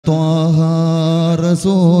طه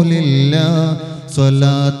رسول الله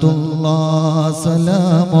صلاة الله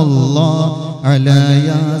سلام الله على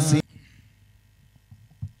ياسين.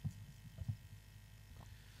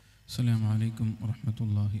 السلام عليكم ورحمة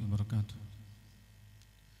الله وبركاته.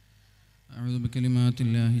 أعوذ بكلمات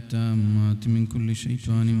الله التامات من كل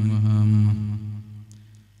شيطان وهامة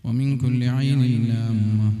ومن كل عين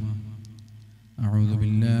لامة. أعوذ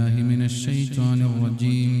بالله من الشيطان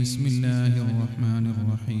الرجيم. بسم الله الرحمن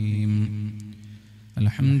الرحيم.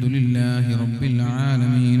 الحمد لله رب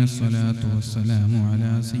العالمين. الصلاة والسلام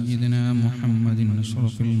على سيدنا محمد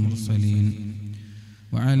أشرف المرسلين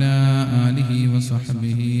وعلى آله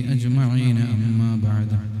وصحبه أجمعين. أما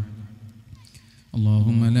بعد،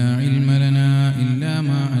 اللهم لا علم لنا إلا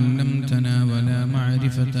ما علمتنا ولا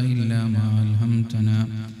معرفة إلا ما ألهمتنا.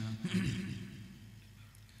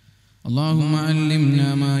 اللهم علمنا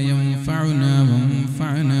ما ينفعنا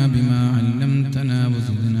وانفعنا بما علمتنا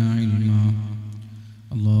وزدنا علما.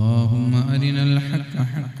 اللهم أرنا الحق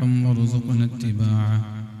حقا وارزقنا اتباعه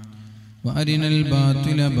وأرنا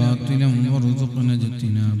الباطل باطلا وارزقنا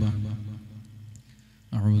اجتنابه.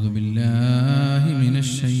 أعوذ بالله من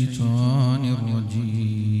الشيطان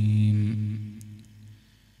الرجيم.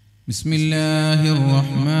 بسم الله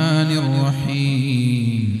الرحمن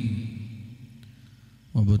الرحيم.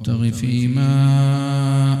 وابتغ فيما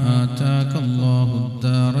آتاك الله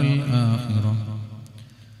الدار الآخرة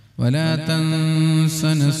ولا تنس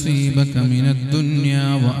نصيبك من الدنيا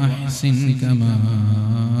وأحسن كما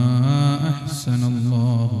أحسن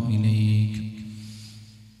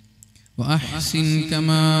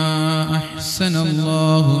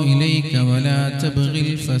الله إليك ولا تبغ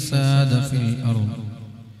الفساد في الأرض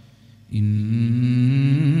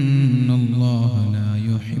إن الله لا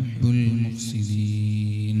يحب المفسدين.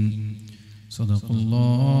 صدق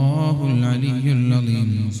الله العلي العظيم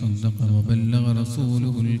وصدق وبلغ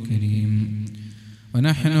رسوله الكريم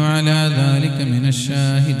ونحن على ذلك من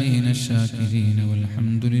الشاهدين الشاكرين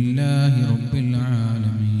والحمد لله رب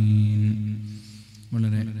العالمين.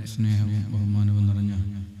 വളരെ സ്നേഹവും ബഹുമാനവും നിറഞ്ഞ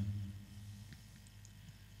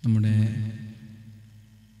നമ്മുടെ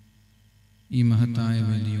ഈ മഹത്തായ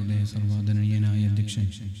വേദിയുടെ സർവാദരണീയനായ അധ്യക്ഷൻ,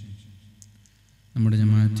 നമ്മുടെ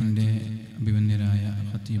ജമാഅത്തിൻ്റെ അഭിമന്യരായ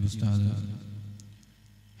ഖത്തീബ് ഉസ്താദ്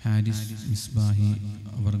ഹാരിസ് മിസ്ബാഹി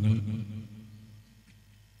അവർകൾ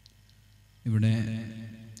ഇവിടെ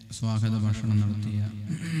സ്വാഗത ഭാഷണം നടത്തിയ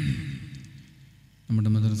നമ്മുടെ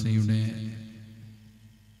മദ്രസയുടെ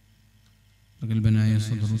പ്രഗത്ഭനായ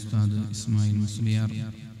സദർ ഉസ്താദ് ഇസ്മായിൽ മുസ്ലിയാർ,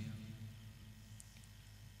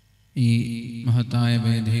 ഈ മഹത്തായ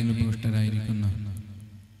വേദിയിൽ ഉപവിഷ്ടരായിരിക്കുന്ന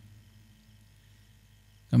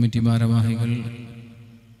കമ്മിറ്റി ഭാരവാഹികൾ,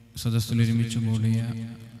 സദസ്സിലൊരുമിച്ച് കൂടിയ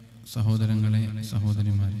സഹോദരങ്ങളെ,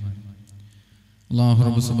 സഹോദരിമാരെ, അല്ലാഹു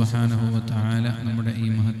റബ്ബ് സുബ്ഹാനഹു വ തആല നമ്മുടെ ഈ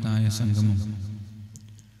മഹത്തായ സംഗമം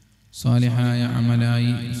സാലിഹായ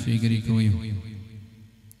അമലായി സ്വീകരിക്കുകയും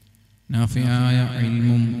നാഫിയായ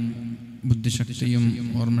ഇൽമും ബുദ്ധിശക്തിയും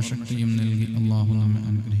ഓർമ്മശക്തിയും നൽകി അല്ലാഹു നമ്മെ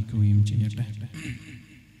അനുഗ്രഹിക്കുകയും ചെയ്യട്ടെ.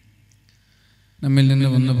 നമ്മിൽ നിന്ന്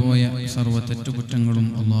വന്നുപോയ സർവ്വ തെറ്റുകുറ്റങ്ങളും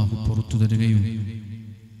അല്ലാഹു പുറത്തു തരുകയും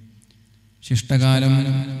ശിഷ്ടകാലം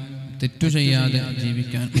തെറ്റു ചെയ്യാതെ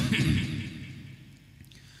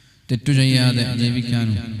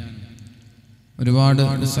ജീവിക്കാനും ഒരുപാട്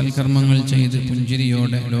സൽക്കർമ്മങ്ങൾ ചെയ്ത്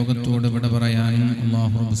പുഞ്ചിരിയോടെ ലോകത്തോട് വിട പറയാനും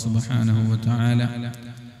അല്ലാഹു സുബ്ഹാനഹു വ തആല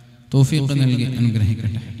തൗഫീഖ് നൽകി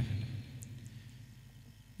അനുഗ്രഹിക്കട്ടെ.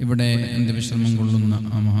 ഇവിടെ എൻ്റെ വിശ്രമം കൊള്ളുന്ന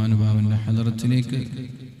ആ മഹാനുഭാവന്റെ ഹദറത്തിലേക്ക്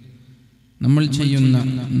നമ്മൾ ചെയ്യുന്ന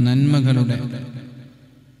നന്മകളുടെ,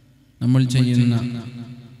 നമ്മൾ ചെയ്യുന്ന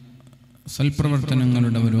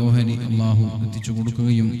സൽപ്രവർത്തനങ്ങളുടെ ഒരു ഓഹരി അല്ലാഹു എത്തിച്ചു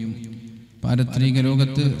കൊടുക്കുകയും പാരത്രിക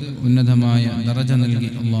ലോകത്ത് ഉന്നതമായ ദറജ നൽകി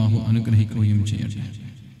അല്ലാഹു അനുഗ്രഹിക്കുകയും ചെയ്യട്ടെ.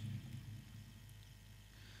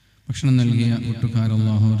 ഭക്ഷണം നൽകിയ കൂട്ടുകാർ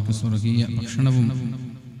അല്ലാഹു അവർക്ക് സ്വർഗീയ ഭക്ഷണവും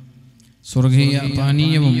സ്വർഗീയ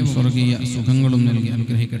പാനീയവും സ്വർഗീയ സുഖങ്ങളും നൽകി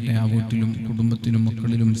അനുഗ്രഹിക്കട്ടെ. ആ വീട്ടിലും കുടുംബത്തിലും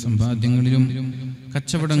മക്കളിലും സമ്പാദ്യങ്ങളിലും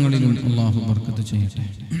കച്ചവടങ്ങളിലും അല്ലാഹു ബർക്കത്ത് ചെയ്യട്ടെ.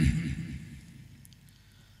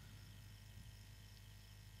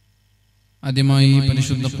 ആദ്യമായി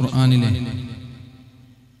പരിശുദ്ധ ഖുർആനിലെ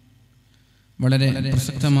വളരെ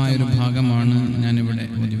പ്രസക്തമായൊരു ഭാഗമാണ് ഞാനിവിടെ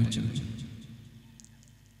ഓതിവെച്ചത്.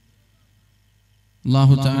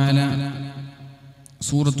 അല്ലാഹു തആല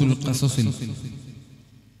സൂറത്തുൽ ഖസസിൽ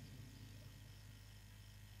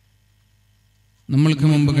നമ്മൾക്ക്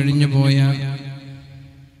മുമ്പ് കഴിഞ്ഞു പോയ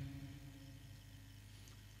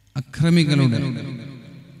അക്രമികളുടെ,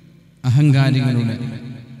 അഹങ്കാരികളുടെ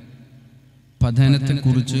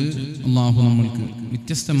പതനത്തെക്കുറിച്ച് അല്ലാഹു നമ്മൾക്ക്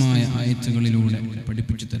വ്യത്യസ്തമായ ആയത്തുകളിലൂടെ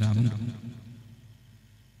പഠിപ്പിച്ചു തരാറുണ്ട്.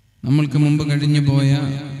 നമ്മൾക്ക് മുമ്പ് കഴിഞ്ഞു പോയ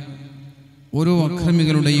ഓരോ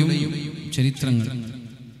അക്രമികളുടെയും ചരിത്രങ്ങൾ,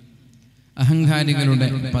 അഹങ്കാരികളുടെ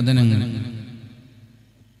പതനങ്ങൾ,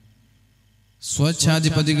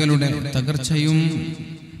 സ്വച്ഛാധിപതികളുടെ തകർച്ചയും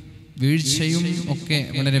വീഴ്ചയും ഒക്കെ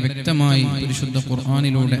വളരെ വ്യക്തമായി പരിശുദ്ധ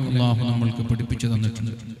ഖുർആനിലൂടെ അല്ലാഹു നമ്മൾക്ക് പഠിപ്പിച്ചു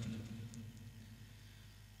തന്നിട്ടുണ്ട്.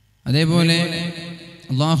 അതേപോലെ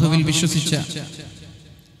അല്ലാഹുവിൽ വിശ്വസിച്ച,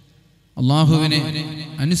 അല്ലാഹുവിനെ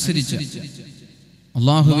അനുസരിച്ച,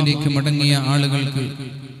 അല്ലാഹുവിലേക്ക് മടങ്ങിയ ആളുകൾക്ക്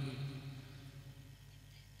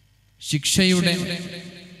ശിക്ഷയുടെ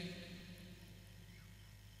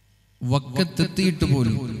വക്കത്തെത്തിയിട്ട്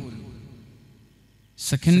പോലും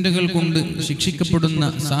സെക്കൻഡുകൾ കൊണ്ട് ശിക്ഷിക്കപ്പെടുന്ന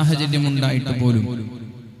സാഹചര്യമുണ്ടായിട്ട് പോലും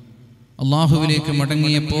അല്ലാഹുവിലേക്ക്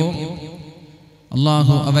മടങ്ങിയപ്പോൾ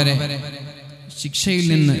അല്ലാഹു അവരെ ശിക്ഷയിൽ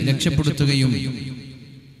നിന്ന് രക്ഷപ്പെടുത്തുകയും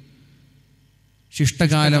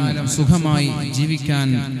ശിഷ്ടകാലം സുഖമായി ജീവിക്കാൻ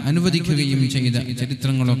അനുവദിക്കുകയും ചെയ്ത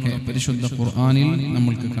ചരിത്രങ്ങളൊക്കെ പരിശുദ്ധ ഖുർആനിൽ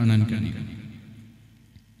നമ്മൾക്ക് കാണാൻ കഴിയും.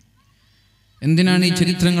 എന്തിനാണ് ഈ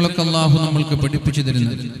ചരിത്രങ്ങളൊക്കെ അല്ലാഹു നമ്മൾക്ക് പഠിപ്പിച്ചു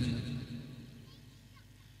തരുന്നത്?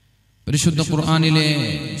 പരിശുദ്ധ ഖുർആനിലെ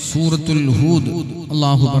സൂറത്തുൽ ഹൂദ്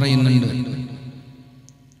അല്ലാഹു പറയുന്നുണ്ട്,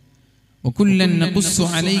 വകുല്ലൻ നഖുസ്സു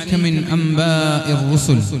അലൈക മിൻ അംബാഇർ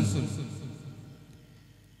റുസുൽ.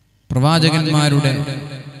 പ്രവാചകന്മാരുടെ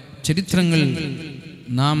ചരിത്രങ്ങൾ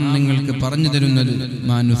നാം നിങ്ങൾക്ക് പറഞ്ഞു തരുന്നത്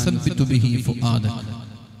മാ നുസബ്ബിതു ബിഹി ഫുആദക,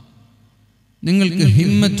 നിങ്ങൾക്ക്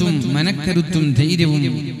ഹിമ്മത്തും മനക്കരുത്തും ധൈര്യവും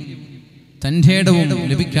തന്റേടവും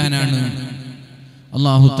ലഭിക്കാനാണ്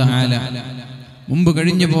അല്ലാഹു തആല മുമ്പ്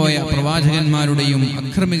കഴിഞ്ഞുപോയ പ്രവാചകന്മാരുടെയും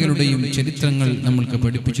അക്രമികളുടെയും ചരിത്രങ്ങൾ നമ്മൾക്ക്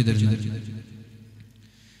പഠിപ്പിച്ചു തരുന്നത്.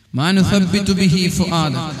 മാ നുസബ്ബിതു ബിഹി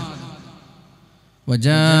ഫുആദക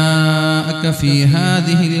വജാഅക ഫീ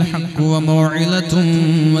ഹാദിഹിൽ ഹഖ് വമൗഇലതുൻ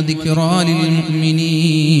വദിക്റാ ലിൽ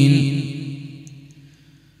മുഅ്മിനീൻ.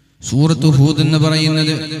 സൂറത്ത് ഹൂദ് എന്ന്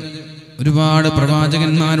പറയുന്നത് ഒരുപാട്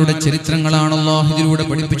പ്രവാചകന്മാരുടെ ചരിത്രങ്ങളാണ് അല്ലാഹു ഇതിലൂടെ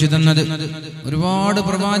പഠിപ്പിച്ചു തന്നത്. ഒരുപാട്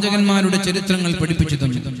പ്രവാചകന്മാരുടെ ചരിത്രങ്ങൾ പഠിപ്പിച്ചു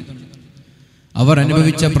തന്നു. അവർ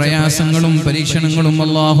അനുഭവിച്ച പ്രയാസങ്ങളും പരീക്ഷണങ്ങളും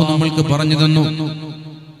അല്ലാഹു നമ്മൾക്ക് പറഞ്ഞു തന്നു.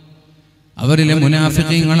 അവരിലെ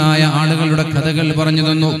മുനാഫിഖീങ്ങളായ ആളുകളുടെ കഥകൾ പറഞ്ഞു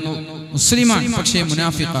തന്നു. മുസ്ലിമാണ്, പക്ഷേ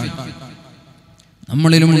മുനാഫിഖാണ്.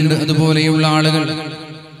 നമ്മളിലുമുണ്ട് അതുപോലെയുള്ള ആളുകൾ.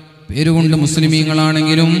 പേരുകൊണ്ട്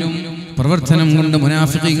മുസ്ലിമീങ്ങളാണെങ്കിലും പ്രവർത്തനം കൊണ്ട്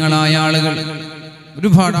മുനാഫിഖീങ്ങളായ ആളുകൾ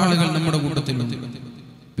ഒരുപാട് ആളുകൾ നമ്മുടെ കൂട്ടത്തിലുണ്ട്.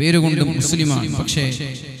 പേരുകൊണ്ട് മുസ്ലിമാണ്, പക്ഷേ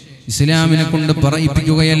ഇസ്ലാമിനെ കൊണ്ട്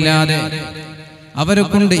പറയിപ്പിക്കുകയല്ലാതെ അവരെ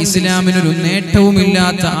കൊണ്ട് ഇസ്ലാമിനൊരു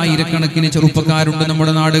നേട്ടവുമില്ലാത്ത ആയിരക്കണക്കിന് ചെറുപ്പക്കാരുണ്ട്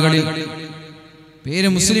നമ്മുടെ നാടുകളിൽ. പേര്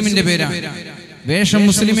മുസ്ലിമിന്റെ പേരാണ്, വേഷം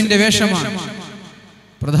മുസ്ലിമിന്റെ വേഷമാണ്.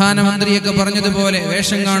 പ്രധാനമന്ത്രിയൊക്കെ പറഞ്ഞതുപോലെ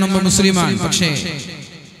വേഷം കാണുമ്പോൾ മുസ്ലിമാണ്, പക്ഷേ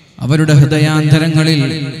അവരുടെ ഹൃദയാന്തരങ്ങളിൽ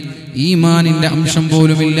ഈമാനിന്റെ അംശം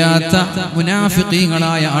പോലും ഇല്ലാത്ത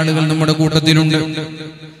മുനാഫിഖീങ്ങളായ ആളുകൾ നമ്മുടെ കൂട്ടത്തിലുണ്ട്.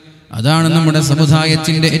 അതാണ് നമ്മുടെ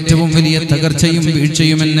സമുദായത്തിന്റെ ഏറ്റവും വലിയ തകർച്ചയും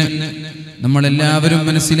വീഴ്ചയുമെന്ന് നമ്മളെല്ലാവരും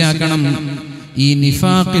മനസ്സിലാക്കണം. ഈ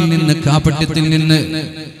നിഫാഖിൽ നിന്ന്, കാപട്യത്തിൽ നിന്ന്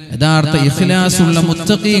യഥാർത്ഥ ഇഖ്ലാസുള്ള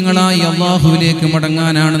മുത്തഖീങ്ങളായി അല്ലാഹുവിലേക്ക്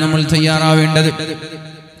മടങ്ങാനാണ് നമ്മൾ തയ്യാറാവേണ്ടത്.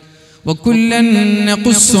 വകുല്ലൻ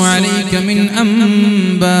നഖുസ്സു അലൈക മിൻ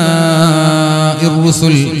അംബാഇർ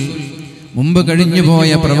റുസുൽ. മുമ്പ്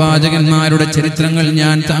കഴിഞ്ഞുപോയ പ്രവാചകന്മാരുടെ ചരിത്രങ്ങൾ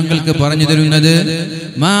ഞാൻ താങ്കൾക്ക് പറഞ്ഞു തരുന്നത്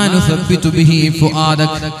മാ നുസബ്ബിതു ബിഹി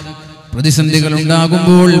ഫുആദക. പ്രതിസന്ധികൾ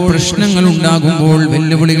ഉണ്ടാകുമ്പോൾ, പ്രശ്നങ്ങൾ ഉണ്ടാകുമ്പോൾ,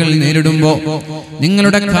 വെല്ലുവിളികൾ നേരിടുമ്പോൾ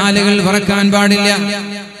നിങ്ങളുടെ കാലുകൾ വിറക്കാൻ പാടില്ല,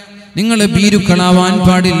 നിങ്ങൾ ഭീരുക്കളാവാൻ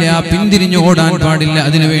പാടില്ല, പിന്തിരിഞ്ഞു ഓടാൻ പാടില്ല.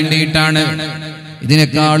 അതിനു വേണ്ടിയിട്ടാണ്.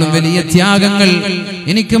 ഇതിനേക്കാളും വലിയ ത്യാഗങ്ങൾ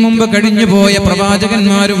എനിക്ക് മുമ്പ് കഴിഞ്ഞുപോയ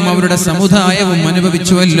പ്രവാചകന്മാരും അവരുടെ സമുദായവും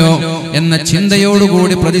അനുഭവിച്ചുവല്ലോ എന്ന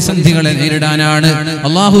ചിന്തയോടുകൂടി പ്രതിസന്ധികളെ നേരിടാനാണ്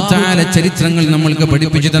അല്ലാഹു തആല ചരിത്രങ്ങൾ നമ്മൾക്ക്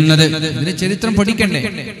പഠിപ്പിച്ചു തന്നത്. ഇതിന് ചരിത്രം പഠിക്കണ്ടേ?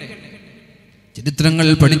 ചരിത്രങ്ങൾ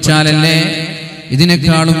പഠിച്ചാലല്ലേ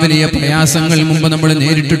ഇതിനേക്കാളും വലിയ പ്രയാസങ്ങൾ മുമ്പ് നമ്മൾ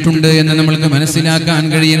നേരിട്ടിട്ടുണ്ട് എന്ന് നമ്മൾക്ക് മനസ്സിലാക്കാൻ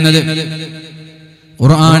കഴിയുന്നത്.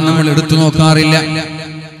 ഖുർആൻ നമ്മൾ എടുത്തു നോക്കാറില്ല.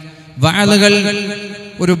 വഅലുകൾ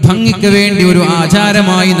ഒരു ഭംഗിക്ക് വേണ്ടി ഒരു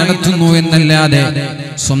ആചാരമായി നടത്തുന്നു എന്നല്ലാതെ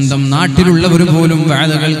സ്വന്തം നാട്ടിലുള്ളവർ പോലും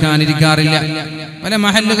വഅല് കേൾക്കാനിരിക്കാറില്ല. പല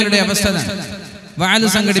മഹല്ലുകളുടെ അവസ്ഥ വഅല്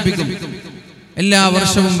സംഘടിപ്പിക്കും, എല്ലാ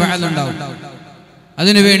വർഷവും വഅല് ഉണ്ടാവും,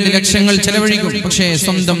 അതിനുവേണ്ടി ലക്ഷങ്ങൾ ചെലവഴിക്കും. പക്ഷേ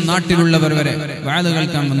സ്വന്തം നാട്ടിലുള്ളവർ വരെ വഅല്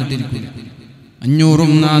കേൾക്കാൻ വന്നിട്ടിരിക്കില്ല. 500,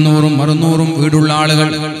 400, 600 വീടുള്ള ആളുകൾ,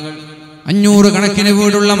 500 കണക്കിന്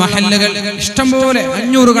വീടുള്ള മഹല്ലുകൾ ഇഷ്ടംപോലെ,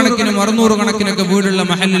 500 കണക്കിനും 600 കണക്കിനൊക്കെ വീടുള്ള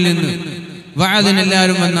മഹല്ലിൽ നിന്ന് വഅലിന്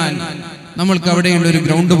എല്ലാവരും വന്നാൽ നമ്മൾക്ക് അവിടെയുള്ള ഒരു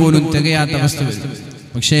ഗ്രൗണ്ട് പോലും തികയാത്ത അവസ്ഥ വരും.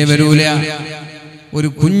 പക്ഷേ വരൂല, ഒരു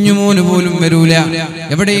കുഞ്ഞുമോന് പോലും വരൂല.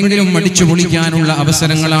 എവിടെയെങ്കിലും അടിച്ചു പൊളിക്കാനുള്ള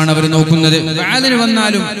അവസരങ്ങളാണ് അവർ നോക്കുന്നത്. വഅലിന്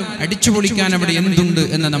വന്നാലും അടിച്ചു പൊളിക്കാൻ അവിടെ എന്തുണ്ട്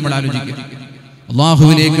എന്ന് നമ്മൾ ആലോചിക്കും.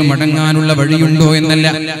 അല്ലാഹുവിലേക്ക് മടങ്ങാനുള്ള വഴിയുണ്ടോ എന്നല്ല,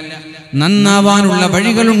 നന്നാവാനുള്ള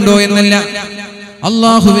വഴികളുണ്ടോ എന്നല്ല,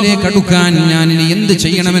 അള്ളാഹുവിലേക്ക് അടുക്കാൻ ഞാൻ ഇനി എന്ത്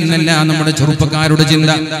ചെയ്യണമെന്നല്ല നമ്മുടെ ചെറുപ്പക്കാരുടെ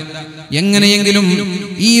ചിന്ത. എങ്ങനെയെങ്കിലും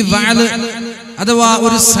ഈ വഅദ് അഥവാ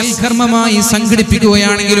ഒരു സൽക്കർമ്മമായി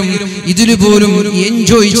സംഘടിപ്പിക്കുകയാണെങ്കിലും ഇതിലുപോലും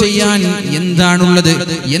എൻജോയ് ചെയ്യാൻ എന്താണുള്ളത്,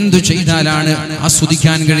 എന്തു ചെയ്താലാണ്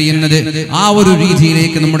ആസ്വദിക്കാൻ കഴിയുന്നത്, ആ ഒരു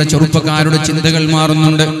രീതിയിലേക്ക് നമ്മുടെ ചെറുപ്പക്കാരുടെ ചിന്തകൾ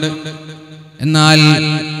മാറുന്നുണ്ട്. എന്നാൽ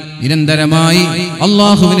നിരന്തരമായി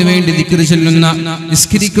അള്ളാഹുവിന് വേണ്ടി ദിക്ർ ചൊല്ലുന്ന,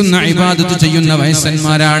 നിസ്കരിക്കുന്ന, ഇബാദത്ത് ചെയ്യുന്ന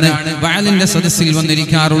വയസ്സന്മാരാണ് വഅദിന്റെ സദസ്സിൽ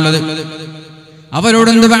വന്നിരിക്കാറുള്ളത്.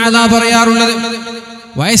 അവരോടെന്ത് വഅദാ പറയാറുള്ളത്?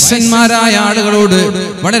 വയസ്സന്മാരായ ആളുകളോട്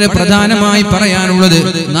വളരെ പ്രധാനമായി പറയാനുള്ളത്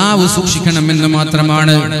നാവ് സൂക്ഷിക്കണമെന്ന്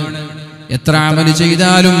മാത്രമാണ്. എത്ര അമല്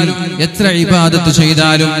ചെയ്താലും എത്ര ഇബാദത്ത്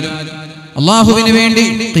ചെയ്താലും അള്ളാഹുവിന് വേണ്ടി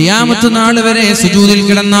ഖിയാമത്ത് നാൾ വരെ സുജൂദിൽ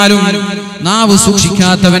കിടന്നാലും നാവ്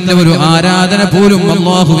സൂക്ഷിക്കാത്തവന്റെ ഒരു ആരാധന പോലും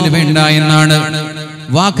അള്ളാഹുവിന് വേണ്ട എന്നാണ്.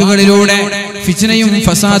 വാക്കുകളിലൂടെ ഫിത്നയും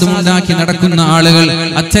ഫസാദും ഉണ്ടാക്കി നടക്കുന്ന ആളുകൾ,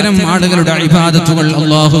 അത്തരം ആളുകളുടെ ഇബാദത്തുകൾ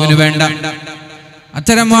അള്ളാഹുവിന് വേണ്ട.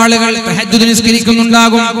 അത്തരം ആളുകൾ തഹജ്ജുദ്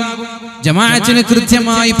നിസ്കരിക്കുന്നുണ്ടാകും, ജമാഅത്തിന്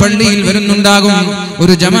കൃത്യമായി പള്ളിയിൽ വരുന്നുണ്ടാകും,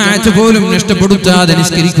 ഒരു ജമാഅത്ത് പോലും നഷ്ടപ്പെടുത്താതെ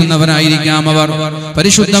നിസ്കരിക്കുന്നവരായിരിക്കാം അവർ.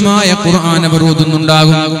 പരിശുദ്ധമായ ഖുർആൻ അവർ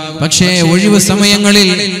ഓതുന്നുണ്ടാകും. പക്ഷേ ഒഴിവ്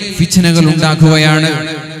സമയങ്ങളിൽ ഫിത്നകൾ ഉണ്ടാക്കുകയാണ്,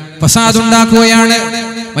 ഫസാദ് ഉണ്ടാക്കുകയാണ്,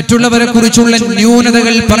 മറ്റുള്ളവരെ കുറിച്ചുള്ള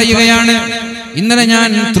ന്യൂനതകൾ പറയുകയാണ്. ഇന്നലെ ഞാൻ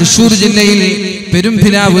തൃശ്ശൂർ ജില്ലയിൽ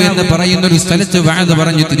പെരുമ്പിലാവ് എന്ന് പറയുന്ന ഒരു സ്ഥലത്ത് വഅദ്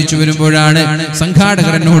പറഞ്ഞു തിരിച്ചു വരുമ്പോഴാണ്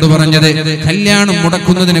സംഘാടകർ എന്നോട് പറഞ്ഞത്, കല്യാണം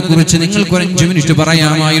മുടക്കുന്നതിനെ കുറിച്ച് നിങ്ങൾക്ക് ഒരു 5 മിനിറ്റ്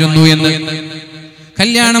പറയാമായിരുന്നു എന്ന്.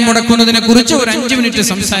 കല്യാണം മുടക്കുന്നതിനെ കുറിച്ച് ഒരു 5 മിനിറ്റ്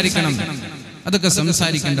സംസാരിക്കണം. അതൊക്കെ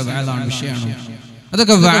സംസാരിക്കേണ്ട വഅദാണ്, വിഷയമാണ്.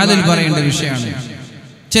 അതൊക്കെ വഅദിൽ പറയേണ്ട വിഷയമാണ്.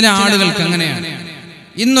 ചില ആളുകൾക്ക് അങ്ങനെയാണ്.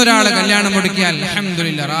 ഇന്നൊരാളെ കല്യാണം മുടക്കിയാൽ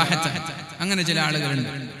അൽഹംദുലില്ലാ റാഹത്ത്, അങ്ങനെ ചില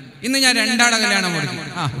ആളുകളുണ്ട്. ഇന്ന് ഞാൻ 2 ആളെ കല്യാണം മുടക്കി,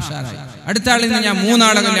 ഉഷാറായി. അടുത്ത ആൾ ഇന്ന് ഞാൻ 3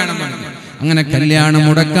 ആളെ കല്യാണം മുടക്കി. അങ്ങനെ കല്യാണം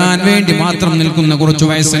മുടക്കാൻ വേണ്ടി മാത്രം നിൽക്കുന്ന കുറച്ച്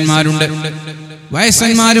വയസ്സന്മാരുണ്ട്.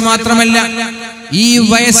 വയസ്സന്മാര് മാത്രമല്ല, ഈ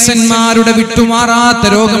വയസ്സന്മാരുടെ വിട്ടുമാറാത്ത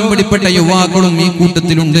രോഗം പിടിപ്പെട്ട യുവാക്കളും ഈ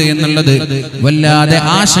കൂട്ടത്തിലുണ്ട് എന്നുള്ളത് വല്ലാതെ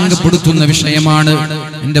ആശങ്കപ്പെടുത്തുന്ന വിഷയമാണ്.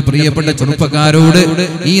 എന്റെ പ്രിയപ്പെട്ട ചെറുപ്പക്കാരോട്,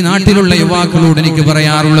 ഈ നാട്ടിലുള്ള യുവാക്കളോട് എനിക്ക്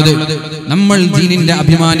പറയാറുള്ളത്, നമ്മൾ ദീനിന്റെ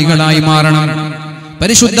അഭിമാനികളായി മാറണം.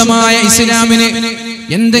 പരിശുദ്ധമായ ഇസ്ലാമിന്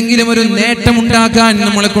എന്തെങ്കിലും ഒരു നേട്ടമുണ്ടാക്കാൻ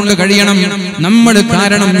നമ്മളെ കൊണ്ട് കഴിയണം. നമ്മൾ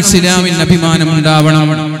കാരണം ഇസ്ലാമിന് അഭിമാനം ഉണ്ടാവണം.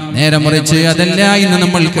 നേരെ മറിച്ച് അതല്ല ഇന്ന്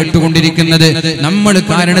നമ്മൾ കേട്ടുകൊണ്ടിരിക്കുന്നത്. നമ്മൾ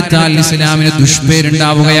കാരണത്താൽ ഇസ്ലാമിന്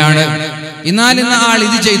ദുഷ്പേരുണ്ടാവുകയാണ്. ഇന്നാലെന്ന ആൾ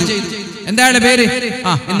ഇത് ചെയ്തു, എന്താണ് പേര്?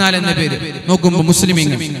 ഇന്നാലെന്ന പേര് നോക്കുമ്പോ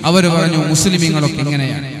മുസ്ലിമീങ്ങൾ. അവർ പറഞ്ഞു മുസ്ലിമീങ്ങളൊക്കെ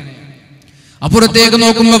ഇങ്ങനെയാണ്. അപ്പുറത്തേക്ക്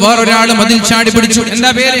നോക്കുമ്പോ വേറൊരാൾ മതിൽ ചാടി പിടിച്ചു,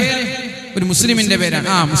 എന്താ പേര്? ഒരു മുസ്ലിമിന്റെ പേരാണ്.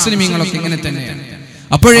 മുസ്ലിമീങ്ങളൊക്കെ ഇങ്ങനെ തന്നെയാണ്.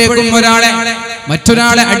 അപ്പോഴേക്കും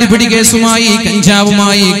മറ്റൊരാളെ അടിപിടി കേസുമായി,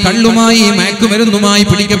 കഞ്ചാവുമായി, കള്ളുമായി, മയക്കുമരുന്നുമായി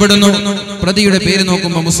പിടിക്കപ്പെടുന്നു. പ്രതിയുടെ പേര്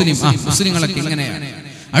നോക്കുമ്പോൾ മുസ്ലിം. മുസ്ലിങ്ങളൊക്കെ ഇങ്ങനെയാണ്.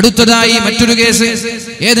 അടുത്തതായി മറ്റൊരു കേസ്,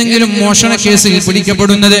 ഏതെങ്കിലും മോഷണ കേസിൽ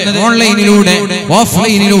പിടിക്കപ്പെടുന്നത് ഓൺലൈനിലൂടെ,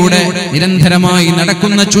 ഓഫ്ലൈനിലൂടെ നിരന്തരമായി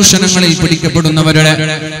നടക്കുന്ന ചൂഷണങ്ങളിൽ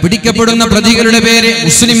പിടിക്കപ്പെടുന്ന പ്രതികളുടെ പേര്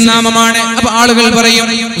മുസ്ലിം നാമമാണ്. അപ്പൊ ആളുകൾ പറയും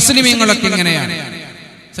മുസ്ലിമീങ്ങളൊക്കെ ഇങ്ങനെയാണ്.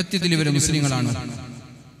 സത്യത്തിൽ ഇവര് മുസ്ലിങ്ങളാണ്.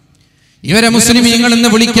 ഇവരെ മുസ്ലിമീങ്ങൾ എന്ന്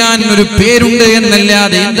വിളിക്കാൻ ഒരു പേരുണ്ട്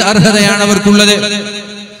എന്നല്ലാതെ എന്ത് അർഹതയാണ് അവർക്കുള്ളത്?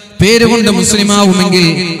 പേരുകൊണ്ട് മുസ്ലിമാവുമെങ്കിൽ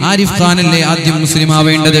ആരിഫ് ഖാനല്ലേ ആദ്യം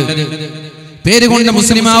മുസ്ലിമാവേണ്ടത്? പേരുകൊണ്ട്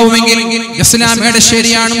മുസ്ലിമാവുമെങ്കിൽ ഇസ്ലാമയുടെ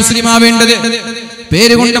ശരിയാണ് മുസ്ലിമാവേണ്ടത്.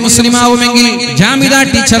 പേരുകൊണ്ട് മുസ്ലിമാവുമെങ്കിൽ ജാമിദ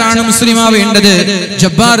ടീച്ചറാണ് മുസ്ലിമാവേണ്ടത്,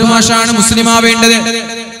 ജബ്ബാർ മാഷാണ് മുസ്ലിമാവേണ്ടത്.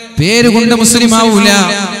 പേരുകൊണ്ട് മുസ്ലിമാവൂല,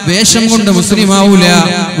 വേഷം കൊണ്ട് മുസ്ലിമാവൂല.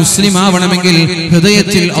 മുസ്ലിമാവണമെങ്കിൽ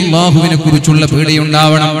ഹൃദയത്തിൽ അള്ളാഹുവിനെ കുറിച്ചുള്ള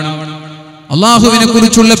പേടിയുണ്ടാവണം. അള്ളാഹുവിനെ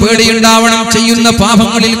കുറിച്ചുള്ള പേടിയുണ്ടാവണം. ചെയ്യുന്ന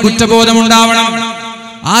പാപങ്ങളിൽ കുറ്റബോധമുണ്ടാവണം.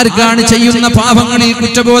 ആർക്കാണ് ചെയ്യുന്ന പാപങ്ങളിൽ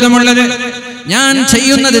കുറ്റബോധമുള്ളത്? ഞാൻ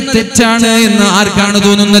ചെയ്യുന്നത് തെറ്റാണ് എന്ന് ആർക്കാണ്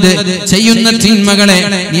തോന്നുന്നത്? ചെയ്യുന്ന തിന്മകളെ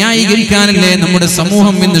ന്യായീകരിക്കാനല്ലേ നമ്മുടെ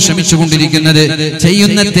സമൂഹം ഇന്ന് ശ്രമിച്ചുകൊണ്ടിരിക്കുന്നത്?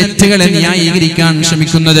 ചെയ്യുന്ന തെറ്റുകളെ ന്യായീകരിക്കാൻ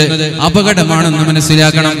ശ്രമിക്കുന്നത് അപകടമാണെന്ന്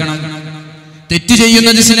മനസ്സിലാക്കണം. തെറ്റ്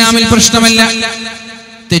ചെയ്യുന്നത് ഇസ്ലാമിൽ പ്രശ്നമല്ല.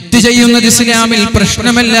 തെറ്റ് ചെയ്യുന്നത് ഇസ്ലാമിൽ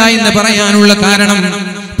പ്രശ്നമല്ല എന്ന് പറയാനുള്ള കാരണം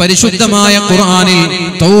പരിശുദ്ധമായ ഖുർആനിൽ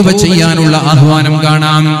തൗബ ചെയ്യാനുള്ള ആഹ്വാനം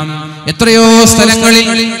കാണാം. എത്രയോ സ്ഥലങ്ങളിൽ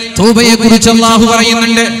തൗബയെ കുറിച്ച് അല്ലാഹു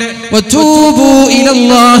പറയുന്നുണ്ട്. വതൂബു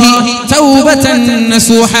ഇലല്ലാഹി തൗബതൻ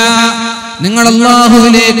നസൂഹാ. നിങ്ങൾ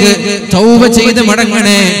അല്ലാഹുവിലേക്ക് തൗബ ചെയ്ത്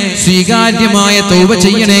മടങ്ങണേ, സ്വീകാര്യമായ തൗബ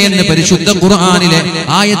ചെയ്യണേ എന്ന് പരിശുദ്ധ ഖുർആനിലെ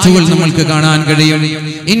ആയത്തുകൾ നമ്മൾക്ക് കാണാൻ കഴിയും.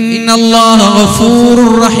 ഇന്നല്ലാഹ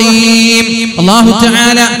ഗഫൂറുർ റഹീം, അല്ലാഹു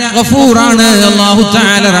തആല ഗഫൂറാണ്, അല്ലാഹു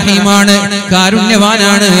തആല റഹീമാണ്,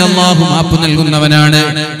 കാരുണ്യവാനാണ്, അല്ലാഹു മാപ്പ് നൽകുന്നവനാണ്.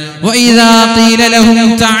 وإذا قيل لهم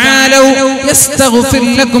تعالوا يستغفر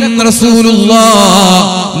لكم رسول الله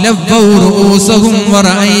لووا رؤوسهم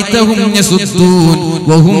ورأيتهم يصدون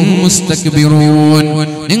وهم مستكبرون.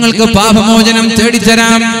 നിങ്ങൾക്ക് പാപമോചനം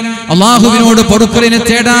തേടിത്തരാം, അല്ലാഹുവിനോട് പൊറുക്കലിനെ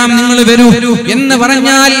തേടാം, നിങ്ങൾ വരൂ എന്ന്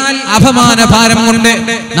പറഞ്ഞാൽ അപമാനഭാരം കൊണ്ട്,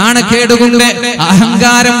 നാണക്കേട് കൊണ്ട്,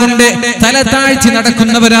 അഹങ്കാരം കൊണ്ട് തല താഴ്ത്തി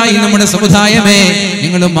നടക്കുന്നവരായി നമ്മുടെ സമുദായമേ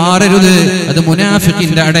നിങ്ങൾ മാറരുത്. അത്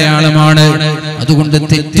മുനാഫിഖിന്റെ അടയാളമാണ്. അതുകൊണ്ട്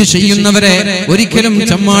തെറ്റ് ചെയ്യുന്നവരെ ഒരിക്കലും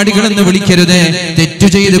ചമ്മാടികളെന്ന് വിളിക്കരുത്. തെറ്റു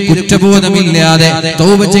ചെയ്ത് കുറ്റബോധമില്ലാതെ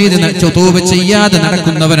തൗബ ചെയ്യാതെ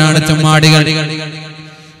നടക്കുന്നവരാണ് ചമ്മാടികൾ.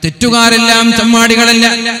 തെറ്റുകാരെല്ലാം ചമ്മാടികളല്ല,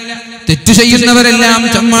 തെറ്റു ചെയ്യുന്നവരെല്ലാം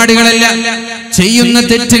ചമ്മാടികളല്ല. ചെയ്യുന്ന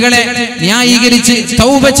തെറ്റുകളെ ന്യായീകരിച്ച്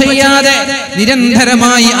തൗബ ചെയ്യാതെ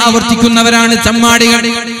നിരന്തരമായി ആവർത്തിക്കുന്നവരാണ് ചമ്മാടികൾ.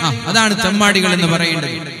 അതാണ് ചമ്മാടികൾ എന്ന് പറയുന്നത്.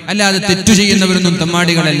 അല്ലാതെ തെറ്റു ചെയ്യുന്നവരൊന്നും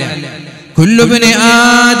ചമ്മാടികളല്ല. കുല്ലു ബനി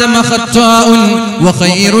ആദമ ഖത്താഉൻ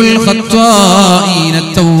വഖൈറുൽ ഖത്താഈന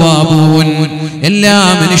തവ്വാബൂൻ. എല്ലാ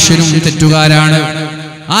മനുഷ്യരും തെറ്റുകാരാണ്.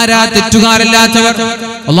 ആരാ തെറ്റുകാരല്ലാത്തവർ?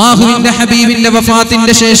 അല്ലാഹുവിന്റെ ഹബീബിന്റെ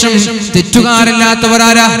വഫാത്തിന്റെ ശേഷം തെറ്റുകാരല്ലാത്തവർ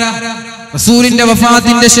ആരാ? റസൂലിന്റെ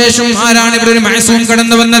വഫാത്തിന്റെ ശേഷം ആരാണ് ഇവിടെ ഒരു മഅസൂം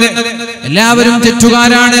കടന്നു വന്നത്? എല്ലാവരും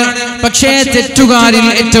തെറ്റുകാരാണ്. പക്ഷേ തെറ്റുകാരിൽ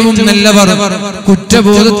ഏറ്റവും നല്ലവർ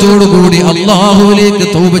കുറ്റബോധത്തോടുകൂടി അല്ലാഹുവിലേക്ക്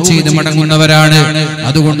തൗബ ചെയ്ത് മടങ്ങുന്നവരാണ്.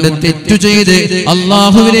 അതുകൊണ്ട് തെറ്റു ചെയ്ത്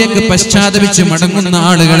അല്ലാഹുവിലേക്ക് പശ്ചാത്തപിച്ച് മടങ്ങുന്ന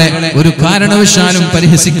ആളുകളെ ഒരു കാരണവശാലും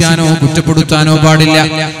പരിഹസിക്കാനോ കുറ്റപ്പെടുത്താനോ പാടില്ല.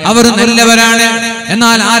 അവർ നല്ലവരാണ്.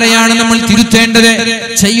 എന്നാൽ ആരെയാണ് നമ്മൾ തിരുത്തേണ്ടത്?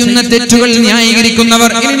 ചെയ്യുന്ന തെറ്റുകൾ ന്യായീകരിക്കുന്നവർ.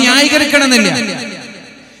 ഇനി ന്യായീകരിക്കണമെന്നില്ല,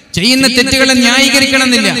 ചെയ്യുന്ന തെറ്റുകളെ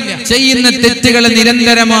ന്യായീകരിക്കണമെന്നില്ല, ചെയ്യുന്ന തെറ്റുകളെ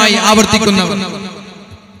നിരന്തരമായി ആവർത്തിക്കുന്നവർ.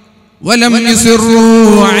 വലം യുസിറൂ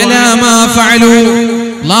അലാ മാ ഫഅലൂ.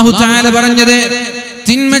 അല്ലാഹു തആല പറഞ്ഞത്,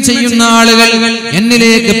 തിന്മ ചെയ്യുന്ന ആളുകൾ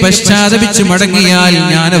എന്നിലേക്ക് പശ്ചാത്തപിച്ച് മടങ്ങിയാൽ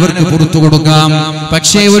ഞാൻ അവർക്ക് പുറത്തു കൊടുക്കാം.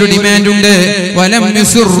 പക്ഷേ ഒരു ഡിമാൻഡ് ഉണ്ട്. വലം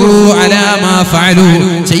യുസിറൂ അലാ മാ ഫഅലൂ.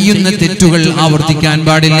 ചെയ്യുന്ന തെറ്റുകൾ ആവർത്തിക്കാൻ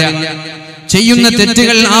പാടില്ല, ചെയ്യുന്ന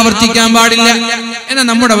തെറ്റുകൾ ആവർത്തിക്കാൻ പാടില്ല. എന്നാ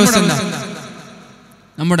നമ്മുടെ അവസ്ഥ എന്താ?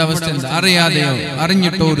 നമ്മുടെ അവസ്ഥ എന്താ? അറിയാതെയോ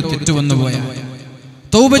അറിഞ്ഞിട്ടോ ഒരു തെറ്റ് വന്നു പോയാൽ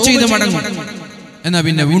തൗബ ചെയ്ത് മടങ്ങും, എന്നാ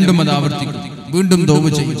പിന്നെ വീണ്ടും അത് ആവർത്തിക്കും, വീണ്ടും തൗബ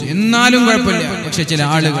ചെയ്യും. എന്നാലും കുഴപ്പമില്ല. പക്ഷെ ചില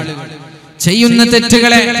ആളുകൾ ചെയ്യുന്ന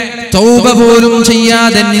തെറ്റുകളെ തൗബ പോലും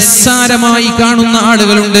ചെയ്യാതെ നിസ്സാരമായി കാണുന്ന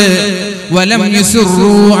ആളുകളുണ്ട്. വലം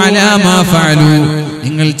യുസിറൂ അലാ മാ ഫഅലൂ.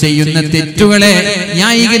 നിങ്ങൾ ചെയ്യുന്ന തെറ്റുകളെ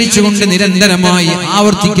ന്യായീകരിച്ചുകൊണ്ട് നിരന്തരമായി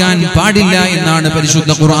ആവർത്തിക്കാൻ പാടില്ല എന്നാണ്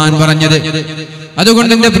പരിശുദ്ധ ഖുർആൻ പറഞ്ഞത്.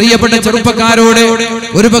 അതുകൊണ്ട് എന്റെ പ്രിയപ്പെട്ട ചെറുപ്പക്കാരോട്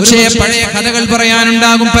ഒരുപക്ഷെ പഴയ കഥകൾ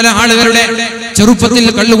പറയാനുണ്ടാകും. പല ആളുകളുടെ ചെറുപ്പത്തിൽ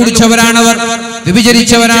കള്ളു കുടിച്ചവരാണവർ,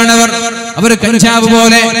 വ്യഭിചരിച്ചവരാണവർ, അവർ കഞ്ചാവ്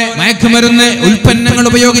പോലെ മയക്കുമരുന്ന് ഉൽപ്പന്നങ്ങൾ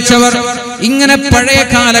ഉപയോഗിച്ചവർ. ഇങ്ങനെ പഴയ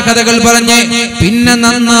കാല കഥകൾ പറഞ്ഞ് പിന്നെ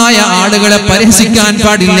നന്നായ ആളുകളെ പരിഹസിക്കാൻ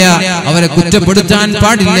പാടില്ല, അവരെ കുറ്റപ്പെടുത്താൻ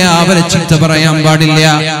പാടില്ല, അവരെ ചീത്ത പറയാൻ പാടില്ല.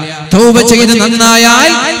 തൗബ ചെയ്ത്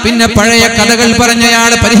നന്നായാൽ പിന്നെ പഴയ കഥകൾ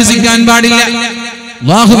പറഞ്ഞയാളെ പരിഹസിക്കാൻ പാടില്ല.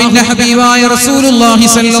 അല്ലാഹുവിന്റെ ഹബീബായ റസൂലുള്ളാഹി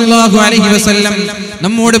സ്വല്ലല്ലാഹു അലൈഹി വസല്ലം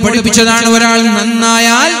നമ്മോട് പഠിപ്പിച്ചതാണ്, ഒരാൾ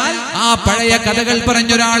നന്നായാൽ ആ പഴയ കഥകൾ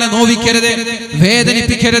പറഞ്ഞൊരാളെ നോവിക്കരുത്,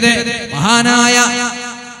 വേദനിപ്പിക്കരുത്. മഹാനായ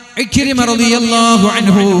ഇക്രിമ റളിയല്ലാഹു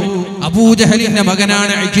അൻഹു, അബൂജഹലിന്റെ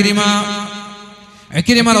മകനാണ് ഇക്രിമ.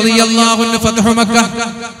 ഇക്രിമ റളിയല്ലാഹു അൻഹു ഫത്ഹു മക്ക,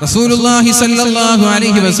 റസൂലുള്ളാഹി സ്വല്ലല്ലാഹു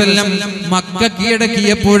അലൈഹി വസല്ലം മക്ക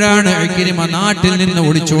കീഴടക്കിയപ്പോഴാണ് ഇക്രിമ നാട്ടിൽ നിന്ന്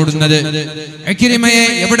ഒളിച്ചോടുന്നത്. ഇക്രിമയെ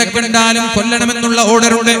എവിടെ കണ്ടാലും കൊല്ലണമെന്നുള്ള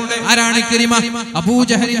ഓർഡറുണ്ട്. ആരാണ് ഇക്രിമ?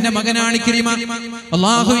 അബൂജഹലിന്റെ മകനാണ് ഇക്രിമ.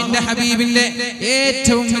 അല്ലാഹുവിന്റെ ഹബീബിന്റെ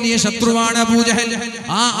ഏറ്റവും വലിയ ശത്രുവാണ് അബൂജഹൽ.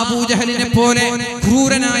 ആ അബൂജഹലിനെ പോലെ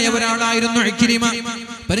ക്രൂരനായ ഒരാളായിരുന്നു ഇക്രിമ.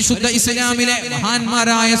 പരിശുദ്ധ ഇസ്ലാമിലെ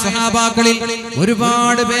മഹാന്മാരായ സ്വഹാബാക്കളിൽ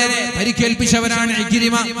ഒരുപാട് പേരെ പരിക്കേൽപ്പിച്ചവരാണ്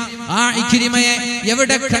ഇക്രിമ. ആ ഇക്രിമയെ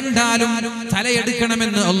എവിടെ കണ്ടാലും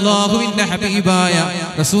തലയെടുക്കണമെന്ന് അല്ലാഹുവിന്റെ ഹബീബായ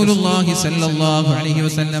റസൂലുള്ളാഹി സ്വല്ലല്ലാഹു അലൈഹി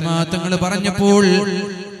വസല്ലമ തങ്ങൾ പറഞ്ഞപ്പോൾ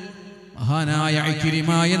മഹാനായ ഇക്രിമ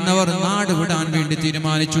എന്നവർ നാട് വിടാൻ വേണ്ടി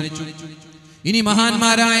തീരുമാനിച്ചു. ഇനി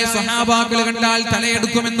മഹാന്മാരായ സ്വഹാബാക്കൾ കണ്ടാൽ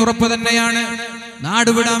തലയെടുക്കുമെന്ന് ഉറപ്പ് തന്നെയാണ്. നാട്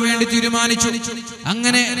വിടാൻ വേണ്ടി തീരുമാനിച്ചു.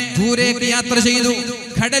 അങ്ങനെ ദൂരേക്ക് യാത്ര ചെയ്തു.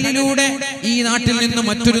 കടലിലൂടെ ഈ നാട്ടിൽ നിന്ന്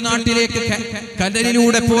മറ്റൊരു നാട്ടിലേക്ക്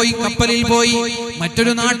കടലിലൂടെ പോയി, കപ്പലിൽ പോയി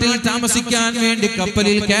മറ്റൊരു നാട്ടിൽ താമസിക്കാൻ വേണ്ടി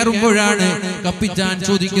കപ്പലിൽ കയറുമ്പോഴാണ് കപ്പിത്താൻ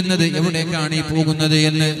ചോദിക്കുന്നത്, എവിടേക്കാണ് ഈ പോകുന്നത്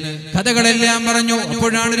എന്ന്. കഥകളെല്ലാം പറഞ്ഞു.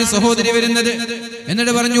 അപ്പോഴാണ് ഒരു സഹോദരി വരുന്നത്.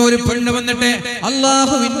 എന്നിട്ട് പറഞ്ഞു, ഒരു പെണ്ണ് വന്നിട്ട്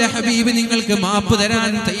അള്ളാഹുവിന്റെ ഹബീബ് നിങ്ങൾക്ക് മാപ്പ്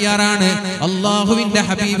തരാൻ തയ്യാറാണ്, അള്ളാഹുവിന്റെ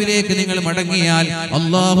ഹബീബിലേക്ക് നിങ്ങൾ മടങ്ങിയാൽ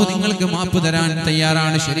അള്ളാഹു നിങ്ങൾക്ക് മാപ്പ് തരാൻ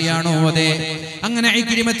തയ്യാറാണ്, ശരിയാണോ? അതെ. അങ്ങനെ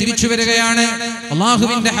ഇക്രിമ തിരിച്ചു വരികയാണ്.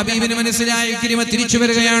 അള്ളാഹുവിന്റെ ഹബീബിന് മനസ്സിലായ ഇക്രിമ തിരിച്ചു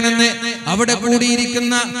വരികയാണെന്ന് അവിടെ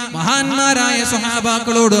കൂടിയിരിക്കുന്ന മഹാന്മാരായ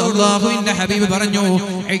സ്വഹാബാക്കളോട് അള്ളാഹുവിന്റെ ഹബീബ് പറഞ്ഞു,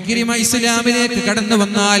 ഇക്രിമ ഇസ്ലാമിലേക്ക് കടന്നു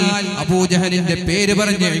വന്നാൽ അബൂജഹലിന്റെ പേര്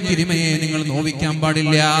പറഞ്ഞ് ഇക്രിമയെ നിങ്ങൾ നോവിക്കാൻ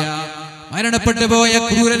പാടില്ല. മരണപ്പെട്ടു പോയ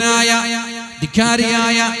ക്രൂരനായ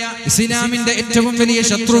ധിക്കാരിയായ ഇസ്ലാമിന്റെ ഏറ്റവും വലിയ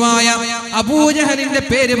ശത്രുവായ അബൂജഹലിന്റെ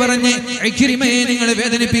പേര് പറഞ്ഞ് ഇക്രിമയെ നിങ്ങൾ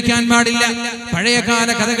വേദനിപ്പിക്കാൻ പാടില്ല. പഴയകാല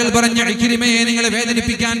കഥകൾ പറഞ്ഞ് ഇക്രിമയെ നിങ്ങൾ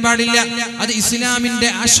വേദനിപ്പിക്കാൻ പാടില്ല. അത് ഇസ്ലാമിന്റെ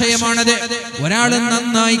ആശയമാണത്. ഒരാൾ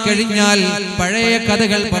നന്നായി കഴിഞ്ഞാൽ പഴയ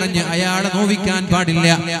കഥകൾ പറഞ്ഞ് അയാളെ നോവിക്കാൻ പാടില്ല,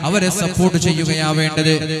 അവരെ സപ്പോർട്ട് ചെയ്യുകയാ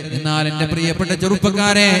വേണ്ടത്. എന്നാൽ എന്റെ പ്രിയപ്പെട്ട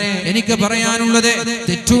ചെറുപ്പക്കാരെ, എനിക്ക് പറയാനുള്ളത്,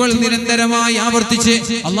 തെറ്റുകൾ നിരന്തരമായി ആവർത്തിച്ച്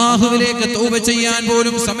അള്ളാഹുവിലേക്ക് തൗബ ചെയ്യാൻ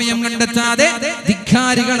പോലും സമയം കണ്ടെത്താതെ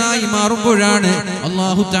ധിക്കാരികളായി മാറുമ്പോഴാണ്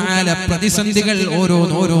അല്ലാഹു തആല പ്രതിസന്ധികൾ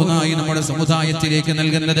ഓരോന്നായി നമ്മുടെ സമുദായത്തിലേക്ക്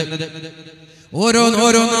നൽകുന്നത്.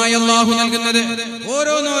 ഓരോന്നായി അല്ലാഹു നൽകുന്നത്,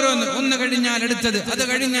 ഓരോന്ന് ഒന്ന് കഴിഞ്ഞാൽ അടുത്തത്, അത്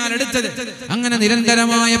കഴിഞ്ഞാൽ അടുത്തത്, അങ്ങനെ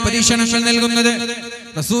നിരന്തരമായ പരീക്ഷണങ്ങൾ നൽകുന്നത്.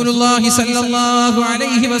 റസൂലുള്ളാഹി സ്വല്ലല്ലാഹു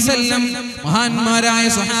അലൈഹി വസല്ലം മഹാന്മാരായ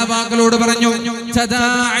സ്വഹാബാക്കളോട് പറഞ്ഞു,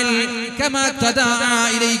 തദാഅൽ കമാ തദാഅ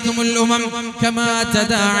ഇലൈക്കുമുൽ ഉമം കമാ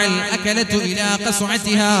തദാഅൽ അകലതു ഇലാ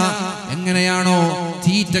ഖസ്അതിഹാ. എങ്ങനെയാണോ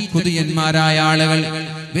തീറ്റക്കുതിയന്മാരായ ആളുകൾ,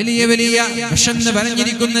 വലിയ വലിയ വിശന്ന്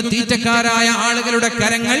വരഞ്ഞിരിക്കുന്ന തീറ്റക്കാരായ ആളുകളുടെ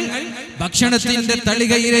കരങ്ങൾ ഭക്ഷണത്തിന്റെ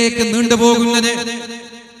തളികയിലേക്ക് നീണ്ടുപോകുന്നത്,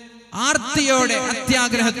 ആർത്തിയോടെ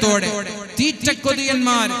അത്യാഗ്രഹത്തോടെ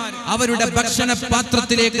തീറ്റക്കൊതിയന്മാർ അവരുടെ ഭക്ഷണ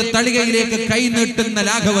പാത്രത്തിലേക്ക് തളികയിലേക്ക് കൈനീട്ടുന്ന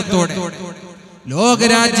ലാഘവത്തോടെ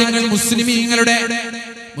ലോകരാജ്യങ്ങൾ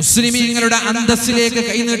മുസ്ലിമീങ്ങളുടെ അന്തസ്സിലേക്ക്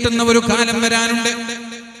കൈനീട്ടുന്ന ഒരു കാലം വരാനുണ്ട്.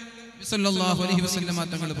 സല്ലല്ലാഹു അലൈഹി വസല്ലം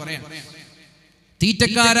തങ്ങൾ പറയാം,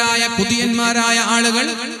 തീറ്റക്കാരായ കുതിയന്മാരായ ആളുകൾ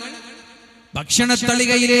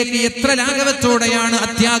ഭക്ഷണത്തളികയിലേക്ക് എത്ര ലാഘവത്തോടെയാണ്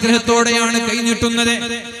അത്യാഗ്രഹത്തോടെയാണ് കൈനീട്ടുന്നത്,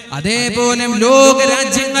 അതേപോലെ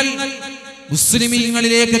ലോകരാജ്യങ്ങൾ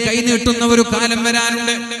മുസ്ലിമീങ്ങളിലേക്ക് കൈനീട്ടുന്ന ഒരു കാലം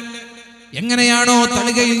വരാനുണ്ട്. എങ്ങനെയാണോ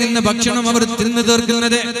തളികയിൽ നിന്ന് ഭക്ഷണം അവർ തിന്നു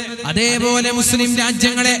തീർക്കുന്നത്, അതേപോലെ മുസ്ലിം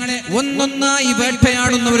രാജ്യങ്ങളെ ഒന്നൊന്നായി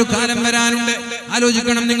വേട്ടയാടുന്ന ഒരു കാലം വരാനുണ്ട്.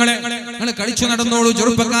 ആലോചിക്കണം, നിങ്ങൾ കളിച്ചു നടന്നോളൂ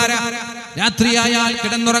ചെറുപ്പക്കാരാ. രാത്രിയായാൽ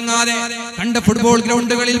കിടന്നുറങ്ങാതെ കണ്ട ഫുട്ബോൾ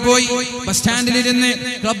ഗ്രൗണ്ടുകളിൽ പോയി, ബസ് സ്റ്റാൻഡിലിരുന്ന്,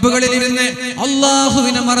 ക്ലബ്ബുകളിലിരുന്ന്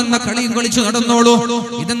അള്ളാഹുവിനെ മറന്ന കളിയും കളിച്ചു നടന്നോളൂ.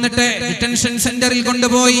 ഇതെന്നിട്ട് ഡിറ്റൻഷൻ സെന്ററിൽ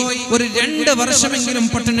കൊണ്ടുപോയി ഒരു 2 വർഷമെങ്കിലും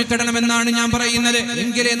പട്ടിണി കിടണമെന്നാണ് ഞാൻ പറയുന്നത്.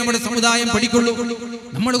 എങ്കിലേ നമ്മുടെ സമുദായം പഠിക്കുള്ളൂ.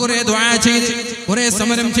 നമ്മൾ കുറെ ദുആ ചെയ്ത്, കുറെ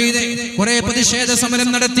സമരം ചെയ്ത്, കുറെ പ്രതിഷേധ സമരം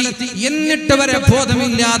നടത്തി, എന്നിട്ട് വരെ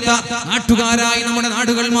ബോധമില്ലാത്ത നാട്ടുകാരായി നമ്മുടെ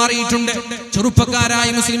നാടുകൾ മാറിയിട്ടുണ്ട്.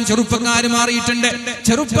 ചെറുപ്പക്കാരായി മുസ്ലിം ചെറുപ്പക്കാർ മാറിയിട്ടുണ്ട്.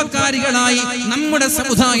 ചെറുപ്പക്കാരികളായി നമ്മുടെ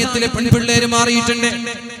സമുദായത്തിലെ പെൺപിള്ളേര് മാറിയിട്ടുണ്ട്.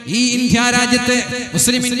 ഈ ഇന്ത്യ രാജ്യത്ത്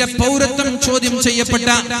മുസ്ലിമിന്റെ പൗരത്വം ചോദ്യം ചെയ്യപ്പെട്ട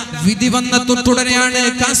വിധി വന്ന തൊട്ടുടനെയാണ്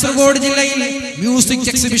കാസർഗോഡ് ജില്ലയിൽ മ്യൂസിക്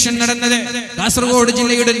എക്സിബിഷൻ നടന്നത്. കാസർഗോഡ്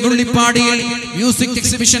ജില്ലയുടെ നുള്ളിപ്പാടിയിൽ മ്യൂസിക്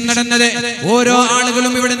എക്സിബിഷൻ നടന്നത്. ഓരോ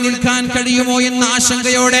ആളുകളും ഇവിടെ നിൽക്കാൻ കഴിയുമോ എന്ന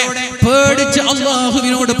ആശങ്കയോടെ പേടിച്ച്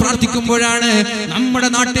അള്ളാഹുവിനോട് പ്രാർത്ഥിക്കുമ്പോഴാണ് നമ്മുടെ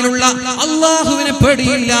നാട്ടിലുള്ള അള്ളാഹുവിനെ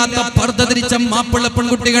പേടിയില്ലാത്ത പർദ്ദ ധരിച്ച മാപ്പിള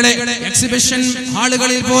പെൺകുട്ടികളെ എക്സിബിഷൻ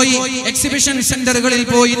ഹാളുകളിൽ പോയി, എക്സിബിഷൻ സെന്ററുകളിൽ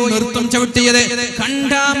പോയി നൃത്തം ചവിട്ടിയത്.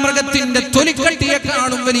 കണ്ടാമൃഗത്തിന്റെ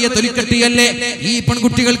തൊലിക്കട്ടിയെക്കാളും വലിയ തൊലിക്കട്ടിയല്ലേ ഈ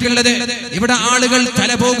പെൺകുട്ടികൾക്കുള്ളത്? ഇവിടെ ആളുകൾ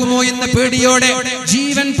തല പോകുമോ എന്ന പേടിയോടെ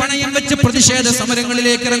ജീവൻ പണയം വെച്ച് പ്രതിഷേധ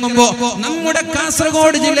സമരങ്ങളിലേക്ക് ഇറങ്ങുമ്പോ നമ്മുടെ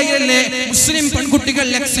കാസർഗോഡ് ജില്ലയിലെ മുസ്ലിം പെൺകുട്ടികൾ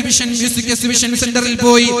എക്സിബിഷൻ മ്യൂസിക് എക്സിബിഷൻ സെന്ററിൽ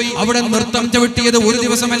പോയി അവിടെ നൃത്തം ചവിട്ടിയത് ഒരു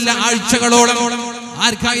ദിവസമല്ല, ആഴ്ചകളോളം.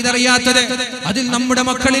 ആർക്കാ ഇതറിയാത്തത്? അതിൽ നമ്മുടെ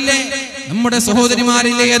മക്കളില്ലേ, നമ്മുടെ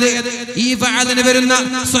സഹോദരിമാരില്ലേ? അത് ഈ വഅദിന് വരുന്ന,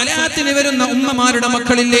 സ്വലാത്തിന് വരുന്ന ഉമ്മമാരുടെ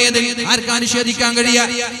മക്കളില്ലേ? അത് ആർക്കാ നിഷേധിക്കാൻ കഴിയാ?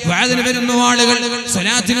 വഅദിന് വരുന്ന ആളുകൾ,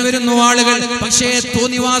 സ്വലാത്തിന് വരുന്ന ആളുകൾ, പക്ഷേ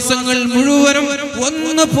തോന്നിവാസങ്ങൾ മുഴുവനും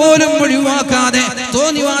ഒന്നുപോലും ഒഴിവാക്കാതെ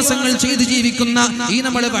തോന്നിവാസങ്ങൾ ചെയ്ത് ജീവിക്കുന്ന ഈ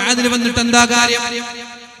നമ്മൾ വഅദിന് വന്നിട്ട് എന്താ കാര്യം?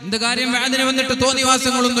 എന്ത് കാര്യം? വഅദിന് വന്നിട്ട്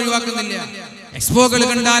തോന്നിവാസങ്ങളൊന്നും ഒഴിവാക്കുന്നില്ല. എക്സ്പോകൾ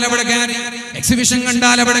കണ്ടാൽ അവിടെ കയറി, എക്സിബിഷൻ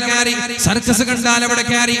കണ്ടാൽ അവിടെ കയറി, സർക്കസ് കണ്ടാൽ അവിടെ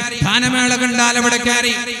കയറി, ഗാനമേള കണ്ടാൽ അവിടെ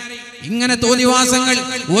കയറി. ഇങ്ങനെ തോന്നിവാസങ്ങൾ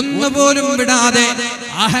ഒന്നുപോലും വിടാതെ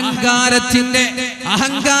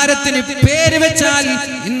അഹങ്കാരത്തിന് പേര് വെച്ചാൽ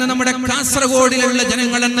ഇന്ന് നമ്മുടെ കാസർഗോഡിലുള്ള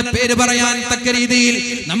ജനങ്ങൾ എന്ന പേര് പറയാൻ തക്ക രീതിയിൽ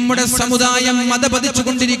നമ്മുടെ സമുദായം മതപതിച്ചു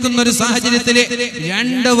കൊണ്ടിരിക്കുന്ന ഒരു സാഹചര്യത്തില്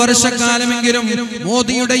 2 വർഷക്കാലമെങ്കിലും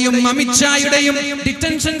മോദിയുടെയും അമിത്ഷായുടെയും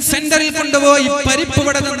ഡിറ്റൻഷൻ സെന്ററിൽ കൊണ്ടുപോയി പരിപ്പ്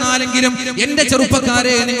വട തന്നാലെങ്കിലും എന്റെ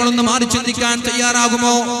ചെറുപ്പക്കാരെ നിങ്ങളൊന്ന് മാറി ചിന്തിക്കാൻ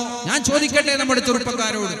തയ്യാറാകുമോ? ഞാൻ ചോദിക്കട്ടെ നമ്മുടെ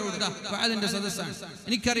ചെറുപ്പക്കാരോട്. അതിന്റെ സദസ്സാണ്,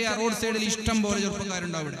 എനിക്കറിയാം റോഡ് സൈഡിൽ ഇഷ്ടം പോലെ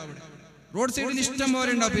ചെറുപ്പക്കാരുണ്ടാവും. റോഡ് സൈഡിൽ ഇഷ്ടം പോലെ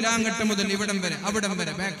ഉണ്ടാവും. പിലാങ്കട്ട മുതൽ ഇവിടം വരെ അവിടം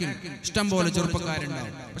വരെ ബാക്കിൽ ഇഷ്ടം പോലെ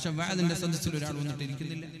ചെറുപ്പക്കാരുണ്ടാവും. പക്ഷെ വാദിന്റെ സദസ്സിൽ ഒരാൾ വന്നിട്ട്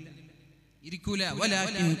ഇരിക്കുന്നില്ല, ഇരിക്കൂല.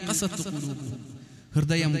 വലാകിൻ ഖസത്ത് ഖുലൂബുഹും,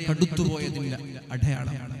 ഹൃദയം കടുത്തുപോയതിന്റെ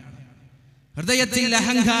അടയാളമാണ്. ഹൃദയത്തിൽ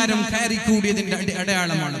അഹങ്കാരം കയറിക്കൂടിയതിന്റെ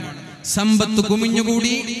അടയാളമാണ്. സമ്പത്ത്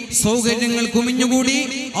കുമിഞ്ഞുകൂടി, സൗകര്യങ്ങൾ കുമിഞ്ഞുകൂടി,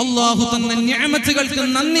 അള്ളാഹു തന്ന നിഅമത്തുകൾക്ക്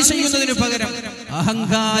നന്ദി ചെയ്യുന്നതിന് പകരം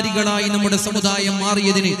അഹങ്കാരികളായി നമ്മുടെ സമുദായം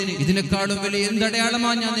മാറിയതിന് ഇതിനേക്കാളും വലിയ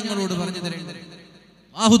എന്തടയാളമാണ് ഞാൻ നിങ്ങളോട് പറഞ്ഞു തരേണ്ടത്?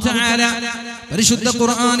 അല്ലാഹു തആല പരിശുദ്ധ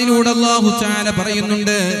ഖുർആനിലൂടെ അല്ലാഹു തആല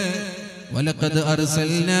പറയുന്നുണ്ട്, വലഖദ്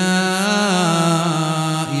അർസൽനാ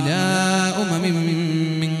ഇലാ ഉമമിൻ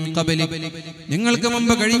മിൻ ഖബ്ലിക്, നിങ്ങൾക്ക്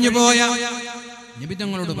മുമ്പ് കഴിഞ്ഞുപോയ നബി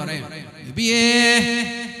തങ്ങളോട് പറയാം, നബിയേ,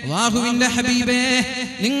 അല്ലാഹുവിന്റെ ഹബീബേ,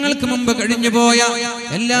 നിങ്ങൾക്ക് മുമ്പ് കഴിഞ്ഞുപോയ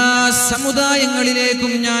എല്ലാ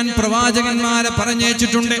സമുദായങ്ങളിലേക്കും ഞാൻ പ്രവാചകന്മാരെ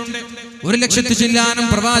പറഞ്ഞയച്ചിട്ടുണ്ട്. 1,00,000 ചില്ലാനം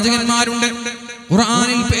പ്രവാചകന്മാരുണ്ട്.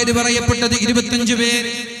 ഖുർആനിൽ പേര് പറയപ്പെട്ടത് 25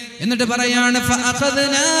 പേര്. എന്നിട്ട് പറയാണ്,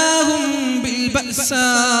 ഫഅഖദ്നാഹും ബിൽ ബഅസാ,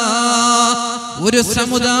 ഒരു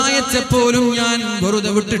സമുദായത്തെ പോലും ഞാൻ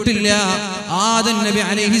വെറുതെ വിട്ടിട്ടില്ല. ആദം നബി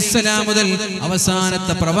അലൈഹിസ്സലാം മുതൽ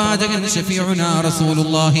അവസാനത്തെ പ്രവാചകൻ ശഫീഉനാ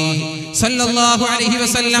റസൂലുള്ളാഹി സ്വല്ലല്ലാഹു അലൈഹി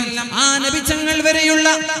വസല്ലം, ആ നബി തങ്ങൾ വരെയുള്ള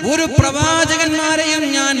ഒരു പ്രവാചകന്മാരെയും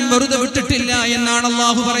ഞാൻ വെറുതെ വിട്ടിട്ടില്ല എന്നാണ്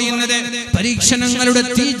അല്ലാഹു പറയുന്നത്. പരീക്ഷണങ്ങളുടെ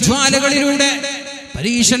തീജ്വാലകളിലൂടെ,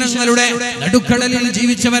 പരീക്ഷണങ്ങളുടെ നടുക്കടലിൽ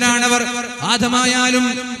ജീവിച്ചവരാണവർ. ആദമായാലും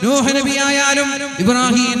നൂഹ് നബിയായാലും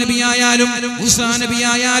ഇബ്രാഹിം നബിയായാലും മൂസാ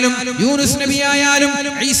നബിയായാലും യൂനുസ് നബിയായാലും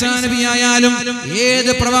ഈസാ നബിയായാലും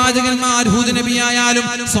ഏത് പ്രവാചകന്മാർ, ഹൂദ് നബിയായാലും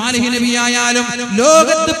സ്വാലിഹ് നബിയായാലും,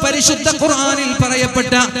 ലോകത്ത് പരിശുദ്ധ ഖുർആനിൽ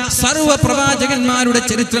പറയപ്പെട്ട സർവ്വ പ്രവാചകന്മാരുടെ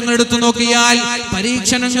ചരിത്രങ്ങൾ എടുത്തു നോക്കിയാൽ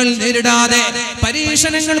പരീക്ഷണങ്ങൾ നേരിടാതെ,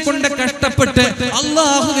 പരീക്ഷണങ്ങൾ കൊണ്ട് കഷ്ടപ്പെട്ട്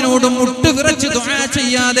അല്ലാഹുവിനോട് മുട്ടുവിറച്ച് ദുആ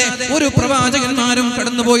ചെയ്യാതെ ഒരു പ്രവാചകന്മാരും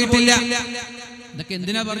കടന്നുപോയിട്ടില്ല. ഇതൊക്കെ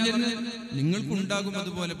എന്തിനാ പറഞ്ഞിരുന്നത്? നിങ്ങൾക്കുണ്ടാകും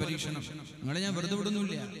അതുപോലെ പരീക്ഷണം, നിങ്ങളെ ഞാൻ വെറുതെ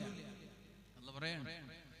വിടുന്നില്ല.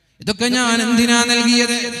 ഇതൊക്കെ ഞാൻ എന്തിനാ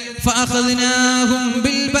നൽകിയത്? ഫഅഖദ്നാഹും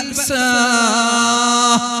ബിൽ ബഅസാ,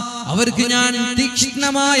 അവർക്ക് ഞാൻ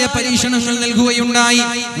തീക്ഷ്ണമായ പരീക്ഷണങ്ങൾ നൽകുകയുണ്ടായി.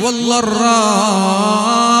 വല്ലറാ,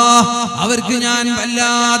 അവർക്ക് ഞാൻ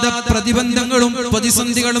വല്ലാതെ പ്രതിബന്ധങ്ങളും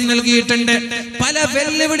പ്രതിസന്ധികളും നൽകിയിട്ടുണ്ട്. പല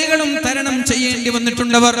വെല്ലുവിളികളും തരണം ചെയ്യേണ്ടി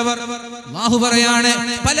വന്നിട്ടുണ്ടവർ. അല്ലാഹു പറയാണ്,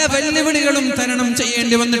 പല വെല്ലുവിളികളും തരണം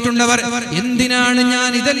ചെയ്യേണ്ടി വന്നിട്ടുണ്ടവർ. എന്തിനാണ്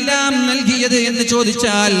ഞാൻ ഇതെല്ലാം നൽകിയത് എന്ന്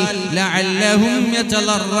ചോദിച്ചാൽ, ലഅല്ലഹും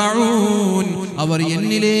യതളറഊൻ, അവർ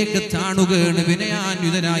എന്നിലേക്ക് താണുകേണ്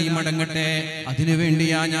വിനയാന്വിതനായി മടങ്ങട്ടെ.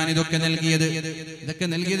 അതിനുവേണ്ടിയാ ഞാൻ ഇതൊക്കെ നൽകിയത്. ഇതൊക്കെ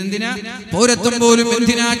നൽകിയത് എന്തിനാ? പൗരത്വം പോലും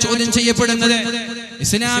എന്തിനാ ചോദ്യം ചെയ്യപ്പെടുന്നത്?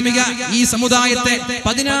 ഇസ്ലാമിക ഈ സമുദായത്തെ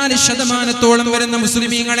 14% വരുന്ന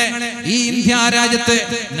മുസ്ലിമീങ്ങളെ ഈ ഇന്ത്യ രാജ്യത്ത്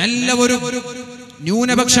നല്ല ഒരു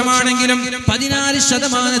ന്യൂനപക്ഷമാണെങ്കിലും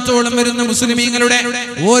 14% വരുന്ന മുസ്ലിമീങ്ങളുടെ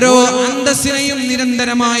ഓരോ അന്തസ്സിനെയും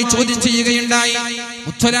നിരന്തരമായി ചോദ്യം ചെയ്യുകയുണ്ടായി.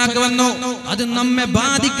 മുത്തലാഖ് വന്നു, അത് നമ്മെ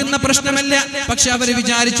ബാധിക്കുന്ന പ്രശ്നമല്ല. പക്ഷെ അവർ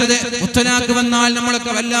വിചാരിച്ചത് മുത്തലാഖ് വന്നാൽ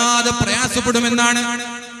നമ്മളൊക്കെ വല്ലാതെ പ്രയാസപ്പെടുമെന്നാണ്.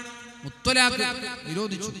 മുത്തലാഖ്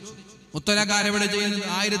നിരോധിച്ചു. മുത്തലാഖ് ആരെവിടെ ചെയ്യുന്നത്?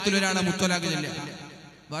 1000 ഒരാളെ മുത്തലാഖ് ചെല്ലുക.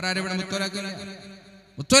 വേറെ ആരെവിടെ മുത്തലാഖ്?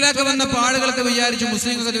 മുത്തലാഖ് വന്നപ്പോൾ ആളുകൾക്ക് വിചാരിച്ചു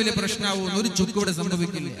മുസ്ലിങ്ങൾക്ക് വലിയ പ്രശ്നമാവും. ഒരു ചുക്ക് ഇവിടെ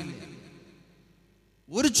സംഭവിക്കില്ല,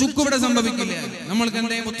 ഒരു ചുക്ക് ഇവിടെ സംഭവിക്കില്ല. നമ്മൾക്ക്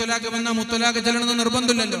എന്തേ മുത്തലാഖ് വന്നാൽ മുത്തലാഖ് ചെല്ലണമെന്ന്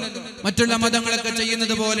നിർബന്ധമില്ലല്ലോ. മറ്റുള്ള മതങ്ങളൊക്കെ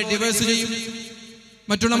ചെയ്യുന്നത് പോലെ ഡിവേഴ്സ് ചെയ്യും.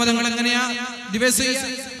 മറ്റുള്ള മതങ്ങൾ എങ്ങനെയാ ഡിവേഴ്സ് ചെയ്യും?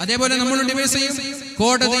 അതേപോലെ നമ്മൾ ഡിവേഴ്സ് ചെയ്യും.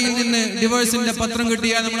 കോടതിയിൽ നിന്ന് ഡിവേഴ്സിന്റെ പത്രം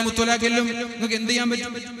കിട്ടിയാൽ നമ്മൾ മുത്തലാഖിലും നമുക്ക് എന്ത് ചെയ്യാൻ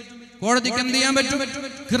പറ്റും? കോടതിക്ക് എന്ത് ചെയ്യാൻ പറ്റും?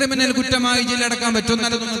 ക്രിമിനൽ കുറ്റമായി ജയിലടക്കാൻ പറ്റും.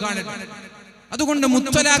 നല്ലതൊന്നും കാണട്ടെ. അതുകൊണ്ട്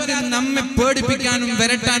മുത്തലാഖ് നമ്മെ പേടിപ്പിക്കാനും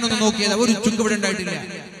വരട്ടാനും നോക്കിയത് ഒരു ചുക്ക് ഇവിടെ ഉണ്ടായിട്ടില്ല.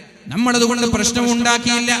 നമ്മളതുകൊണ്ട് പ്രശ്നം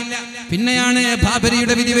ഉണ്ടാക്കിയില്ല. പിന്നെയാണ്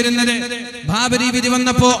ബാബരിയുടെ വിധി വരുന്നത്. ബാബരി വിധി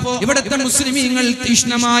വന്നപ്പോ ഇവിടുത്തെ മുസ്ലിമീങ്ങൾ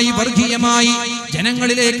തീഷ്ണമായി വർഗീയമായി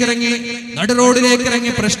ജനങ്ങളിലേക്ക് ഇറങ്ങി, നടുറോഡിലേക്ക്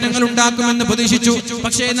ഇറങ്ങി പ്രശ്നങ്ങൾ ഉണ്ടാക്കുമെന്ന് പ്രതീക്ഷിച്ചു.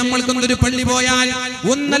 പക്ഷേ നമ്മൾക്കൊന്നൊരു പള്ളി പോയാൽ,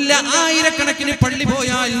 ഒന്നല്ല ആയിരക്കണക്കിന് പള്ളി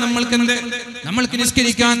പോയാൽ നമ്മൾക്കെന്ത്? നമ്മൾക്ക്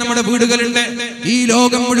നിസ്കരിക്കാൻ നമ്മുടെ വീടുകളുണ്ട്. ഈ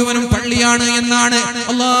ലോകം മുഴുവനും പള്ളിയാണ് എന്നാണ്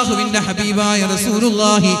അല്ലാഹുവിന്റെ ഹബീബായ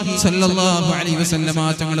റസൂലുള്ളാഹി സ്വല്ലല്ലാഹു അലൈഹി വസല്ലമ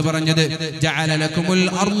തങ്ങൾ പറഞ്ഞത്. ജഅല ലകുമുൽ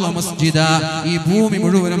അർള മസ്ജിദ, ഈ ഭൂമി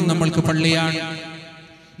മുഴുവനും നമ്മൾക്ക് പള്ളിയാണ്.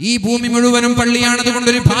 ഈ ഭൂമി മുഴുവനും പള്ളിയാണ്. അതുകൊണ്ട്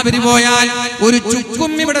ഒരു ബാബരി പോയാൽ ഒരു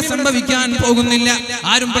ചുക്കും ഇവിടെ സംഭവിക്കാൻ പോകുന്നില്ല.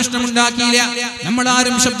 ആരും പ്രശ്നമുണ്ടാക്കിയില്ല, നമ്മൾ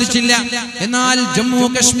ആരും ശബ്ദിച്ചില്ല. എന്നാൽ ജമ്മു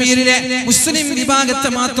കശ്മീരിലെ മുസ്ലിം വിഭാഗത്തെ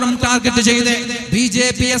മാത്രം ടാർഗറ്റ് ചെയ്ത്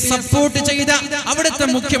ബിജെപിയെ സപ്പോർട്ട് ചെയ്ത അവിടുത്തെ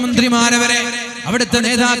മുഖ്യമന്ത്രിമാരെ വരെ, അവിടുത്തെ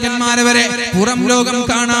നേതാക്കന്മാരെ വരെ പുറം ലോകം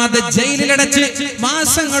കാണാതെ ജയിലിലടച്ച്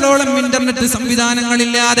മാസങ്ങളോളം ഇന്റർനെറ്റ്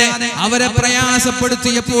സംവിധാനങ്ങളില്ലാതെ അവരെ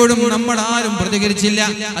പ്രയാസപ്പെടുത്തിയപ്പോഴും നമ്മൾ ആരും പ്രതികരിച്ചില്ല.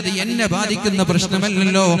 അത് എന്നെ ബാധിക്കുന്ന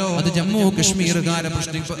പ്രശ്നമല്ലല്ലോ, അത് ജമ്മു കശ്മീർകാരെ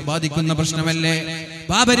ബാധിക്കുന്ന പ്രശ്നമല്ലേ?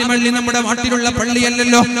 ബാബരി പള്ളി നമ്മുടെ നാട്ടിലുള്ള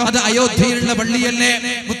പള്ളിയല്ലല്ലോ, അത് അയോധ്യയിലുള്ള പള്ളിയല്ലേ,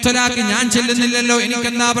 മുത്തലാഖ് ഞാൻ ചെല്ലുന്നില്ലല്ലോ,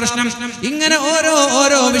 എനിക്കെന്താ പ്രശ്നം? ഇങ്ങനെ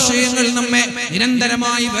ഓരോ വിഷയങ്ങൾ നമ്മെ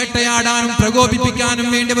നിരന്തരമായി വേട്ടയാടാനും പ്രകോപിപ്പിക്കാനും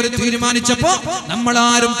വേണ്ടി അവർ തീരുമാനിച്ചപ്പോ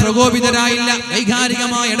നമ്മളാരും പ്രകോപിതരായില്ല,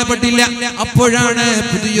 വൈകാരികമായി ഇടപെട്ടില്ല. അപ്പോഴാണ്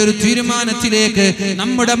പുതിയൊരു തീരുമാനത്തിലേക്ക്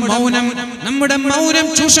നമ്മുടെ മൗനം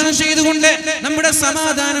ചൂഷണം ചെയ്തുകൊണ്ട്, നമ്മുടെ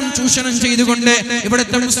സമാധാനം ചൂഷണം ചെയ്തുകൊണ്ട്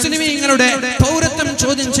ഇവിടുത്തെ മുസ്ലിമീങ്ങളുടെ പൗരത്വം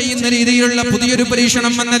ചോദ്യം ചെയ്യുന്ന രീതിയിലുള്ള പുതിയൊരു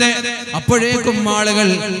പരീക്ഷണം വന്നത്. അപ്പോഴേക്കും ആളുകൾ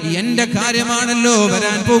എന്റെ കാര്യമാണല്ലോ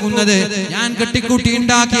വരാൻ പോകുന്നത്, ഞാൻ കെട്ടിക്കൂട്ടി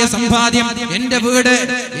ഉണ്ടാക്കിയ സമ്പാദ്യം, എന്റെ വീട്,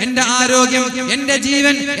 എന്റെ ആരോഗ്യം, എന്റെ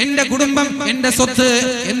ജീവൻ, എന്റെ കുടുംബം, എന്റെ സ്വത്ത്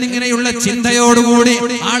എന്നിങ്ങനെയുള്ള ചിന്തയോടുകൂടി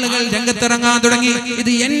ആളുകൾ രംഗത്തിറങ്ങാൻ തുടങ്ങി.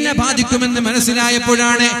 ഇത് എന്നെ ബാധിക്കുമെന്ന്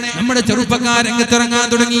മനസ്സിലായപ്പോഴാണ് നമ്മുടെ ചെറുപ്പക്കാർ രംഗത്തിറങ്ങാൻ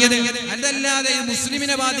തുടങ്ങിയത്. അതല്ലാതെ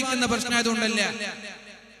മുസ്ലിമിനെ ബാധിക്കുന്ന പ്രശ്നമായതുകൊണ്ടല്ല,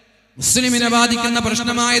 മുസ്ലിമിനെ ബാധിക്കുന്ന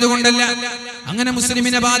പ്രശ്നമായതുകൊണ്ടല്ല. അങ്ങനെ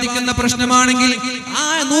മുസ്ലിമിനെ ബാധിക്കുന്ന പ്രശ്നമാണെങ്കിൽ ആ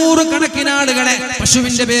 100 കണക്കിന് ആളുകളെ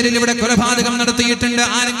പശുവിന്റെ പേരിൽ ഇവിടെ കൊലപാതകം നടത്തിയിട്ടുണ്ട്.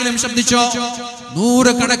 ആരെങ്കിലും ശബ്ദിച്ചോ?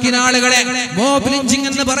 100 കണക്കിന് ആളുകളെ മോബ് ലിഞ്ചിങ്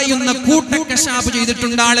എന്ന് പറയുന്ന കൂട്ടക്കശാപ്പ്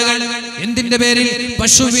ചെയ്തിട്ടുണ്ട് ആളുകൾ. എന്തിന്റെ പേരിൽ?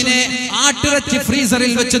 പശുവിനെ ആട്ടിറച്ചി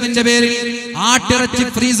ഫ്രീസറിൽ വെച്ചതിന്റെ പേരിൽ. ആട്ടിറച്ചി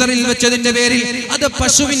ഫ്രീസറിൽ വെച്ചതിന്റെ പേരിൽ അത്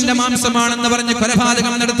പശുവിന്റെ മാംസമാണെന്ന് പറഞ്ഞ്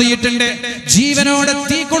കൊലപാതകം നടത്തിയിട്ടുണ്ട്. ജീവനോടെ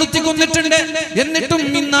തീ കൊളുത്തി കൊന്നിട്ടുണ്ട്. എന്നിട്ടും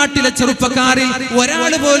ഈ നാട്ടിലെ ചെറുപ്പക്കാരിൽ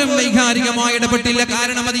ഒരാൾ പോലും വൈകാരികമായി ഇടപെട്ടില്ല.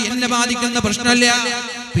 കാരണം അത് എന്നെ ബാധിക്കുന്ന പ്രശ്നമല്ല.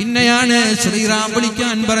 പിന്നെയാണ് ശ്രീറാം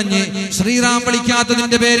വിളിക്കാൻ പറഞ്ഞ് ശ്രീറാം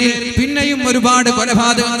വിളിക്കാത്തതിന്റെ പേരിൽ പിന്നെയും ഒരുപാട്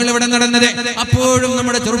കൊലപാതകങ്ങൾ ഇവിടെ നടന്നത്. അപ്പോഴും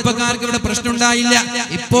നമ്മുടെ ചെറുപ്പക്കാർക്ക് ഇവിടെ പ്രശ്നം ഉണ്ടായില്ല.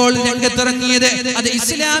 ഇപ്പോൾ രംഗത്തിറങ്ങിയത് അത്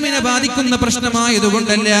ഇസ്ലാമിനെ ബാധിക്കുന്ന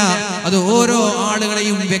പ്രശ്നമായതുകൊണ്ടല്ല, അത് ഓരോ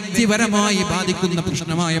ആളുകളെയും വ്യക്തിപരമായി ബാധിക്കുന്ന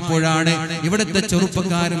പ്രശ്നമായപ്പോഴാണ് ഇവിടുത്തെ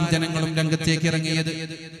ചെറുപ്പക്കാരും ജനങ്ങളും രംഗത്തേക്ക് ഇറങ്ങിയത്.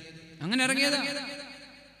 അങ്ങനെ ഇറങ്ങിയത്.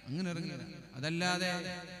 അതല്ലാതെ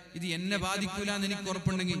ഇത് എന്നെ ബാധിക്കൂല എന്ന് എനിക്ക്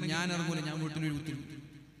ഉറപ്പുണ്ടെങ്കിൽ ഞാൻ ഇറങ്ങൂല, ഞാൻ വീട്ടിലൊരു കുത്തി.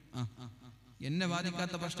 എന്നെ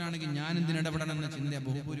ബാധിക്കാത്ത പ്രശ്നമാണെങ്കിൽ ഞാൻ എന്തിനിടപെടണം എന്ന ചിന്ത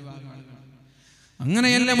ബഹുഭൂരിഭാഗം ആളുകൾ.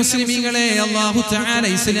 അങ്ങനെയല്ല മുസ്ലിമീങ്ങളെ അല്ലാഹു തആല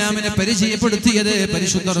ഇസ്ലാമിനെ പരിചയപ്പെടുത്തിയത്.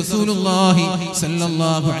 പരിശുദ്ധ റസൂലുള്ളാഹി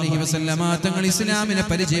സ്വല്ലല്ലാഹു അലൈഹി വസല്ലമ തങ്ങൾ ഇസ്ലാമിനെ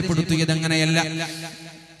പരിചയപ്പെടുത്തിയത് അങ്ങനെയല്ല.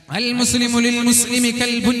 അൽ മുസ്ലിമു ലിൽ മുസ്ലിമി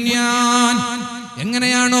കൽ ബുന്യാൻ.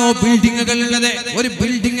 എങ്ങനെയാണോ ബിൽഡിങ്ങുകൾ ഉള്ളത്, ഒരു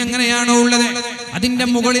ബിൽഡിംഗ് എങ്ങനെയാണോ ഉള്ളത്, അതിന്റെ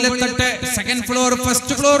മുകളിലെ തട്ട് സെക്കൻഡ് ഫ്ലോർ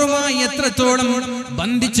ഫസ്റ്റ് ഫ്ലോറുമായി എത്രത്തോളം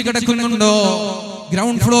ബന്ധിച്ചു കിടക്കുന്നുണ്ടോ,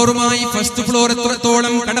 ഗ്രൗണ്ട് ഫ്ലോറുമായി ഫസ്റ്റ് ഫ്ലോർ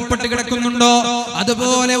എത്രത്തോളം കടപ്പെട്ട് കിടക്കുന്നുണ്ടോ,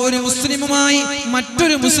 അതുപോലെ ഒരു മുസ്ലിമുമായി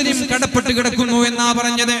മറ്റൊരു മുസ്ലിം കടപ്പെട്ട് കിടക്കുന്നു എന്നാ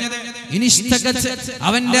പറഞ്ഞത്.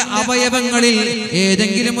 അവന്റെ അവയവങ്ങളിൽ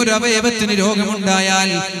ഏതെങ്കിലും ഒരു അവയവത്തിന് രോഗമുണ്ടായാൽ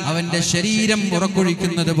അവന്റെ ശരീരം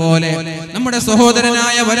ഉറക്കൊഴിക്കുന്നത് പോലെ നമ്മുടെ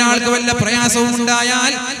സഹോദരനായ ഒരാൾക്ക് വല്ല പ്രയാസവും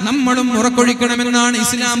ഉണ്ടായാൽ നമ്മളും ഉറക്കൊഴിക്കണമെന്നാണ്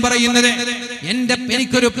ഇസ്ലാം പറയുന്നത്.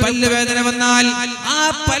 എനിക്കൊരു പല്ല് വേദന വന്നാൽ ആ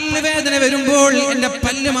പല്ല് വേദന വരുമ്പോൾ എന്റെ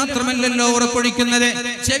പല്ല് മാത്രമല്ലല്ലോ ഉറക്കൊഴിക്കുന്നത്.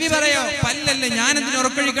 ചെവി പറയോ പല്ലല്ലേ, ഞാനെന്തിന്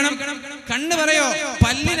ഉറക്കൊഴിക്കണം? കണ്ണ് പറയോ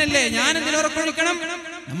പല്ലിനല്ലേ, ഞാനെന്തിന് ഉറക്കൊഴിക്കണം?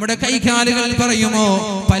 നമ്മുടെ കൈകാലുകൾ പറയുമോ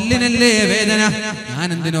പല്ലിനല്ലേ വേദന,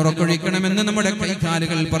 ഞാനെന്തിന് ഉറക്കൊഴിക്കണമെന്ന് നമ്മുടെ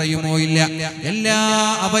കൈകാലുകൾ പറയുമോ? ഇല്ല. എല്ലാ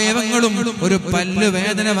അവയവങ്ങളും ഒരു പല്ല്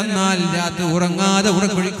വേദന വന്നാൽ രാത്രി ഉറങ്ങാതെ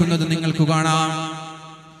ഉറക്കൊഴിക്കുന്നത് നിങ്ങൾക്ക് കാണാം.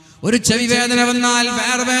 ഒരു ചെവി വേദന വന്നാൽ,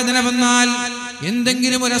 വേദന വന്നാൽ,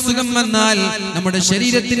 എന്തെങ്കിലും ഒരു അസുഖം വന്നാൽ നമ്മുടെ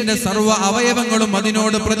ശരീരത്തിന്റെ സർവ്വ അവയവങ്ങളും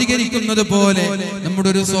അതിനോട് പ്രതികരിക്കുന്നത് പോലെ നമ്മുടെ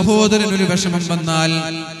ഒരു സഹോദരനൊരു വിഷമം വന്നാൽ,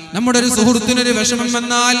 നമ്മുടെ ഒരു സുഹൃത്തിനൊരു വിഷമം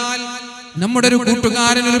വന്നാൽ, നമ്മുടെ ഒരു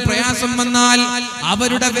കൂട്ടുകാരനൊരു പ്രയാസം വന്നാൽ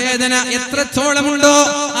അവരുടെ വേദന എത്രത്തോളമുണ്ടോ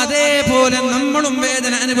അതേപോലെ നമ്മളും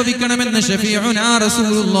വേദന അനുഭവിക്കണമെന്ന് ശഫീഉനാ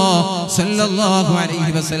റസൂലുള്ളാഹി സ്വല്ലല്ലാഹു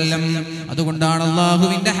അലൈഹി വസല്ലം. അതുകൊണ്ടാണ്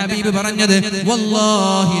അല്ലാഹുവിന്റെ ഹബീബ് പറഞ്ഞത്,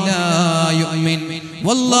 വല്ലാഹി ലാ യുഅ്മിൻ,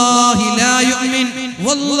 വല്ലാഹി ലാ യുഅ്മിൻ,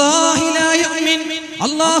 വല്ലാഹി ലാ യുഅ്മിൻ.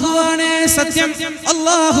 അല്ലാഹുവാണ് സത്യം,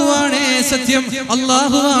 അല്ലാഹുവാണ് സത്യം,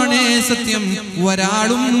 അല്ലാഹുവാണ് സത്യം.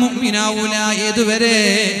 ഒരാളും മുഅ്മിനാവൂല ഏതുവരെ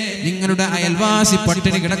നിങ്ങളുടെ അയൽവാസി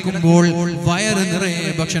പട്ടിണി കിടക്കുമ്പോൾ വയറ് നിറയെ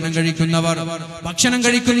ഭക്ഷണം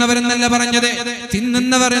കഴിക്കുന്നവർ എന്നല്ല പറഞ്ഞത്,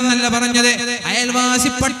 തിന്നുന്നവർ എന്നല്ല പറഞ്ഞത്. അയൽവാസി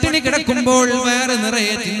പട്ടിണി കിടക്കുമ്പോൾ വയറ്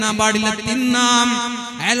നിറയെ തിന്നാൻ പാടില്ല. തിന്നാം,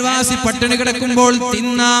 അയൽവാസി പട്ടിണി കിടക്കുമ്പോൾ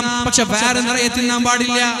തിന്നാം, പക്ഷെ വയറ് നിറയെ തിന്നാൻ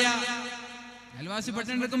പാടില്ല. അയൽവാസി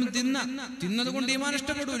പട്ടിണി കിടക്കുമ്പോൾ തിന്നത് കൊണ്ട് ഈമാൻ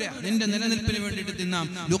ഇഷ്ടപ്പെടൂല. നിന്റെ നിലനിൽപ്പിന് വേണ്ടിയിട്ട് തിന്നാം.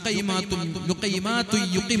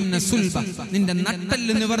 നിന്റെ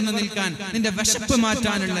നട്ടെല്ല് നിവർന്ന് നിൽക്കാൻ, നിന്റെ വിശപ്പ്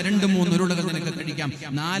മാറ്റാനുള്ള 2-3 ഉരുളകൾ നിനക്ക് കഴിക്കാം.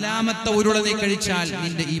 4ാമത്തെ ഉരുള നീ കഴിച്ചാൽ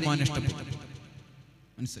നിന്റെ ഈമാൻ ഇഷ്ടപ്പെടും.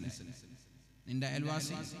 മനസ്സിലായി? നിന്റെ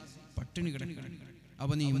അയൽവാസി പട്ടിണി കിടക്കണം,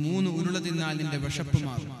 അപ്പൊ നീ 3 ഉരുള തിന്നാൽ നിന്റെ വിശപ്പ്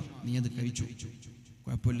മാറും. നീ അത് കഴിച്ചു,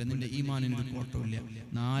 കുഴപ്പമില്ല, നിന്റെ ഈമാനിന് ഒരു കോട്ടമില്ല.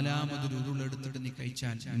 4ാമതൊരു ഉരുള എടുത്തിട്ട് നീ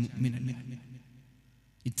കഴിച്ചാൽ മുഅ്മിനല്ല.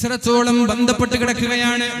 ഇത്രത്തോളം ബന്ധപ്പെട്ട്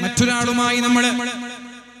കിടക്കുകയാണ് മറ്റൊരാളുമായി നമ്മൾ.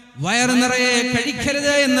 വയറ് നിറയെ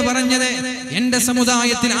കഴിക്കരുത് എന്ന് പറഞ്ഞത് എന്റെ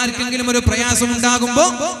സമുദായത്തിൽ ആർക്കെങ്കിലും ഒരു പ്രയാസം ഉണ്ടാകുമ്പോ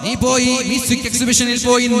നീ പോയി മ്യൂസിക് എക്സിബിഷനിൽ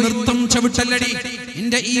പോയി നൃത്തം ചവിട്ടല്ലടി,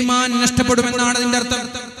 നിന്റെ ഈമാൻ നഷ്ടപ്പെടുമെന്നാണ് അതിന്റെ അർത്ഥം.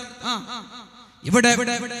 ഇവിടെ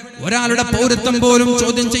ഒരാളുടെ പൗരത്വം പോലും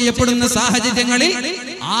ചോദ്യം ചെയ്യപ്പെടുന്ന സാഹചര്യങ്ങളിൽ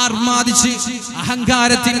ആർമാദിച്ച്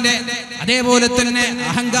അഹങ്കാരത്തിന്റെ, അതേപോലെ തന്നെ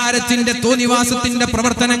അഹങ്കാരത്തിന്റെ തോന്നിവാസത്തിന്റെ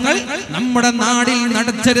പ്രവർത്തനങ്ങൾ നമ്മുടെ നാടിൽ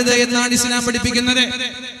നടത്തരുത് എന്നാണ് ഇസ്ലാം പഠിപ്പിക്കുന്നത്.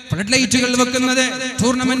 ഫ്ലഡ് ലൈറ്റുകൾ വെക്കുന്നത്,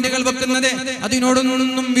 ടൂർണമെന്റുകൾ വെക്കുന്നത്,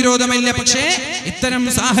 അതിനോടൊന്നും വിരോധമില്ല. പക്ഷേ ഇത്തരം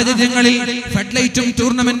സാഹചര്യങ്ങളിൽ ഫ്ലഡ് ലൈറ്റും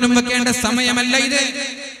ടൂർണമെന്റും വെക്കേണ്ട സമയമല്ല ഇത്.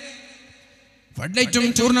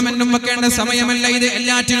 ഫ്ലഡ് ടൂർണമെന്റും വെക്കേണ്ട സമയമല്ല ഇത്.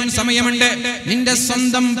 എല്ലാറ്റിനും സമയമുണ്ട്. നിന്റെ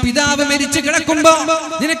സ്വന്തം പിതാവ് മരിച്ചു കിടക്കുമ്പോ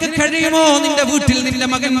നിനക്ക് കഴിയുമോ നിന്റെ വീട്ടിൽ നിന്റെ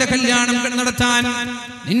മകന്റെ കല്യാണം നടത്താൻ?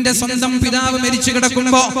 നിന്റെ സ്വന്തം പിതാവ് മരിച്ചു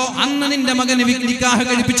കിടക്കുമ്പോ അന്ന് നിന്റെ മകന് നിക്കാഹ്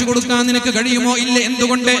കഴിപ്പിച്ചു കൊടുക്കാൻ നിനക്ക് കഴിയുമോ? ഇല്ല.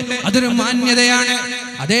 എന്തുകൊണ്ട്? അതൊരു മാന്യതയാണ്.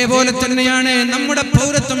 അതേപോലെ തന്നെയാണ് നമ്മുടെ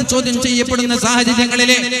പൗരത്വം ചോദ്യം ചെയ്യപ്പെടുന്ന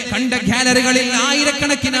സാഹചര്യങ്ങളിലെ കണ്ട ഗാലറികളിൽ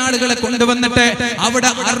ആയിരക്കണക്കിന് ആളുകളെ കൊണ്ടുവന്നിട്ട്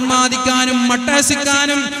അവിടെ അർമാദിക്കാനും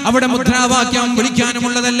മട്ടാസിക്കാനും അവിടെ മുദ്രാവാക്യം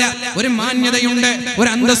വിളിക്കാനുമുള്ളതല്ല. ഒരു മാന്യതയുണ്ട്, ഒരു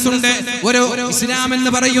അന്തസ്സുണ്ട്, ഒരു ഇസ്ലാം എന്ന്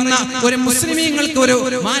പറയുന്ന ഒരു മുസ്ലിമീങ്ങൾക്ക് ഒരു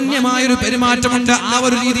മാന്യമായൊരു പെരുമാറ്റമുണ്ട്. ആ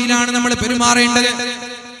ഒരു രീതിയിലാണ് നമ്മൾ പെരുമാറേണ്ടത്.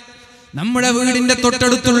 നമ്മുടെ വീടിന്റെ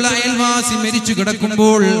തൊട്ടടുത്തുള്ള അയൽവാസി മരിച്ചു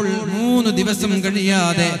കിടക്കുമ്പോൾ 3 ദിവസം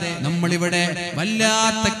കഴിയാതെ നമ്മളിവിടെ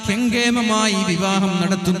വല്ലാത്ത കെങ്കേമമായി വിവാഹം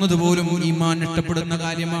നടത്തുന്നത് പോലും ഈമാൻ നഷ്ടപ്പെടുന്ന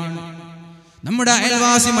കാര്യമാണ്. നമ്മുടെ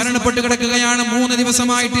അയൽവാസി മരണപ്പെട്ട് കിടക്കുകയാണ്, 3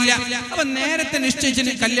 ദിവസമായിട്ടില്ല. അപ്പൊ നേരത്തെ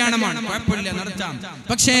നിശ്ചയിച്ച കല്യാണമാണ്, കുഴപ്പമില്ല, നടത്താം.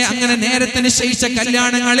 പക്ഷേ അങ്ങനെ നേരത്തെ നിശ്ചയിച്ച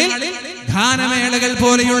കല്യാണങ്ങളിൽ ഗാനമേളകൾ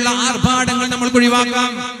പോലെയുള്ള ആർഭാടങ്ങൾ നമ്മൾ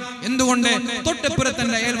ഒഴിവാക്കാം. എന്തുകൊണ്ട്?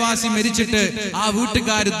 തൊട്ടപ്പുറത്തന്റെ അയൽവാസി മരിച്ചിട്ട് ആ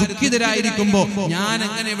വീട്ടുകാർ ദുഃഖിതരായിരിക്കുമ്പോ ഞാൻ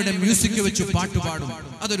എങ്ങനെ ഇവിടെ മ്യൂസിക് വെച്ച് പാട്ടുപാടും?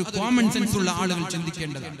 അതൊരു കോമൺ സെൻസ് ഉള്ള ആളുകൾ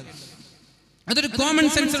ചിന്തിക്കേണ്ടതാണ്. അതൊരു കോമൺ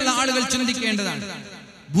സെൻസ് ഉള്ള ആളുകൾ ചിന്തിക്കേണ്ടതാണ്.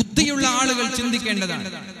 ബുദ്ധിയുള്ള ആളുകൾ ചിന്തിക്കേണ്ടതാണ്.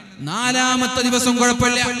 4ാമത്തെ ദിവസം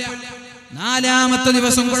കുഴപ്പമില്ല, 4ാമത്തെ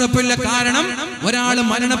ദിവസം കുഴപ്പമില്ല. കാരണം ഒരാൾ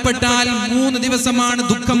മരണപ്പെട്ടാൽ 3 ദിവസമാണ്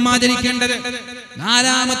ദുഃഖം ആചരിക്കേണ്ടത്.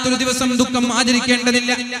 4ാമത്തെ ദിവസം ദുഃഖം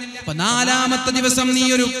ആചരിക്കേണ്ടതില്ല. അപ്പൊ 4ാമത്തെ ദിവസം നീ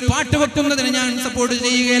ഒരു പാട്ട് വെക്കുന്നതിന് ഞാൻ സപ്പോർട്ട്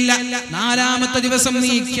ചെയ്യുകയല്ല. 4ാമത്തെ ദിവസം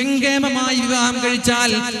നീ കെങ്കേമമായി വിവാഹം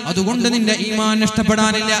കഴിച്ചാൽ അതുകൊണ്ട് നിന്റെ ഈമാൻ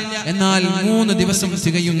നഷ്ടപ്പെടാനില്ല. എന്നാൽ 3 ദിവസം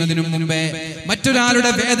തികയുന്നതിനു മുമ്പേ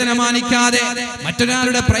മറ്റൊരാളുടെ വേദന മാനിക്കാതെ,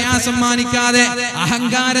 മറ്റൊരാളുടെ പ്രയാസം മാനിക്കാതെ,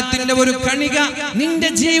 അഹങ്കാരത്തിന്റെ ഒരു കണിക നിന്റെ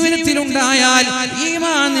ജീവിതത്തിലുണ്ടായാൽ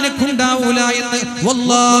ഈമാൻ നിനക്കുണ്ടാവൂല എന്ന്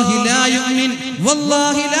വല്ലാഹി ലാ യുമിൻ,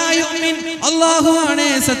 വല്ലാഹി ലാ യുമിൻ. അല്ലാഹുവാണ്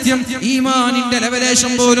സത്യം. ഈമാനിന്റെ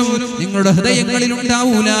ലവലേശം പോലും നിങ്ങളുടെ ഹൃദയങ്ങളിൽ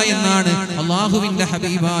ഉണ്ടാവൂല എന്നാണ് അല്ലാഹുവിന്റെ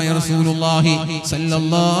ഹബീബായ റസൂലുള്ളാഹി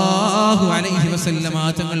സല്ലല്ലാഹു അലൈഹി വസല്ലമ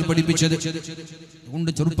തങ്ങൾ പഠിപ്പിച്ചത്.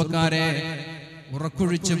 അതുകൊണ്ട് ചെറുപ്പക്കാരെ,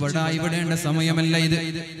 ഉറക്കൊഴിച്ച് വടായി വിടേണ്ട സമയമല്ല ഇത്.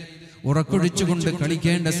 ഉറക്കൊഴിച്ചുകൊണ്ട്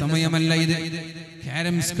കളിക്കേണ്ട സമയമല്ല ഇത്.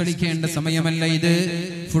 ക്യാരംസ് കളിക്കേണ്ട സമയമല്ല ഇത്.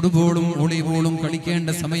 ഫുട്ബോളും വോളിബോളും കളിക്കേണ്ട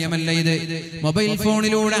സമയമല്ല ഇത്. മൊബൈൽ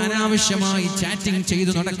ഫോണിലൂടെ അനാവശ്യമായി ചാറ്റിംഗ്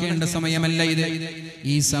ചെയ്തു നടക്കേണ്ട സമയമല്ല ഇത്.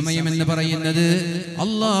 ഈ സമയം എന്ന് പറയുന്നത്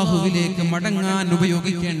അല്ലാഹുവിലേക്ക് മടങ്ങാൻ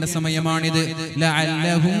ഉപയോഗിക്കേണ്ട സമയമാണിത്.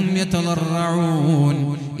 ലഅല്ലഹും യതളറഊൻ.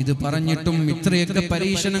 ഇത് പറഞ്ഞിട്ടും ഇത്രയൊക്കെ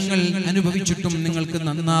പരീക്ഷണങ്ങൾ അനുഭവിച്ചിട്ടും നിങ്ങൾക്ക്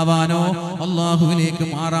നന്നാവാനോ അല്ലാഹുവിലേക്ക്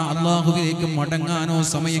മാറാൻ, അല്ലാഹുവിലേക്ക് മടങ്ങാനോ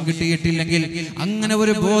സമയം കിട്ടിയിട്ടില്ലെങ്കിൽ, അങ്ങനെ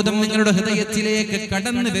ഒരു ബോധം നിങ്ങളുടെ ഹൃദയത്തിലേക്ക്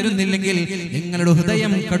കടന്നു വരുന്നില്ലെങ്കിൽ നിങ്ങളുടെ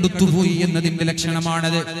ഹൃദയം കടുത്തുപോയി എന്നതിന്റെ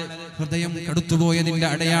ലക്ഷണമാണത്. ഹൃദയം കടുത്തുപോയതിന്റെ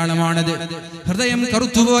അടയാളമാണത്. ഹൃദയം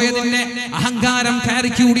കറുത്തുപോയതിന്റെ, അഹങ്കാരം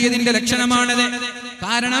കയറിക്കൂടിയതിന്റെ ലക്ഷണമാണത്.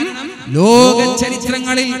 കാരണം ലോക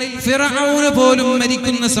ചരിത്രങ്ങളിൽ ഫിർഔൻ പോലും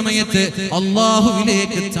മരിക്കുന്ന സമയത്ത്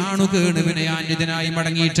അല്ലാഹുവിലേക്ക് താണുകേണ് വിനയാന്വിതനായി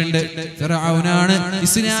മടങ്ങിയിട്ടുണ്ട്. ഫിർഔനാണ്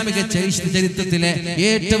ഇസ്ലാമിക ചരിത്രത്തിലെ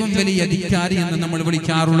ഏറ്റവും വലിയ ധിക്കാരി എന്ന് നമ്മൾ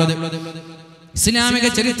വിളിക്കാറുള്ളത്. ഇസ്ലാമിക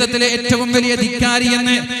ചരിത്രത്തിലെ ഏറ്റവും വലിയ ധിക്കാരി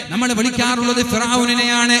എന്ന് നമ്മൾ വിളിക്കാറുള്ളത്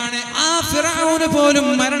ഫിർഔനെയാണ്. ആ ഫിർഔൻ പോലും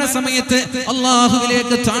മരണസമയത്ത്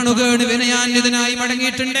അല്ലാഹുവിലേക്ക് താണുകേണ് വിനയാന്വിതനായി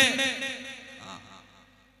മടങ്ങിയിട്ടുണ്ട്.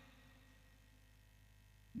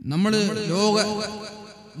 നമ്മൾ ലോക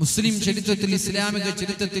മുസ്ലിം ചരിത്രത്തിൽ, ഇസ്ലാമിക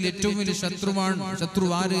ചരിത്രത്തിൽ ഏറ്റവും വലിയ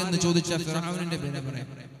ശത്രുവാര് എന്ന് ചോദിച്ച ഫിർഔനിന്റെ പേര് പറയാം.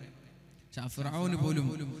 ഫിർഔന് പോലും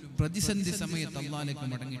പ്രതിസന്ധി സമയത്ത് അല്ലാഹുവിലേക്ക്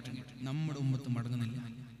മടങ്ങിയിട്ടുണ്ട്. നമ്മുടെ ഉമ്മത്ത് മടങ്ങുന്നില്ല.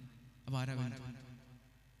 അപ്പൊ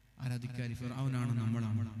ആരാധിക്കാരി ഫിർഔനാണ്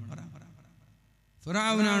നമ്മളാണ്?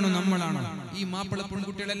 ഫിർഔനാണ് നമ്മളാണ്? ഈ മാപ്പിള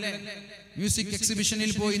പെൺകുട്ടികളല്ലേ മ്യൂസിക്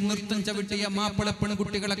എക്സിബിഷനിൽ പോയി നൃത്തം ചവിട്ടിയ മാപ്പിള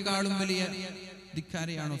പെൺകുട്ടികളെക്കാളും വലിയ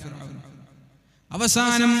ധിക്കാരിയാണോ ഫിർഔൻ?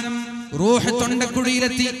 അവസാനം റൂഹ്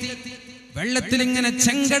തൊണ്ടക്കുഴിയിലെത്തി വെള്ളത്തിൽ ഇങ്ങനെ,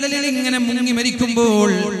 ചെങ്കടലിൽ ഇങ്ങനെ മുങ്ങി മരിക്കുമ്പോൾ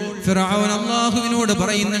ഫിർഔൻ അല്ലാഹുവിനോട്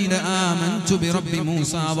പറയുന്നുണ്ട്, ആമൻതു ബിറബ്ബി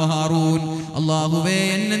മൂസ വ ഹാറൂൻ. അല്ലാഹുവേ,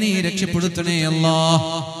 എന്നെ നീ രക്ഷപ്പെടുത്തണേ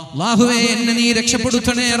അല്ലാഹ്. അല്ലാഹുവേ എന്നെ നീ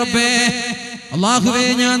രക്ഷപ്പെടുത്തണേ റബ്ബേ. അല്ലാഹുവേ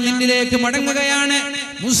ഞാൻ നിന്നിലേക്ക് മടങ്ങുകയാണ്.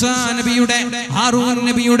 മൂസാ നബിയുടെ ഹാറൂൻ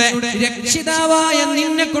നബിയുടെ രക്ഷിതാവായ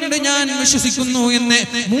നിന്നെ കൊണ്ട് ഞാൻ വിശ്വസിക്കുന്നു എന്ന്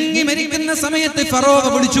മുങ്ങി മരിക്കുന്ന സമയത്ത് ഫറോവ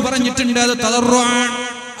വിളിച്ചു പറഞ്ഞിട്ടുണ്ട്. അത് തളർവാണ്,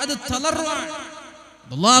 അത് തളർവാണ്.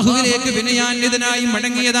 അല്ലാഹുവിലേക്ക് വിനയാന്വിതനായി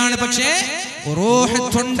മടങ്ങിയതാണ്. പക്ഷേ റൂഹ്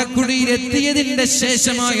തൊണ്ടക്കുഴിയിൽ എത്തിയതിന്റെ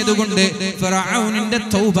ശേഷമായതുകൊണ്ട് ഫിർഔനിന്റെ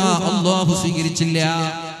തൗബ അല്ലാഹു സ്വീകരിച്ചില്ല.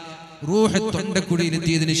 റൂഹ് തൊണ്ടക്കുഴിയിൽ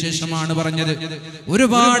എത്തിയതിനു ശേഷമാണ് പറഞ്ഞത്.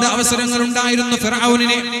 ഒരുപാട് അവസരങ്ങൾ ഉണ്ടായിരുന്നു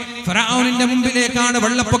ഫിർഔനിന്. ഫിർഔനിന്റെ മുമ്പിലേക്കാണ്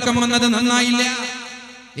വെള്ളപ്പൊക്കം വന്നത്, നന്നായില്ല.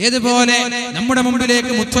 ഏതുപോലെ നമ്മുടെ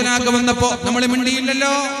മുമ്പിലേക്ക് മുത്തലാഖ് വന്നപ്പോ നമ്മൾ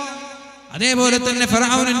മിണ്ടിയില്ലല്ലോ. അതേപോലെ തന്നെ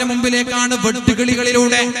ഫിർഔനിന്റെ മുമ്പിലേക്കാണ്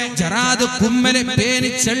വെട്ടുകിളികളിലൂടെ ജറാദ്, കുമ്മല്,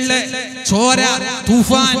 പേന്, ചെള്ള്, ചോര,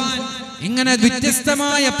 തൂഫാൻ, ഇങ്ങനെ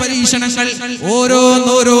വ്യത്യസ്തമായ പരീക്ഷണങ്ങൾ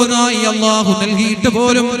ഓരോന്നോരോന്നായി അല്ലാഹു നൽകിയിട്ട്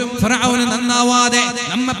പോലും ഫിർഔന് നന്നാവാതെ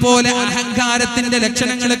നമ്മെപ്പോലെ അഹങ്കാരത്തിന്റെ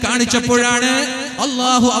ലക്ഷണങ്ങൾ കാണിച്ചപ്പോഴാണ്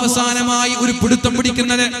അല്ലാഹു അവസാനമായി ഒരു പിടുത്തം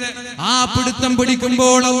പിടിക്കുന്നത്. ആ പിടുത്തം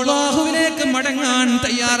പിടിക്കുമ്പോൾ അല്ലാഹുവിലേക്ക് മടങ്ങാൻ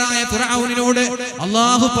തയ്യാറായ ഫിർഔനിനോട്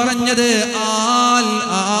അല്ലാഹു പറഞ്ഞത്,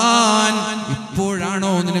 ആൻ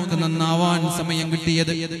ഇപ്പോഴാണോ നിനക്ക് നന്നാവാൻ സമയം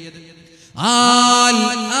കിട്ടിയത്?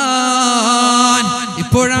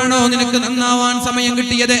 ഇപ്പോഴാണോ നിനക്ക് നന്നാവാൻ സമയം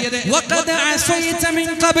കിട്ടിയത്?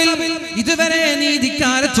 ഇതുവരെ നീ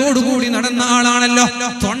ധിക്കാരത്തോടുകൂടി നടന്ന ആളാണല്ലോ.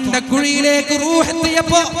 തൊണ്ടക്കുഴിയിലേക്ക് റൂഹ്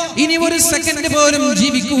എത്തിയപ്പോ ഇനി ഒരു സെക്കൻഡ് പോലും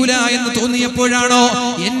ജീവിക്കൂല എന്ന് തോന്നിയപ്പോഴാണോ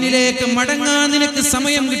എന്നിലേക്ക് മടങ്ങാൻ നിനക്ക്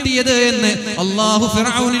സമയം കിട്ടിയത് എന്ന് അല്ലാഹു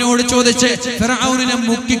ഫിർഔനിനോട് ചോദിച്ച് ഫിർഔനിനെ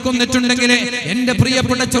മുക്കിക്കൊന്നിട്ടുണ്ടെങ്കിൽ എന്റെ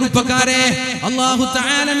പ്രിയപ്പെട്ട ചെറുപ്പക്കാരെ, അല്ലാഹു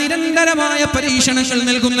തആല നിരന്തരമായ പരീക്ഷണങ്ങൾ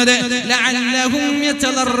നൽകുന്നത്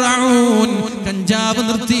കഞ്ചാവ്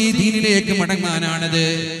നിർത്തി ദീനിലേക്ക് മടങ്ങാനാണത്.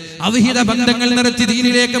 അവിഹിത ബന്ധങ്ങൾ നിർത്തി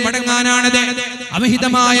ദീനിലേക്ക് മടങ്ങാനാണത്.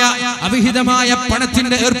 അവിഹിതമായ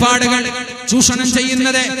പണത്തിന്റെ ഏർപ്പാടുകൾ, ചൂഷണം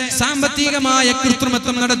ചെയ്യുന്നത്, സാമ്പത്തികമായ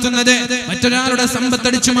കൃത്രിമത്വം നടത്തുന്നത്, മറ്റൊരാളുടെ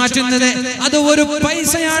സമ്പത്തടിച്ചു മാറ്റുന്നത്, അത് ഒരു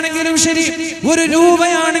പൈസയാണെങ്കിലും ശരി, ഒരു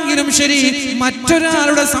രൂപയാണെങ്കിലും ശരി,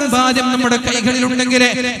 മറ്റൊരാളുടെ സമ്പാദ്യം നമ്മുടെ കൈകളിലുണ്ടെങ്കിൽ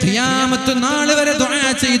ഖിയാമത്ത് നാൾ വരെ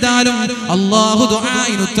ദുആ ചെയ്താലും അല്ലാഹു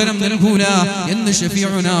ദുആഇന് ഉത്തരം നൽകൂല എന്ന്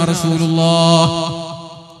ശഫീഉനാ റസൂലുള്ളാഹ്.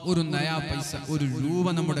 ഒരു നയാ പൈസ, ഒരു രൂപ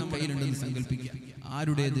നമ്മുടെ കയ്യിലുണ്ടെന്ന് സങ്കല്പിക്കുക.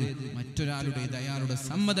 ആരുടേത്? മറ്റൊരാളുടേത്. അയാളുടെ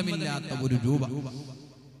സമ്മതമില്ലാത്ത ഒരു രൂപ,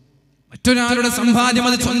 മറ്റൊരാളുടെ സമ്പാദ്യം.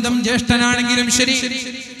 അത് സ്വന്തം ജ്യേഷ്ഠനാണെങ്കിലും ശരി,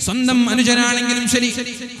 സ്വന്തം അനുജനാണെങ്കിലും ശരി,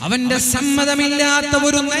 അവന്റെ സമ്മതമില്ലാത്ത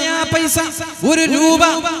ഒരു നയാ പൈസ, ഒരു രൂപ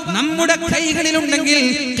നമ്മുടെ കൈകളിലുണ്ടെങ്കിൽ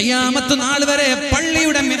ഖിയാമത്ത് നാൾ വരെ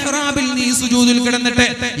പള്ളിയുടെ മിഹ്റാബിൽ നീ സുജൂദിൽ കിടന്നിട്ട്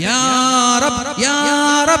യാ റബ്ബ് യാ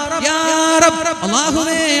റബ്ബ് യാ റബ്ബ്,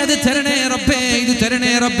 അല്ലാഹുവേ അത് തരണേ റബ്ബേ, ഇത്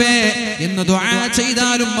തരണേ റബ്ബേ എന്ന് ദുആ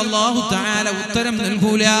ചെയ്താലും അല്ലാഹു തആല ഉത്തരം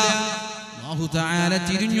നൽകൂല. അല്ലാഹു തആല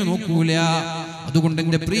തിരിഞ്ഞു നോക്കൂല. അതുകൊണ്ട്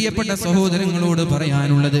എന്റെ പ്രിയപ്പെട്ട സഹോദരങ്ങളോട്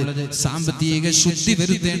പറയാനുള്ളത്, സാമ്പത്തിക ശുദ്ധി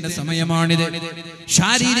വരുത്തേണ്ട സമയമാണിത്.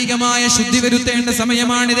 ശാരീരികമായ ശുദ്ധി വരുത്തേണ്ട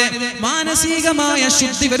സമയമാണിത്. മാനസികമായ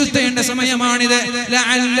ശുദ്ധി വരുത്തേണ്ട സമയമാണിത്.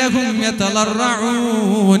 ലഅല്ലഹും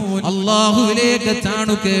യതളറഊൻ, അല്ലാഹുവിലേക്ക്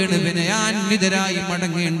താണുകേണ് വിനയാന്വിതരായി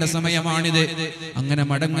മടങ്ങേണ്ട സമയമാണിത്. അങ്ങനെ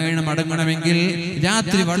മടങ്ങണമെങ്കിൽ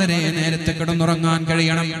രാത്രി വളരെ നേരത്തെ കിടന്നുറങ്ങാൻ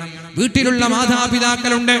കഴിയണം. വീട്ടിലുള്ള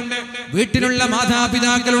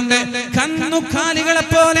മാതാപിതാക്കളുണ്ട് കന്നുകാലികളെ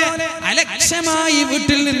പോലെ അലക്ഷ്യമായി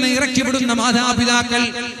വീട്ടിൽ നിന്ന് ഇറക്കിവിടുന്ന മാതാപിതാക്കൾ.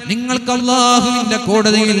 നിങ്ങൾക്ക് അല്ലാഹുവിന്റെ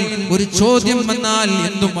കോടതിയിൽ ഒരു ചോദ്യം വന്നാൽ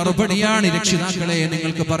എന്തു മറുപടിയാണ് രക്ഷിതാക്കളെ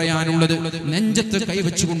നിങ്ങൾക്ക് പറയാനുള്ളത്? നെഞ്ചത്ത്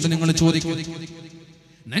കൈവച്ചുകൊണ്ട് നിങ്ങൾ ചോദിക്കും,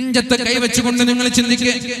 നെഞ്ചത്ത് കൈവച്ചുകൊണ്ട് നിങ്ങൾ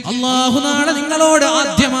ചിന്തിക്കുക. അല്ലാഹു നാളെ നിങ്ങളോട്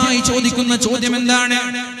ആദ്യമായി ചോദിക്കുന്ന ചോദ്യം എന്താണ്?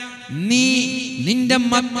 നീ നിന്റെ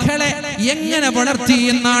മക്കളെ എങ്ങനെ വളർത്തി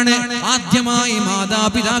എന്നാണ് ആദ്യമായി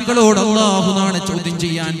മാതാപിതാക്കളോട് അല്ലാഹു നാളെ ചോദ്യം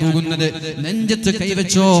ചെയ്യാൻ പോകുന്നത്. നെഞ്ചത്ത്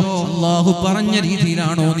കൈവച്ചോ, അല്ലാഹു പറഞ്ഞ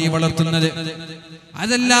രീതിയിലാണോ നീ വളർത്തുന്നത്?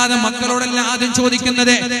 അതല്ലാതെ മക്കളോടല്ല ആദ്യം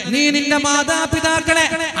ചോദിക്കുന്നത്, നീ നിന്റെ മാതാപിതാക്കളെ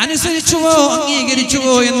അനുസരിച്ചുവോ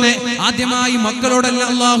അംഗീകരിച്ചുവോ എന്ന് ആദ്യമായി മക്കളോടല്ല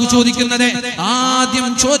അല്ലാഹു ചോദിക്കുന്നത്. ആദ്യം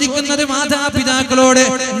ചോദിക്കുന്നത് മാതാപിതാക്കളോട്,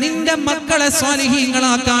 നിന്റെ മക്കളെ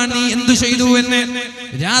സ്വാലിഹീങ്ങളാക്കാൻ നീ എന്തു ചെയ്തു എന്ന്.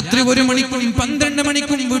 രാത്രി 1 മണിക്കും 12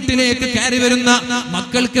 മണിക്കും വീട്ടിലേക്ക് കയറി വരുന്ന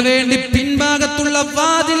മക്കൾക്ക് വേണ്ടി പിൻഭാഗത്തുള്ള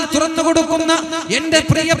വാതിൽ തുറന്നു കൊടുക്കുന്ന എന്റെ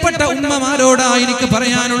പ്രിയപ്പെട്ട ഉമ്മമാരോടാണ് എനിക്ക്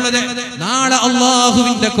പറയാനുള്ളത്. നാളെ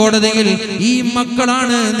അല്ലാഹുവിന്റെ കോടതിയിൽ ഈ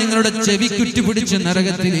മക്കളാണ് നിങ്ങളുടെ ചെവിക്കുറ്റി പിടിച്ച്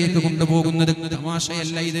നരകത്തിലേക്ക് കൊണ്ടുപോകുന്നത്.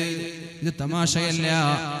 തമാശയല്ല ഇത് തമാശയല്ല.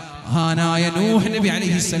 മഹാനായ നൂഹ് നബി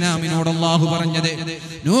അലൈഹിസ്സലാമിനോട് അല്ലാഹു പറഞ്ഞത്,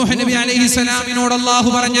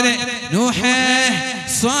 നൂഹേ,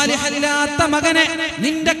 സ്വാലിഹല്ലാത്ത മകനെ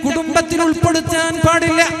നിന്റെ കുടുംബത്തിൽ ഉൾപ്പെടുത്താൻ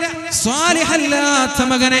പാടില്ല. സ്വാലിഹല്ലാത്ത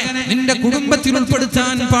മകനെ നിന്റെ കുടുംബത്തിൽ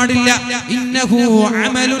ഉൾപ്പെടുത്താൻ പാടില്ല. ഇന്നഹു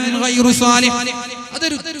അമലുൻ ഗൈറു സ്വാലിഹ്,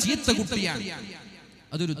 അതൊരു ചീത്ത കുട്ടിയാണ്.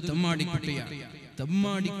 അതൊരു തെമ്മാടിക്കുട്ടിയാണ്.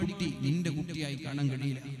 തെമ്മാടിക്കുട്ടി നിന്റെ കുട്ടിയായി കാണാൻ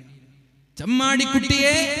കഴിയില്ല.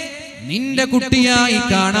 തെമ്മാടിക്കുട്ടിയെ നിന്റെ കുട്ടിയായി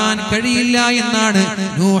കാണാൻ കഴിയില്ല എന്നാണ്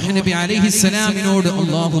നൂഹ് നബി അലൈഹിസ്സലാമിനോട്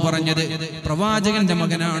അല്ലാഹു പറഞ്ഞത്. പ്രവാചകന്റെ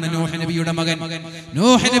മകനാണ് നൂഹ് നബിയുടെ മകൻ.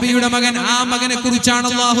 നൂഹ് നബിയുടെ മകൻ, ആ മകനെ കുറിച്ചാണ്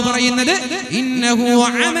അല്ലാഹു പറയുന്നത്, ഇന്നഹു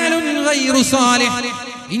അമലുൻ ഗൈറു സാലിഹ്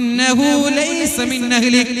ഇന്നഹു ലൈസ മിൻ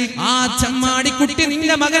അഹ്ലിക്. ആ ചമ്മാടിക്കുട്ടി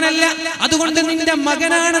നിന്റെ മകനല്ല, അതുകൊണ്ട് നിന്റെ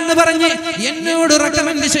മകനാണെന്ന് പറഞ്ഞ് എന്നോട്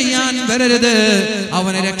റെക്കമെൻഡ് ചെയ്യാൻ വരരുത്,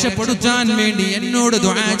 അവനെ രക്ഷപ്പെടുത്താൻ വേണ്ടി എന്നോട്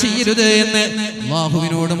ദുആ ചെയ്യരുത് എന്ന്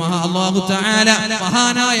അല്ലാഹുവിനോട് അല്ലാഹു തആല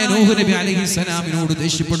മഹാനായ നൂഹ് നബി അലൈഹിസ്സലാമിനോട്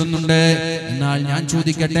ദേഷ്യപ്പെടുന്നുണ്ട്. എന്നാൽ ഞാൻ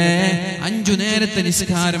ചോദിക്കട്ടെ, 5 നേരത്തെ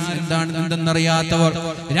നിസ്കാരം എന്തെന്നറിയാത്തവർ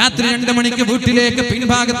രാത്രി 2 മണിക്ക് വീട്ടിലേക്ക്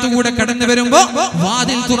പിൻഭാഗത്തുകൂടെ കടന്നു വരുമ്പോ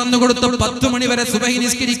വാതിൽ തുറന്നു കൊടുത്ത് 10 മണി വരെ സുബഹി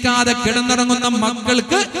നിസ്കരിക്കാതെ കിടന്നിറങ്ങുന്ന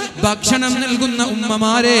മക്കൾക്ക് ഭക്ഷണം നൽകുന്ന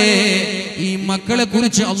ഉമ്മമാരെ, ഈ മക്കളെ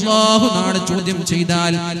കുറിച്ച് അല്ലാഹു നാളെ ചോദ്യം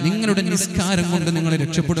ചെയ്താൽ നിങ്ങളുടെ നിസ്കാരം കൊണ്ട് നിങ്ങൾ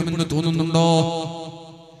രക്ഷപ്പെടുമെന്ന് തോന്നുന്നുണ്ടോ?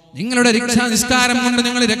 നിങ്ങളുടെ നിസ്കാരം കൊണ്ട്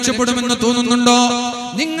നിങ്ങൾ രക്ഷപ്പെടുമെന്ന് തോന്നുന്നുണ്ടോ?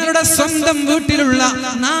 നിങ്ങളുടെ സ്വന്തം വീട്ടിലുള്ള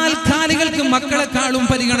 4 കാലികൾക്ക് മക്കളെക്കാളും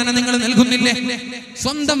പരിഗണന നിങ്ങൾ നൽകുന്നില്ലേ?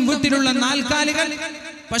 സ്വന്തം വീട്ടിലുള്ള 4 കാലികൾ,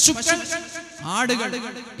 പശുക്കൾ, ആടുകൾ,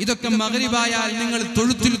 ഇതൊക്കെ മഗ്രിബായാൽ നിങ്ങൾ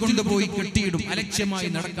തൊഴുത്തിൽ കൊണ്ടുപോയി കെട്ടിയിടും, അലക്ഷ്യമായി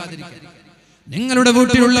നടക്കാതിരിക്കാൻ. നിങ്ങളുടെ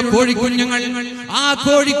വീട്ടിലുള്ള കോഴിക്കുഞ്ഞുങ്ങൾ, ആ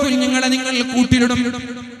കോഴിക്കുഞ്ഞുങ്ങളെ നിങ്ങൾ കൂട്ടിലിടും.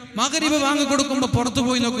 മഗ്രിബ് വാങ്ങി കൊടുക്കുമ്പോ പുറത്തു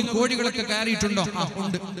പോയി നോക്കും, കോഴികളൊക്കെ കയറിയിട്ടുണ്ടോ?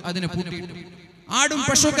 ഉണ്ട്, അതിനെ പൂട്ടിയിട്ടു. ആടും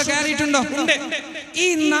പശുവൊക്കെ കയറിയിട്ടുണ്ടോ? ഉണ്ട്. ഈ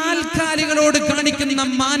 4 കാലികളോട് കാണിക്കുന്ന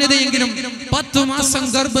മാന്യതയെങ്കിലും 10 മാസം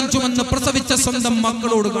ഗർഭം ചുമന്ന് പ്രസവിച്ച സ്വന്തം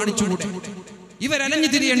മക്കളോട് കാണിച്ചുകൂടെ? ഇവരലഞ്ഞു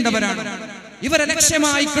തിരിയേണ്ടവരാണ്. ഇവരെ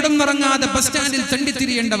ലക്ഷ്യമായി കിടന്നുറങ്ങാതെ ബസ് സ്റ്റാൻഡിൽ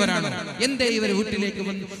തണ്ടിത്തിരിയേണ്ടവരാണ്. എന്തേ ഇവർ വീട്ടിലേക്ക്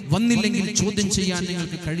വന്നില്ലെങ്കിൽ ചോദ്യം ചെയ്യാൻ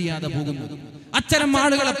നിങ്ങൾക്ക് കഴിയാതെ പോകുന്നു? അത്തരം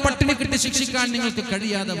ആളുകളെ പട്ടിണി കിട്ടി ശിക്ഷിക്കാൻ നിങ്ങൾക്ക്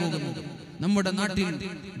കഴിയാതെ പോകുന്നു. നമ്മുടെ നാട്ടിൽ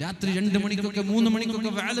രാത്രി 2 മണിക്കൊക്കെ 3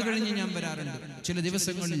 മണിക്കൊക്കെ വാല് കഴിഞ്ഞ് ഞാൻ വരാറുണ്ട്. ചില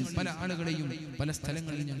ദിവസങ്ങളിൽ പല ആളുകളെയും പല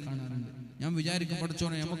സ്ഥലങ്ങളിൽ ഞാൻ കാണാറുണ്ട്. ഞാൻ വിചാരിക്കും,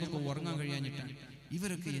 പഠിച്ചോനെ നമുക്കൊക്കെ ഉറങ്ങാൻ കഴിയാഞ്ഞിട്ടാണ്.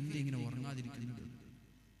 ഇവരൊക്കെ എന്തേ ഇങ്ങനെ ഉറങ്ങാതിരിക്കുന്നത്?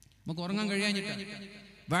 നമുക്ക് ഉറങ്ങാൻ കഴിയാഞ്ഞിട്ടാണ്.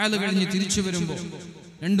 വാല് കഴിഞ്ഞ് തിരിച്ചു വരുമ്പോ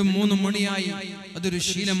 2-3 മണിയായി, അതൊരു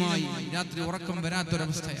ശീലമായി രാത്രി ഉറക്കം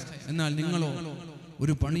വരാത്തൊരവസ്ഥയാണ്. എന്നാൽ നിങ്ങളോ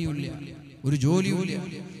ഒരു പണിയുമില്ല, ഒരു ജോലിയുമില്ല,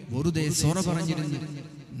 വെറുതെ സൊറ പറഞ്ഞിരുന്ന്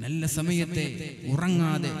നല്ല സമയത്തെ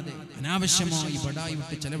ഉറങ്ങാതെ അനാവശ്യമായി ബടായി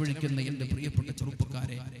വിട്ട് ചെലവഴിക്കുന്ന എൻ്റെ പ്രിയപ്പെട്ട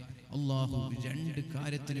ചെറുപ്പക്കാരെ, അല്ലാഹു 2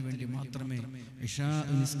 കാര്യത്തിന് വേണ്ടി മാത്രമേ ഇശാ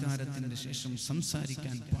നിസ്കാരത്തിന്റെ ശേഷം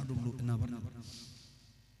സംസാരിക്കാൻ പാടുള്ളൂ എന്നാ പറഞ്ഞത്.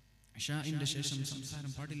 ഇശാഇന്റെ ശേഷം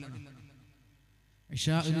സംസാരം പാടില്ല.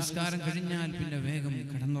 ഇശാ നിസ്കാരം കഴിഞ്ഞാൽ പിന്നെ വേഗം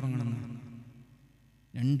കിടന്നുറങ്ങണം.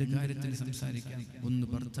 2 കാര്യത്തിന് സംസാരിക്കാൻ. ഒന്ന്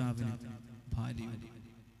ഭർത്താവിന്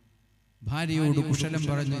ഭാര്യയോട് കുശലം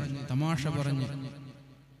പറഞ്ഞ് തമാശ പറഞ്ഞ്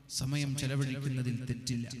സമയം ചെലവഴിക്കുന്നതിൽ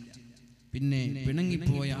തെറ്റില്ല. പിന്നെ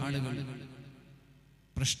പിണങ്ങിപ്പോയ ആളുകൾ,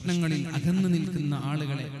 പ്രശ്നങ്ങളിൽ അകന്നു നിൽക്കുന്ന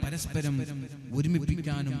ആളുകളെ പരസ്പരം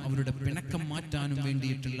ഒരുമിപ്പിക്കാനും അവരുടെ പിണക്കം മാറ്റാനും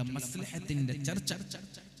വേണ്ടിയിട്ടുള്ള മസ്ലഹത്തിന്റെ ചർച്ച.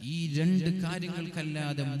 ഈ 2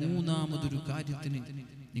 കാര്യങ്ങൾക്കല്ലാതെ മൂന്നാമതൊരു കാര്യത്തിന്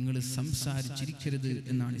നിങ്ങൾ സംസാരിച്ചിരിക്കരുത്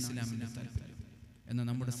എന്നാണ് ഇസ്ലാമിന്റെ താല്പര്യം. എന്നാൽ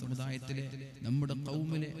നമ്മുടെ സമുദായത്തിലെ, നമ്മുടെ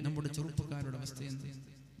ഖൗമിലെ, നമ്മുടെ ചെറുപ്പക്കാരുടെ അവസ്ഥ എന്ത്?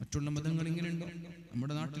 മറ്റുള്ള മതങ്ങൾ ഇങ്ങനെയുണ്ടോ?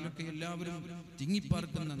 നമ്മുടെ നാട്ടിലൊക്കെ എല്ലാവരും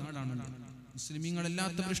തിങ്ങിപ്പാർക്കുന്ന നാടാണല്ലോ.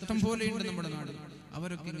 മുസ്ലിമീങ്ങളല്ലാത്തവർ ഇഷ്ടം പോലെയുണ്ട് നമ്മുടെ നാട്.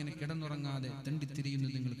 അവരൊക്കെ ഇങ്ങനെ കിടന്നുറങ്ങാതെ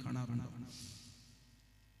തണ്ടിത്തിരിയുന്നത് നിങ്ങൾ കാണാറുണ്ടോ?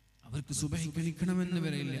 അവർക്ക് സുബഹി കഴിക്കണമെന്ന്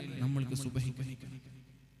വരെയില്ല, നമ്മൾക്ക് സുബഹി കഴിക്കണം.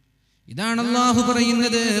 ഇതാണ് അല്ലാഹു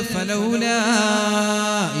പറയുന്നത്, ഫലൗലാ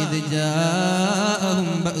ഇദ് ജാഅഹും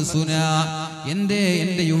ബഅസുനാ.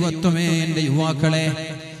 എൻ്റെ യുവത്വമേ, എൻ്റെ യുവാക്കളെ,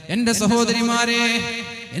 എൻ്റെ സഹോദരിമാരെ,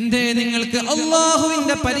 എന്തേ നിങ്ങൾക്ക്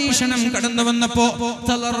അല്ലാഹുവിന്റെ പരീക്ഷണം കടന്നു വന്നപ്പോ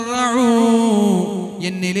തളർറഉ,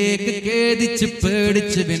 എന്നിലേക്ക് ഖേദിച്ച്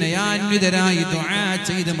പേടിച്ച് വിനയാന്വിതരായി ദുആ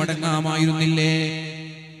ചെയ്ത് മടങ്ങാമായിരുന്നില്ലേ?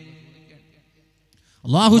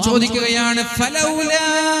 അല്ലാഹു ചോദിക്കുകയാണ്, ഫലൗലാ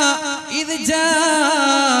ഇദ്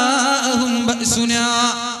ജാഅഹും ബഅസുനാ.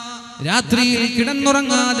 രാത്രിയിൽ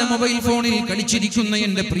കിടന്നുറങ്ങാതെ മൊബൈൽ ഫോണിൽ കളിച്ചിരിക്കുന്ന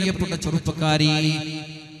എൻ്റെ പ്രിയപ്പെട്ട ചെറുപ്പക്കാരി,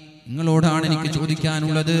 നിങ്ങളോടാണ് എനിക്ക്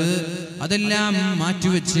ചോദിക്കാനുള്ളത്. അതെല്ലാം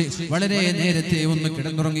മാറ്റിവെച്ച് വളരെ നേരത്തെ ഒന്ന്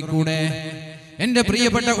കിടന്നുറങ്ങിക്കൂടെ? എന്റെ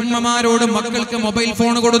പ്രിയപ്പെട്ട ഉമ്മമാരോട് മക്കൾക്ക് മൊബൈൽ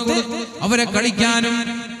ഫോൺ കൊടുത്ത് അവരെ കളിക്കാനും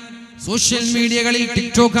സോഷ്യൽ മീഡിയകളിൽ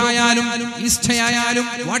ടിക്ടോക്ക് ആയാലും ഇൻസ്റ്റയായാലും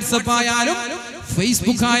വാട്സപ്പ് ആയാലും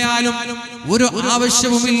ഫേസ്ബുക്ക് ആയാലും ഒരു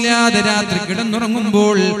ആവശ്യവുമില്ലാതെ രാത്രി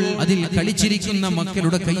കിടന്നുറങ്ങുമ്പോൾ അതിൽ കളിച്ചിരിക്കുന്ന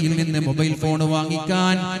മക്കളുടെ കയ്യിൽ നിന്ന് മൊബൈൽ ഫോൺ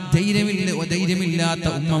വാങ്ങിക്കാൻ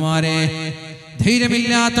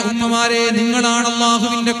ധൈര്യമില്ലാത്ത ഉമ്മമാരെ, നിങ്ങളാണ്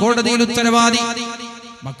അല്ലാഹുവിന്റെ കോടതിയിൽ ഉത്തരവാദി.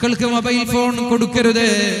 മക്കൾക്ക് മൊബൈൽ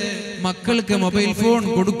ഫോൺ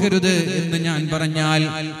കൊടുക്കരുത് എന്ന് ഞാൻ പറഞ്ഞാൽ,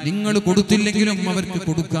 നിങ്ങൾ കൊടുത്തില്ലെങ്കിലും അവർക്ക്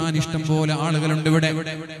കൊടുക്കാൻ ഇഷ്ടം പോലെ ആളുകളുണ്ട് ഇവിടെ.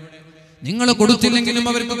 നിങ്ങൾ കൊടുത്തില്ലെങ്കിലും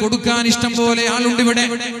അവർക്ക് കൊടുക്കാൻ ഇഷ്ടം പോലെ ആളുണ്ട് ഇവിടെ.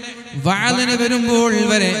 വഅദിന് വരുമ്പോൾ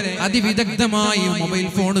വരെ അതിവിദഗ്ധമായി മൊബൈൽ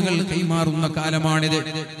ഫോണുകൾ കൈമാറുന്ന കാലമാണിത്.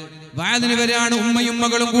 വഅദിന് വരെയാണ് ഉമ്മയും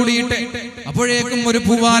മകളും കൂടിയിട്ട്. അപ്പോഴേക്കും ഒരു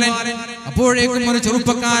പൂവാലൻ, അപ്പോഴേക്കും ഒരു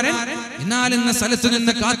ചെറുപ്പക്കാരൻ ഇന്നാലുന്ന സ്ഥലത്ത്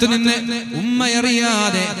നിന്ന് കാത്തുനിന്ന്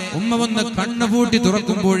ഉമ്മയറിയാതെ ഉമ്മ വന്ന് കണ്ണുപൂട്ടി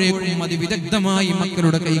തുറക്കുമ്പോഴേക്കും അതിവിദഗ്ധമായി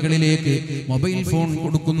മക്കളുടെ കൈകളിലേക്ക് മൊബൈൽ ഫോൺ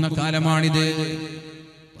കൊടുക്കുന്ന കാലമാണിത്.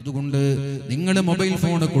 അതുകൊണ്ട് നിങ്ങൾ മൊബൈൽ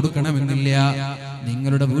ഫോൺ കൊടുക്കണമെന്നില്ല.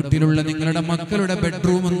 നിങ്ങളുടെ വീട്ടിലുള്ള നിങ്ങളുടെ മക്കളുടെ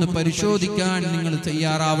ബെഡ്റൂം ഒന്ന് പരിശോധിക്കാൻ നിങ്ങൾ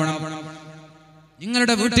തയ്യാറാവണം.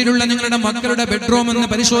 നിങ്ങളുടെ വീട്ടിലുള്ള നിങ്ങളുടെ മക്കളുടെ ബെഡ്റൂം ഒന്ന്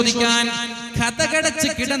പരിശോധിക്കാൻ കതകടച്ച്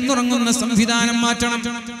കിടന്നുറങ്ങുന്ന സംവിധാനം മാറ്റണം.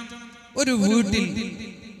 ഒരു വീട്ടിൽ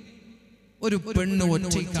ഒരു പെണ്ണ്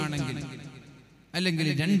ഒറ്റയ്ക്കാണെങ്കിൽ, അല്ലെങ്കിൽ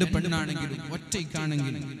രണ്ട് പെണ്ണാണെങ്കിലും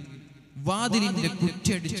ഒറ്റയ്ക്കാണെങ്കിൽ വാതിലിന്റെ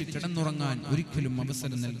കുറ്റിയടിച്ച് കിടന്നുറങ്ങാൻ ഒരിക്കലും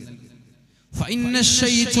അവസരം നൽകരുത്.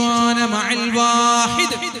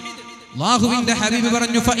 അല്ലാഹുവിന്റെ ഹബീബ്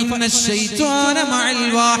പറഞ്ഞു,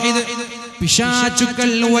 പിശാചുക്കൾ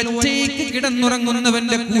ഒറ്റയ്ക്ക്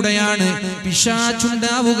കിടന്നുറങ്ങുന്നവന്റെ കൂടെയാണ്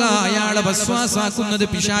പിശാചുണ്ടാവുക. അയാളെ വസ്വാസാക്കുന്നത്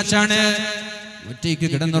പിശാചാണ്. ഒറ്റയ്ക്ക്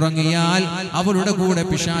കിടന്നുറങ്ങിയാൽ അവളുടെ കൂടെ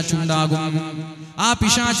പിശാചുണ്ടാകും. ആ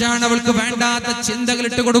പിശാചാണ് അവൾക്ക് വേണ്ടാത്ത ചിന്തകൾ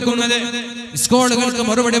ഇട്ട് കൊടുക്കുന്നത്. മിസ്കോളുകൾക്ക്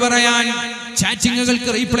മറുപടി പറയാൻ, ചാറ്റിങ്ങുകൾക്ക്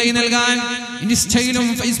റീപ്ലൈ നൽകാൻ, ഇൻസ്റ്റയിലും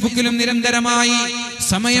ഫേസ്ബുക്കിലും നിരന്തരമായി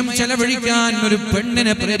സമയം ചെലവഴിക്കാൻ ഒരു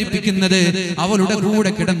പെണ്ണിനെ പ്രേരിപ്പിക്കുന്നത് അവളുടെ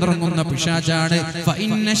കൂടെ കിടന്നുറങ്ങുന്ന പിശാചാണ്.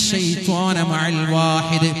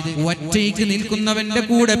 ഒറ്റയ്ക്ക് നിൽക്കുന്നവന്റെ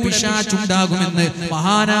കൂടെ പിശാചുണ്ടാകുമെന്ന്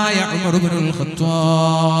മഹാനായ ഉമർ ഇബ്നുൽ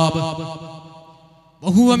ഖത്താബ്.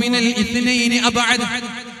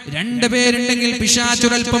 രണ്ടുപേരുണ്ടെങ്കിൽ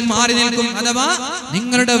പിശാചുരൽപ്പം മാറി നിൽക്കും. അഥവാ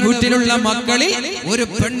നിങ്ങളുടെ വീട്ടിലുള്ള മക്കളിൽ ഒരു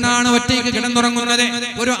പെണ്ണാണ് ഒറ്റയ്ക്ക് കിടന്നുറങ്ങുന്നത്,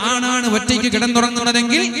 ഒരു ആണാണ് ഒറ്റയ്ക്ക്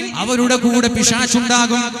കിടന്നുറങ്ങുന്നതെങ്കിൽ അവരുടെ കൂടെ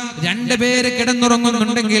പിശാചുണ്ടാകും. രണ്ടുപേര്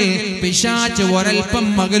കിടന്നുറങ്ങുന്നുണ്ടെങ്കിൽ പിശാച് ഒരൽപ്പം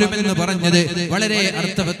മകലുമെന്ന് പറഞ്ഞത് വളരെ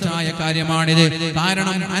അർത്ഥവത്തായ കാര്യമാണിത്.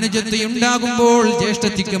 കാരണം അനുജത്തി ഉണ്ടാകുമ്പോൾ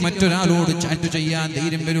ജ്യേഷ്ഠത്തിക്ക് മറ്റൊരാളോട് ചാറ്റ് ചെയ്യാൻ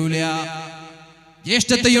ധൈര്യം വരൂല.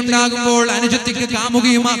 ജ്യേഷ്ഠതയുണ്ടാകുമ്പോൾ അനുജത്തിക്ക്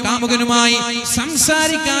കാമുകനുമായി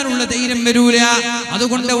സംസാരിക്കാനുള്ള ധൈര്യം വരൂല.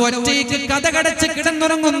 അതുകൊണ്ട് ഒറ്റയ്ക്ക് കതകടച്ച്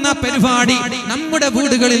കിടന്നുറങ്ങുന്ന പരിപാടി നമ്മുടെ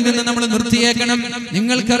വീടുകളിൽ നിന്ന് നമ്മൾ നിർത്തിയേക്കണം.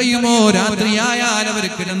 നിങ്ങൾക്കറിയുമോ രാത്രിയായാൽ അവർ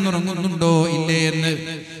കിടന്നുറങ്ങുന്നുണ്ടോ ഇല്ലേ എന്ന്?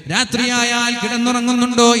 രാത്രിയായാൽ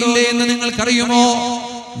കിടന്നുറങ്ങുന്നുണ്ടോ ഇല്ലേ എന്ന് നിങ്ങൾക്കറിയുമോ?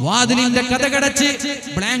 വാതിലിന്റെ കതകടച്ച്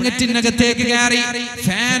ബ്ലാങ്കറ്റിനകത്തേക്ക് കയറി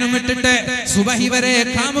ഫാനും ഇട്ടിട്ട് സുബഹി വരെ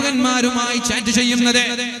കാമുകന്മാരുമായി ചാറ്റ് ചെയ്യുന്നത്,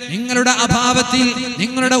 നിങ്ങളുടെ അഭാവത്തിൽ,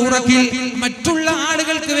 നിങ്ങളുടെ ഉറക്കിൽ മറ്റുള്ള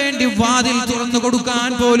ആളുകൾക്ക് വേണ്ടി വാതിൽ തുറന്നു കൊടുക്കാൻ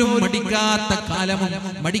പോലും മടിക്കാത്ത കാലവും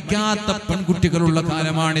മടിക്കാത്ത പെൺകുട്ടികളുള്ള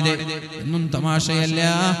കാലമാണിത്. എന്നും തമാശയല്ല.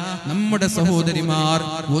 നമ്മുടെ സഹോദരിമാർ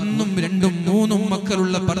 1, 2, 3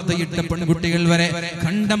 മക്കളുള്ള പർദ്ദയിട്ട പെൺകുട്ടികൾ വരെ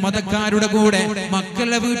കണ്ട മതക്കാരുടെ കൂടെ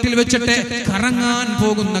മക്കളുടെ വീട്ടിൽ വെച്ചിട്ട് കറങ്ങാൻ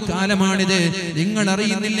പോകുന്ന കാലമാണിത്. നിങ്ങൾ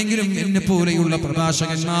അറിയുന്നില്ലെങ്കിലും എന്നെ പോലെയുള്ള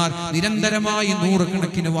പ്രഭാഷകന്മാർ നിരന്തരമായി 100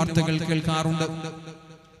 കണക്കിന് വാർത്തകൾ കേൾക്കാറുണ്ട്.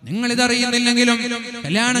 നിങ്ങൾ ഇതറിയുന്നില്ലെങ്കിലും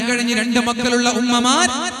കല്യാണം കഴിഞ്ഞ് 2 മക്കളുള്ള ഉമ്മമാർ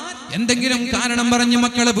എന്തെങ്കിലും കാരണം പറഞ്ഞ്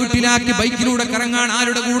മക്കളെ വീട്ടിലാക്കി ബൈക്കിലൂടെ കറങ്ങാൻ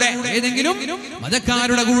ആരുടെ കൂടെ? ഏതെങ്കിലും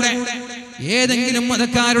മതക്കാരുടെ കൂടെ. ഏതെങ്കിലും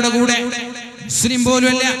മതക്കാരുടെ കൂടെ. മുസ്ലിം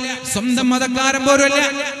പോലുമല്ല, സ്വന്തം മതക്കാരൻ പോലുമല്ല,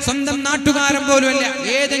 സ്വന്തം നാട്ടുകാരൻ പോലുമല്ല,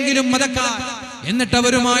 ഏതെങ്കിലും മതക്കാർ. എന്നിട്ട്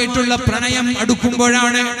അവരുമായിട്ടുള്ള പ്രണയം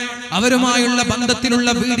അടുക്കുമ്പോഴാണ്, അവരുമായുള്ള ബന്ധത്തിലുള്ള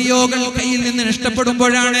വീഡിയോകൾ കയ്യിൽ നിന്ന്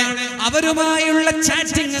നഷ്ടപ്പെടുമ്പോഴാണ്, അവരുമായുള്ള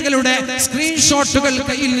ചാറ്റിങ്ങുകളുടെ സ്ക്രീൻഷോട്ടുകൾ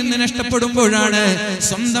കയ്യിൽ നിന്ന് നഷ്ടപ്പെടുമ്പോഴാണ്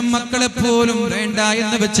സ്വന്തം മക്കളെ പോലും വേണ്ട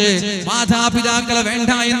എന്ന് വെച്ച്, മാതാപിതാക്കളെ വേണ്ട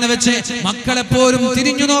എന്ന് വെച്ച് മക്കളെ പോലും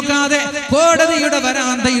തിരിഞ്ഞു നോക്കാതെ കോടതിയുടെ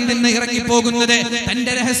വരാന്തയിൽ നിന്ന് ഇറങ്ങിപ്പോകുന്നത്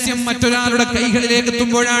തന്റെ രഹസ്യം മറ്റൊരാളുടെ കൈകളിലേക്ക്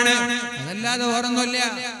എത്തുമ്പോഴാണ്. അതല്ലാതെ ഓർമ്മയില്ല.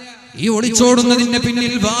 ഈ ഒളിച്ചോടുന്നതിന്റെ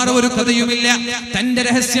പിന്നിൽ വേറെ ഒരു കഥയുമില്ല. തന്റെ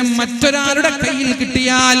രഹസ്യം മറ്റൊരാളുടെ കയ്യിൽ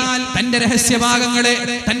കിട്ടിയാൽ തന്റെ രഹസ്യഭാഗങ്ങളെ,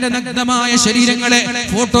 തന്റെ നഗ്നമായ ശരീരങ്ങളെ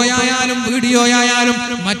ഫോട്ടോയായാലും വീഡിയോയായാലും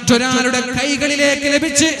മറ്റൊരാളുടെ കൈകളിലേക്ക്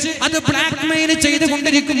ലഭിച്ച് അത് ബ്ലാക്ക് മെയിൽ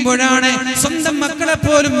ചെയ്തുകൊണ്ടിരിക്കുമ്പോഴാണ് സ്വന്തം മക്കളെ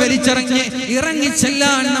പോലും വലിച്ചെറിഞ്ഞ്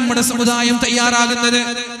ഇറങ്ങിച്ചെല്ലാൻ നമ്മുടെ സമുദായം തയ്യാറാകുന്നത്.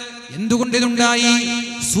 എന്തുകൊണ്ടിതുണ്ടായി?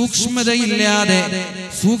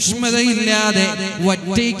 സൂക്ഷ്മതയില്ലാതെ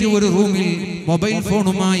ഒറ്റയ്ക്ക് ഒരു റൂമിൽ മൊബൈൽ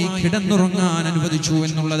ഫോണുമായി കിടന്നുറങ്ങാൻ അനുവദിച്ചു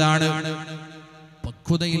എന്നുള്ളതാണ്.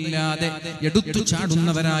 പക്വതയില്ലാതെ എടുത്തു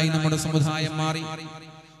ചാടുന്നവരായി നമ്മുടെ സമുദായം മാറി.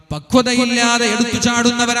 പക്വതയില്ലാതെ എടുത്തു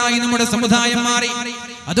ചാടുന്നവരായി നമ്മുടെ സമുദായം മാറി.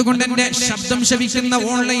 അതുകൊണ്ട് എന്റെ ശബ്ദം ശ്രവിക്കുന്ന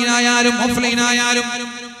ഓൺലൈനായാലും ഓഫ്ലൈനായാലും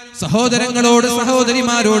സഹോദരങ്ങളോട്,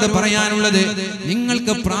 സഹോദരിമാരോട് പറയാനുള്ളത്,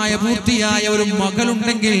 നിങ്ങൾക്ക് പ്രായപൂർത്തിയായ ഒരു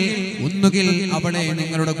മകളുണ്ടെങ്കിൽ ഒന്നുകിൽ അവളെ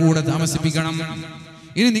നിങ്ങളുടെ കൂടെ താമസിപ്പിക്കണം.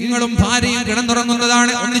 ഇനി നിങ്ങളും ഭാര്യയും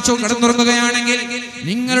കിടന്നുറങ്ങുന്നതാണ്, ഒന്നിച്ചോ കിടന്നുറങ്ങുകയാണെങ്കിൽ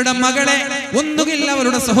നിങ്ങളുടെ മകളെ ഒന്നുകിൽ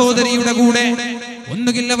അവരുടെ സഹോദരിയുടെ കൂടെ,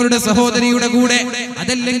 ഒന്നുകിൽ അവരുടെ സഹോദരിയുടെ കൂടെ,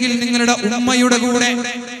 അതല്ലെങ്കിൽ നിങ്ങളുടെ ഉമ്മയുടെ കൂടെ.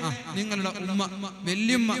 നിങ്ങളുടെ ഉമ്മ,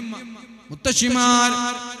 വല്യമ്മ, മുത്തശ്ശിമാർ,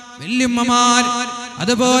 വല്യമ്മമാർ,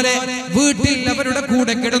 അതുപോലെ വീട്ടിൽ അവരുടെ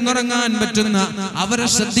കൂടെ കിടന്നുറങ്ങാൻ പറ്റുന്ന, അവരെ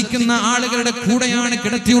ശ്രദ്ധിക്കുന്ന ആളുകളുടെ കൂടെയാണ്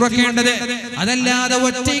കിടത്തി ഉറക്കേണ്ടത്. അതല്ലാതെ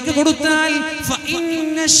ഒറ്റയ്ക്ക് കൊടുത്താൽ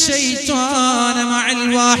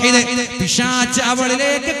പിശാച്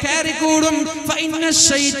അവളിലേക്ക് കയറിക്കൂടും.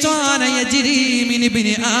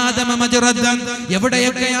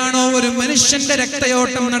 എവിടെയൊക്കെയാണോ ഒരു മനുഷ്യന്റെ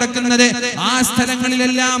രക്തയോട്ടം നടക്കുന്നത്, ആ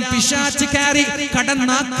സ്ഥലങ്ങളിലെല്ലാം പിശാച് കയറി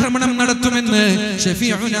കടന്നാക്രമണം നടത്തുമെന്ന്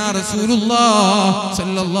ഷഫീഉനാ റസൂലുള്ളാഹ്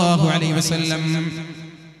സല്ലല്ലാഹു അലൈഹി വസല്ലം.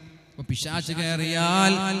 പിശാച്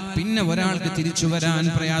കയറിയാൽ പിന്നെ ഒരാൾക്ക് തിരിച്ചു വരാൻ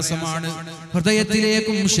പ്രയാസമാണ്.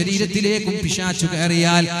 ഹൃദയത്തിലേക്കും ശരീരത്തിലേക്കും പിശാച്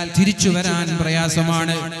കയറിയാൽ തിരിച്ചു വരാൻ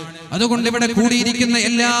പ്രയാസമാണ്. അതുകൊണ്ട് ഇവിടെ കൂടിയിരിക്കുന്ന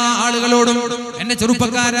എല്ലാ ആളുകളോടും, എന്റെ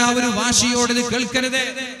ചെറുപ്പക്കാരാ, ഒരു വാശിയോട് ഇത് കേൾക്കരുത്.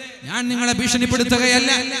 ഞാൻ നിങ്ങളെ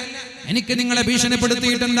ഭീഷണിപ്പെടുത്തുകയല്ല. എനിക്ക് നിങ്ങളെ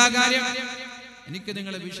ഭീഷണിപ്പെടുത്തിയിട്ട് എന്താ കാര്യം? എനിക്ക്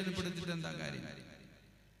നിങ്ങളെ ഭീഷണിപ്പെടുത്തിയിട്ട് എന്താ കാര്യം?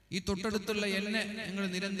 ഈ തൊട്ടടുത്തുള്ള എന്നെ നിങ്ങൾ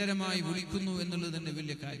നിരന്തരമായി വിളിക്കുന്നു എന്നുള്ളത് തന്നെ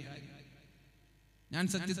വലിയ കാര്യം. ഞാൻ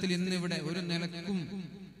സത്യത്തിൽ ഇന്ന് ഇവിടെ ഒരു നിലക്കും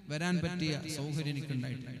വരാൻ പറ്റിയ സൗകര്യം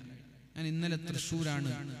എനിക്കുണ്ടായിട്ടില്ല. ഞാൻ ഇന്നലെ തൃശ്ശൂരാണ്,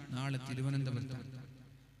 നാളെ തിരുവനന്തപുരത്താണ്.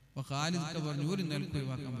 അപ്പൊ ഖാലിദ് പറഞ്ഞു ഒരു നിലക്കും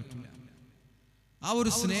ഒഴിവാക്കാൻ പറ്റില്ല. ആ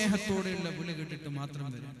ഒരു സ്നേഹത്തോടെയുള്ള വിളി കേട്ടിട്ട് മാത്രം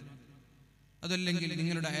വരും. അതല്ലെങ്കിൽ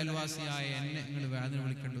നിങ്ങളുടെ അയൽവാസിയായ എന്നെ നിങ്ങൾ വേദന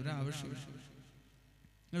വിളിക്കേണ്ട ഒരു ആവശ്യമില്ല.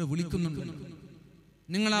 നിങ്ങൾ വിളിക്കുന്നുണ്ടല്ലോ,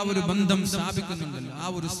 നിങ്ങൾ ആ ഒരു ബന്ധം സ്ഥാപിക്കുന്നുണ്ടല്ലോ, ആ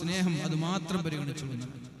ഒരു സ്നേഹം അത് മാത്രം പരിഗണിച്ചു വന്നു.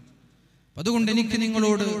 അതുകൊണ്ട് എനിക്ക്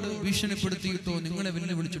നിങ്ങളോട് ഭീഷണിപ്പെടുത്തിയിട്ടോ നിങ്ങളെ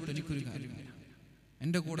വെല്ലുവിളിച്ചിട്ടോ എനിക്കൊരു കാര്യമില്ല.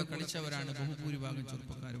 എൻ്റെ കൂടെ കളിച്ചവരാണ് ബഹുഭൂരിഭാഗം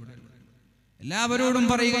ചെറുപ്പക്കാരുടെ. എല്ലാവരോടും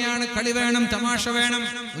പറയുകയാണ്, കളി വേണം, തമാശ വേണം,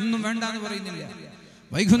 ഒന്നും വേണ്ട എന്ന് പറയുന്നില്ല.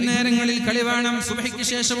 വൈകുന്നേരങ്ങളിൽ കളി വേണം, സുബഹിക്ക്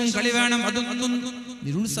ശേഷവും കളി വേണം, അതൊന്നും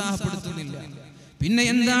നിരുത്സാഹപ്പെടുത്തുന്നില്ല. പിന്നെ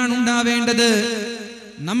എന്താണ് ഉണ്ടാവേണ്ടത്?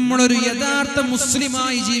 നമ്മളൊരു യഥാർത്ഥ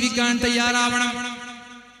മുസ്ലിമായി ജീവിക്കാൻ തയ്യാറാവണം.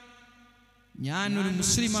 ഞാൻ ഒരു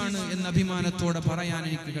മുസ്ലിമാണ് എന്ന അഭിമാനത്തോടെ പറയാൻ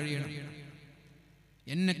എനിക്ക് കഴിയണം.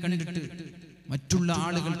 എന്നെ കണ്ടിട്ട് മറ്റുള്ള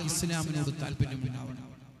ആളുകൾക്ക് ഇസ്ലാമിനോട് താല്പര്യമുണ്ടാവണം.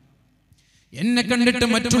 എന്നെ കണ്ടിട്ട്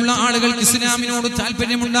മറ്റുള്ള ആളുകൾക്ക് ഇസ്ലാമിനോട്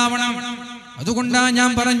താല്പര്യമുണ്ടാവണം. അതുകൊണ്ടാണ് ഞാൻ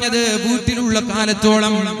പറഞ്ഞത്, വീട്ടിലുള്ള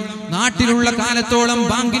കാലത്തോളം, നാട്ടിലുള്ള കാലത്തോളം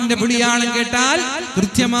ബാങ്കിന്റെ വിളിയാളം കേട്ടാൽ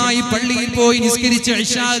കൃത്യമായി പള്ളിയിൽ പോയി നിസ്കരിച്ച്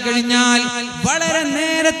ഇശാ കഴിഞ്ഞാൽ വളരെ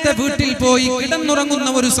നേരത്തെ വീട്ടിൽ പോയി കിടന്നുറങ്ങുന്ന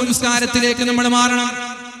ഒരു സംസ്കാരത്തിലേക്ക് നമ്മൾ മാറണം.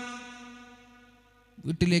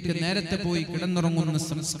 വീട്ടിലേക്ക് നേരത്തെ പോയി കിടന്നുറങ്ങുന്ന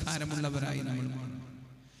സംസ്കാരമുള്ളവരായി നമ്മൾ മാറണം.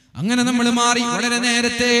 അങ്ങനെ നമ്മൾ മാറി വളരെ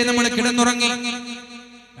നേരത്തെ നമ്മൾ കിടന്നുറങ്ങി.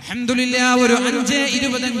 അൽഹംദുലില്ലാഹ്, ഒരു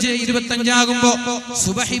 5:25 ആകുമ്പോ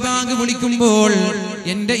സുബഹി ബാങ്ക് വിളിക്കുമ്പോൾ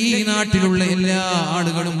എന്റെ ഈ നാട്ടിലുള്ള എല്ലാ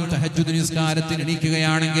ആളുകളും തഹജ്ജുദ് നിസ്കാരത്തിന്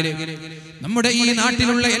എണീക്കുകയാണെങ്കിൽ, നമ്മുടെ ഈ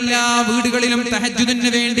നാട്ടിലുള്ള എല്ലാ വീടുകളിലും തഹജ്ജുദിന്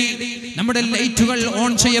വേണ്ടി നമ്മുടെ ലൈറ്റുകൾ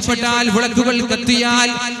ഓൺ ചെയ്യപ്പെട്ടാൽ, വിളക്കുകൾ കത്തിയാൽ,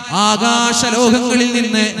 ആകാശലോകങ്ങളിൽ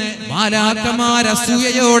നിന്ന് മാലാഖമാർ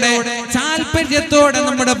അസൂയയോടെ താൽപര്യത്തോടെ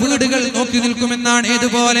നമ്മുടെ വീടുകൾ നോക്കി നിൽക്കുമെന്നാണ്.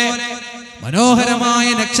 ഏതുപോലെ മനോഹരമായ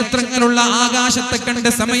നക്ഷത്രങ്ങളുള്ള ആകാശത്തെ കണ്ട്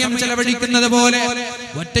സമയം ചെലവഴിക്കുന്നത് പോലെ,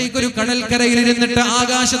 ഒറ്റയ്ക്കൊരു കടൽക്കരയിൽ ഇരുന്നിട്ട്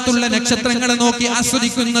ആകാശത്തുള്ള നക്ഷത്രങ്ങളെ നോക്കി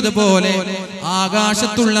ആസ്വദിക്കുന്നത് പോലെ,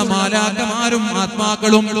 ആകാശത്തുള്ള മാലാഖമാരും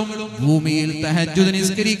ആത്മാക്കളും ഭൂമിയിൽ തഹജ്ജുദ്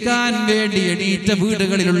നിസ്കരിക്കാൻ വേണ്ടി എണീറ്റ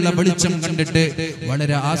വീടുകളിലുള്ള വെളിച്ചം കണ്ടിട്ട്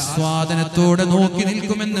വളരെ ആസ്വാദനത്തോടെ നോക്കി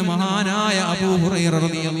നിൽക്കുമെന്ന് മഹാനായ അബൂ ഹുറൈറ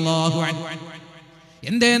റളിയല്ലാഹു അൻഹു.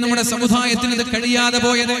 എന്തേ നമ്മുടെ സമുദായത്തിന് ഇത് കഴിയാതെ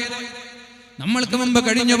പോയത്? നമ്മൾക്ക് മുമ്പ്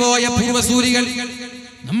കഴിഞ്ഞുപോയ പൂർവസൂരികൾ,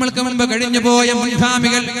 നമ്മൾക്ക് മുമ്പ് കഴിഞ്ഞുപോയ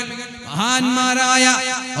മുൻഗാമികൾ, മഹാന്മാരായ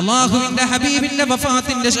അല്ലാഹുവിന്റെ ഹബീബിന്റെ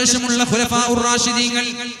വഫാത്തിന്റെ ശേഷമുള്ള ഖുലഫാഉർ റാഷിദീങ്ങൾ,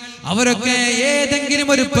 അവരൊക്കെ ഏതെങ്കിലും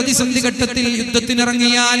ഒരു പ്രതിസന്ധി ഘട്ടത്തിൽ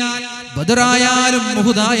യുദ്ധത്തിനിറങ്ങിയാൽ, ബദറായാലും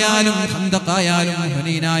മുഹദായാലും ഖന്തഖായാലും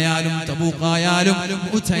ഹുനൈനായാലും തബൂഖായാലും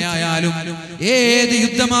ഉഹദായാലും ഏത്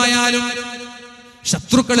യുദ്ധമായാലും,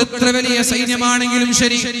 ശത്രുക്കൾ എത്ര വലിയ സൈന്യമാണെങ്കിലും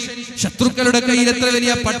ശരി, ശത്രുക്കളുടെ കയ്യിൽ എത്ര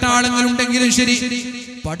വലിയ പട്ടാളങ്ങൾ ഉണ്ടെങ്കിലും ശരി,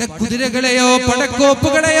 പടക്കുതിരകളെയോ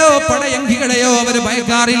പടക്കോപ്പുകളെയോ പടയങ്കികളെയോ അവർ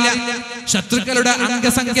ഭയക്കാറില്ല. ശത്രുക്കളുടെ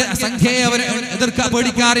സംഖ്യയെ അവർ എതിർക്കാൻ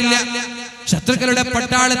പേടിക്കാറില്ല. ശത്രുക്കളുടെ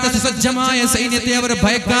പട്ടാളത്തെ സുസജ്ജമായ സൈന്യത്തെ അവർ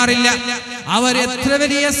ഭയക്കാറില്ല. അവർ എത്ര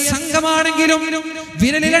വലിയ സംഘമാണെങ്കിലും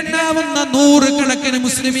വിരലിലെണ്ണാവുന്ന 100 കണക്കിന്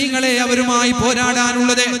മുസ്ലിമീങ്ങളെ അവരുമായി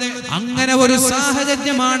പോരാടാനുള്ളത്. അങ്ങനെ ഒരു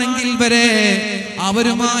സാഹചര്യമാണെങ്കിൽ വരെ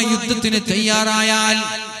അവരുമായി യുദ്ധത്തിന് തയ്യാറായാൽ,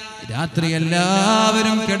 രാത്രി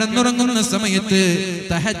എല്ലാവരും കിടന്നുറങ്ങുന്ന സമയത്ത്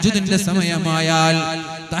തഹജ്ജുദിന്റെ സമയമായാൽ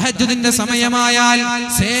തഹജ്ജുദിന്റെ സമയമായാൽ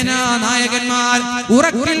സേനാ നായകന്മാർ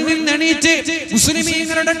ഉറക്കിൽ നിന്നെണീറ്റ്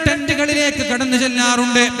മുസ്ലിമീങ്ങളുടെ ടെന്റുകളിലേക്ക് കടന്നു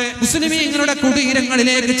ചെല്ലാറുണ്ട്, മുസ്ലിമീങ്ങളുടെ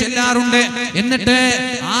കുടീരങ്ങളിലേക്ക് ചെല്ലാറുണ്ട്. എന്നിട്ട്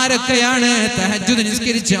ആരൊക്കെയാണ് തഹജ്ജുദ്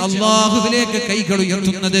നിസ്കരിച്ച് അല്ലാഹുവിലേക്ക് കൈകൾ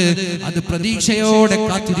ഉയർത്തുന്നത് അത് പ്രതീക്ഷയോടെ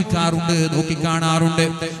കാത്തിരിക്കാറുണ്ട്, നോക്കിക്കാണാറുണ്ട്.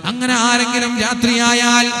 അങ്ങനെ ആരെങ്കിലും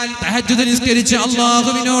രാത്രിയായാൽ തഹജ്ജുദ് നിസ്കരിച്ച്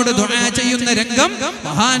അല്ലാഹുവിനോട് ദുആ ചെയ്യുന്ന രംഗം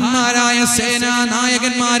മഹാന്മാരായ സേനാ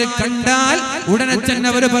നായകന്മാർ കണ്ടാൽ ഉടനെ തന്നെ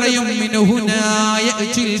അവർ പറയും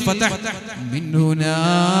മിൻഹുനായഅ്തിൽ ഫതഹ്,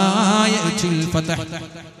 മിൻഹുനായഅ്തിൽ ഫതഹ്,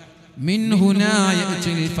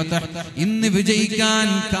 മിൻഹുനായഅ്തിൽ ഫതഹ്. ഇന്ന് വിജയിക്കാൻ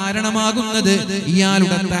കാരണമാകുന്നത്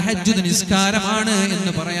ഇയാളുടെ തഹജ്ജുദ് നിസ്കാരമാണ്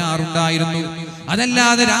എന്ന് പറയാറുണ്ടായിരുന്നു.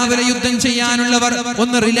 അതല്ലാതെ രാവിലെ യുദ്ധം ചെയ്യാനുള്ളവർ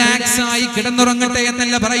ഒന്ന് റിലാക്സ് ആയി കിടന്നുറങ്ങട്ടെ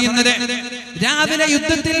എന്നല്ല പറയുന്നത്. രാവിലെ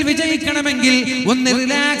യുദ്ധത്തിൽ വിജയിക്കണമെങ്കിൽ ഒന്ന്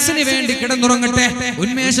റിലാക്സിന് വേണ്ടി കിടന്നുറങ്ങട്ടെ,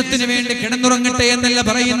 ഉന്മേഷത്തിന് വേണ്ടി കിടന്നുറങ്ങട്ടെ എന്നല്ല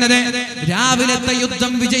പറയുന്നത്. രാവിലത്തെ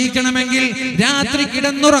യുദ്ധം വിജയിക്കണമെങ്കിൽ രാത്രി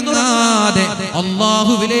കിടന്നുറങ്ങാതെ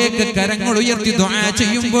അല്ലാഹുവിലേക്ക് കരങ്ങൾ ഉയർത്തി ദുആ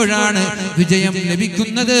ചെയ്യുമ്പോഴാണ് വിജയം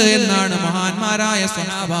ലഭിക്കുന്നത് എന്നാണ് മഹാന്മാരായ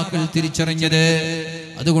സ്വഹാബാക്കൾ തിരിച്ചറിഞ്ഞത്.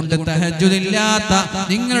 അതുകൊണ്ട് തഹജ്ജുദില്ലാത്ത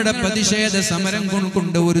നിങ്ങളുടെ പ്രതിഷേധ സമരം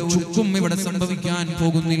കൊണ്ട് ഒരു ചുക്കും ഇവിടെ സംഭവിക്കാൻ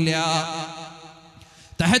പോകുന്നില്ല.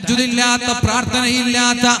 തഹജ്ജുദില്ലാത്ത,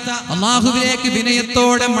 പ്രാർത്ഥനയില്ലാത്ത, അല്ലാഹുവിലേക്ക്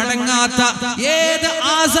വിനയത്തോടെ മടങ്ങാത്ത ഏത്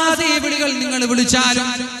ആസാദി വിളികൾ നിങ്ങൾ വിളിച്ചാലും,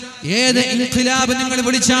 ഏത് ഇൻഖിലാബ് നിങ്ങൾ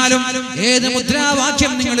വിളിച്ചാലും, ഏത്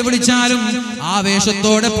മുദ്രാവാക്യം നിങ്ങൾ വിളിച്ചാലും,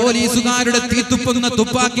 ആവേശത്തോടെ പോലീസുകാരുടെ തീത്തുപ്പുന്ന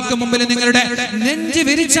തുപ്പാക്കിക്ക് മുമ്പിൽ നിങ്ങളുടെ നെഞ്ച്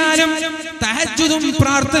വിരിച്ചാലും, തഹജ്ജുദും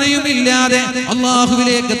പ്രാർത്ഥനയും ഇല്ലാതെ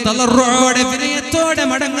അല്ലാഹുവിലേക്ക് തളർറോടെ വിനയത്തോടെ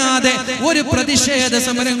മടങ്ങാതെ ഒരു പ്രതിഷേധ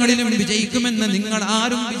സമരങ്ങളിലും വിജയിക്കുമെന്ന് നിങ്ങൾ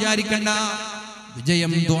ആരും വിചാരിക്കണ്ട.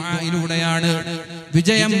 വിജയം ദുആയിലൂടെയാണ്,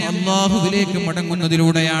 വിജയം അല്ലാഹുവിലേക്ക്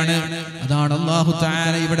മടങ്ങുന്നതിലൂടെയാണ്. അതാണ് അല്ലാഹു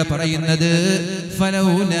തആല ഇവിടെ പറയുന്നത്,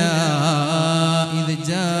 ഫലൗലാ ഇദ്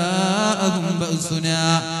ജാഅഹും ബഅസുനാ.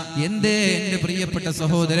 എന്റെ പ്രിയപ്പെട്ട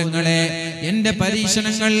സഹോദരങ്ങളെ, എന്റെ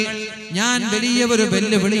പരീക്ഷണങ്ങൾ ഞാൻ വലിയ ഒരു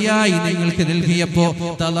വെല്ലുവിളിയായി നിങ്ങൾക്ക് നൽകിയപ്പോ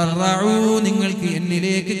തളർറഉ, നിങ്ങൾക്ക്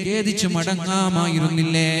എന്നിലേക്ക് ഖേദിച്ചു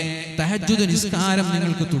മടങ്ങാമായിരുന്നില്ലേ? തഹജ്ജുദ് നിസ്കാരം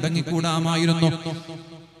നിങ്ങൾക്ക് തുടങ്ങിക്കൂടാമായിരുന്നു?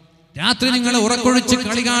 രാത്രി നിങ്ങൾ ഉറക്കൊഴിച്ച്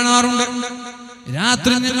കളി കാണാറുണ്ട്,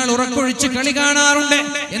 രാത്രി നിങ്ങൾ ഉറക്കൊഴിച്ച് കളി കാണാറുണ്ട്.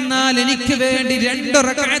 എന്നാൽ എനിക്ക് വേണ്ടി 2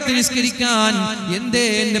 റക്അത്ത് നിസ്കരിക്കാൻ എന്തേ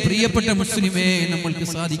എന്റെ പ്രിയപ്പെട്ട മുസ്ലിമേ നമ്മൾക്ക്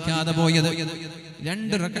സാധിക്കാതെ പോയത്?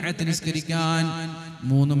 2 റക്അത്ത് നിസ്കരിക്കാൻ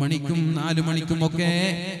 3 മണിക്കും 4 മണിക്കും ഒക്കെ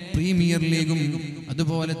പ്രീമിയർ ലീഗും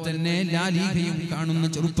അതുപോലെ തന്നെ ലാ ലീഗയും കാണുന്ന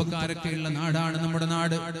ചെറുപ്പക്കാരൊക്കെ ഉള്ള നാടാണ് നമ്മുടെ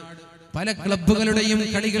നാട്. പല ക്ലബ്ബുകളുടെയും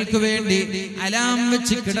കളികൾക്ക് വേണ്ടി അലാം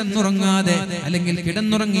വെച്ച് കിടന്നുറങ്ങാതെ, അല്ലെങ്കിൽ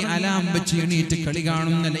കിടന്നുറങ്ങി അലാം വെച്ച് എണീറ്റ് കളി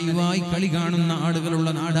കാണുന്ന, ലൈവായി കളി കാണുന്ന ആളുകളുള്ള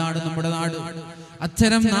നാടാണ് നമ്മുടെ നാട്.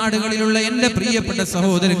 അത്തരം നാടുകളിലുള്ള എന്റെ പ്രിയപ്പെട്ട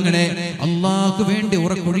സഹോദരങ്ങളെ, അല്ലാഹുവിന് വേണ്ടി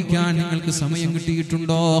ഉറക്കൊഴിക്കാൻ നിങ്ങൾക്ക് സമയം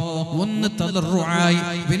കിട്ടിയിട്ടുണ്ടോ? ഒന്ന് തളർറുആയി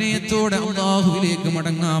വിനയത്തോടെ അല്ലാഹുവിലേക്ക്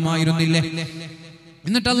മടങ്ങാമായിരുന്നില്ലേ?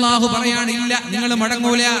 എന്നിട്ട് അല്ലാഹു പറയാനില്ല, നിങ്ങൾ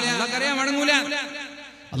മടങ്ങൂല. അല്ലാഹുക്കറിയാം മടങ്ങൂല.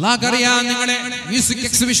 അല്ലാഹുക്കറിയാം നിങ്ങളെ മ്യൂസിക്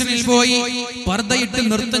എക്സിബിഷനിൽ പോയി പർദ്ദയിട്ട്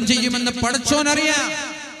നൃത്തം ചെയ്യുമെന്ന് പടച്ചോനറിയാം.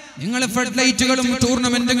 നിങ്ങൾ ഫ്ലഡ് ലൈറ്റുകളും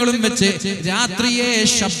ടൂർണമെന്റുകളും വെച്ച് രാത്രിയെ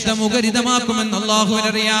ശബ്ദമുഖരിതമാക്കുമെന്ന്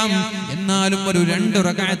അല്ലാഹുവിനറിയാം. എന്നാലും ഒരു 2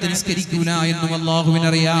 റക്അത്ത് നിസ്കരിക്കൂല എന്നും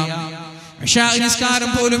അല്ലാഹുവിനറിയാം. ഇശാ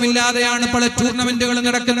നിസ്കാരം പോലും ഇല്ലാതെയാണ് പല ടൂർണമെന്റുകളും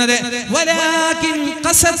നടക്കുന്നത്. വലാകിൻ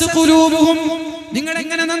ഖസത് ഖുലൂബുഹും, നിങ്ങൾ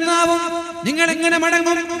എങ്ങനെ നന്നാവും, നിങ്ങൾ എങ്ങനെ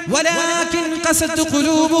മടങ്ങും? വലാകിൻ ഖസത്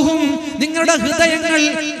ഖുലൂബുഹും, നിങ്ങളുടെ ഹൃദയങ്ങൾ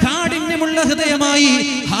കാഠിന്യമുള്ള ഹൃദയമായി,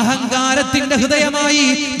 അഹങ്കാരത്തിന്റെ ഹൃദയമായി,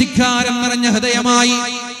 ധിക്കാരം നിറഞ്ഞ ഹൃദയമായി.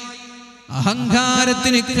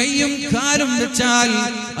 അഹങ്കാരത്തിന് കൈയും കാലും വെച്ചാൽ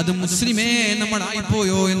അത് മുസ്ലിമേ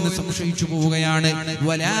നമ്മളായിപ്പോയോ എന്ന് സംശയിച്ചു പോവുകയാണ്.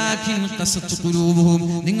 വലാകിൻ ഖസത് ഖുലൂബുഹും,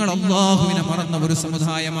 നിങ്ങൾ അല്ലാഹുവിനെ മറന്ന ഒരു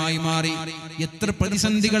സമുദായമായി മാറി. എത്ര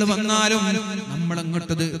പ്രതിസന്ധികൾ വന്നാലും നമ്മൾ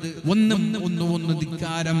അങ്ങോട്ടത് ഒന്ന്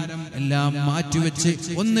ധിക്കാരം എല്ലാം മാറ്റിവെച്ച്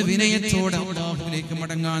ഒന്ന് വിനയത്തോടെ അല്ലാഹുവിലേക്ക്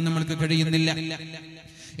മടങ്ങാൻ നമ്മൾക്ക് കഴിയുന്നില്ല.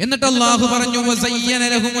 എന്നിട്ട് അല്ലാഹു പറഞ്ഞു, വസയ്യന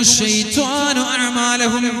ലഹുമുശ് ശൈത്വാനു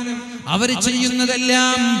അഅമാലഹും, അവർ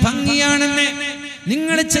ചെയ്യുന്നതെല്ലാം ഭംഗിയാണെന്ന്,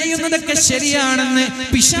 നിങ്ങൾ ചെയ്യുന്നതൊക്കെ ശരിയാണെന്ന്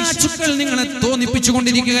പിശാചുക്കൾ നിങ്ങളെ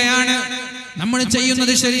തോന്നിപ്പിച്ചുകൊണ്ടിരിക്കുകയാണ്. നമ്മൾ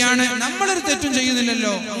ചെയ്യുന്നത് ശരിയാണ്, നമ്മളൊരു തെറ്റും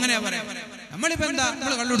ചെയ്യുന്നില്ലല്ലോ, അങ്ങനെ പറയാം. നമ്മളിപ്പോ എന്താ,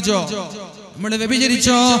 നമ്മൾ കള്ളുടിച്ചോ, നമ്മൾ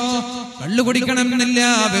വ്യഭിചരിച്ചോ? കള്ളു കുടിക്കണമെന്നില്ല,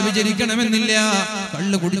 വ്യഭിചരിക്കണമെന്നില്ല.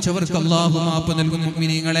 കള്ളു കുടിച്ചവർക്ക് അല്ലാഹു മാപ്പ് നൽകും.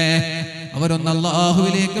 മുഅ്മിനീങ്ങളെ, അവരൊന്ന്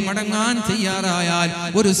അല്ലാഹുവിലേക്ക് മടങ്ങാൻ തയ്യാറായാൽ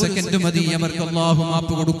 1 സെക്കൻഡ് മതി അവർക്ക് അല്ലാഹു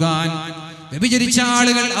മാപ്പ് കൊടുക്കാൻ. വ്യഭിചരിച്ച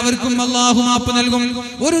ആളുകൾ, അവർക്കും അല്ലാഹു മാപ്പ് നൽകും.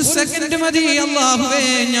 1 സെക്കൻഡ് മതി. അല്ലാഹുവേ,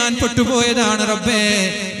 ഞാൻ പെട്ടുപോയതാണ് റബ്ബേ,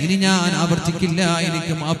 ഇനി ഞാൻ ആവർത്തിക്കില്ല,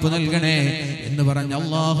 എനിക്ക് മാപ്പ് നൽകണേ എന്ന് പറഞ്ഞ്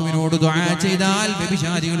അള്ളാഹുവിനോട് ദുആ ചെയ്താൽ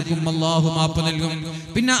വ്യഭിചാരികൾക്കും അള്ളാഹു മാപ്പ് നൽകും.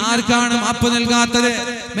 പിന്നെ ആർക്കാണ് മാപ്പ് നൽകാത്തത്?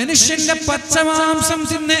 മനുഷ്യന്റെ പച്ചമാംസം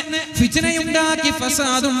തിന്ന് ഫിത്നയുണ്ടാക്കി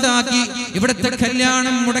ഫസാദുണ്ടാക്കി ഇവിടുത്തെ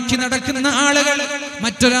കല്യാണം മുടക്കി നടക്കുന്ന ആളുകൾ,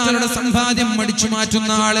 മറ്റൊരാളുടെ സമ്പാദ്യം മടിച്ചു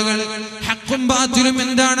മാറ്റുന്ന ആളുകൾ, ഹഖും ബാത്തിലും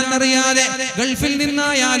എന്താണെന്നറിയാതെ ഗൾഫിൽ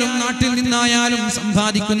നിന്നായാലും നാട്ടിൽ നിന്നായാലും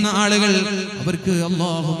സമ്പാദിക്കുന്ന ആളുകൾ, അവർക്ക്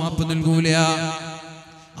അല്ലാഹു മാപ്പ് നൽകൂല,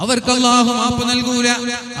 അവർക്ക് അല്ലാഹു മാപ്പ് നൽകൂല.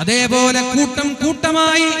 അതേപോലെ കൂട്ടം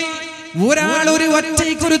കൂട്ടമായി ഒരാൾ ഒരു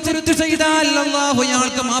ഒറ്റയ്ക്കൊരു തെറ്റ് ചെയ്താൽ അല്ലാഹു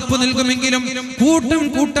അയാൾക്ക് മാപ്പ് നൽകുമെങ്കിലും കൂട്ടം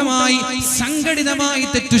കൂട്ടമായി സംഘടിതമായി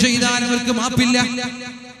തെറ്റു ചെയ്താൽ അവർക്ക് മാപ്പില്ല.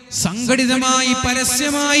 സംഘടിതമായി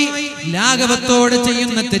പരസ്യമായി ലാഘവത്തോടെ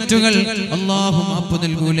ചെയ്യുന്ന തെറ്റുകൾ അല്ലാഹു മാപ്പ്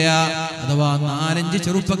നൽകൂല. അഥവാ 4-5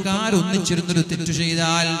 ചെറുപ്പക്കാർ ഒന്നിച്ചിരുന്നൊരു തെറ്റു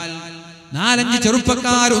ചെയ്താൽ, 4-5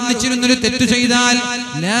 ചെറുപ്പക്കാർ ഒന്നിച്ചിരുന്നൊരു തെറ്റു ചെയ്താൽ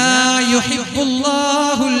ലാ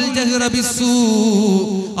യുഹിബ്ബുല്ലാഹുൽ ജഹ്റ ബിസ്സൂ,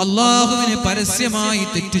 അല്ലാഹുവിനെ പരസ്യമായി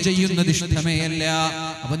തെറ്റു ചെയ്യുന്നത് ഇഷ്ടമേ അല്ല.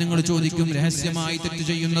 അപ്പൊ നിങ്ങൾ ചോദിക്കും, രഹസ്യമായി തെറ്റു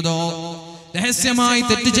ചെയ്യുന്നതോ? രഹസ്യമായി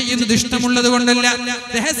തെറ്റ് ചെയ്യുന്നത് ഇഷ്ടമുള്ളത് കൊണ്ടല്ല.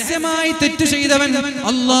 രഹസ്യമായി തെറ്റ് ചെയ്തവൻ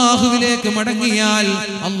അല്ലാഹുവിലേക്ക് മടങ്ങിയാൽ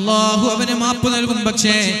അല്ലാഹു അവന് മാപ്പ് നൽകും.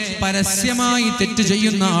 പക്ഷേ പരസ്യമായി തെറ്റ്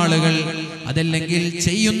ചെയ്യുന്ന ആളുകൾ, അതല്ലെങ്കിൽ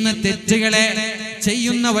ചെയ്യുന്ന തെറ്റുകളെ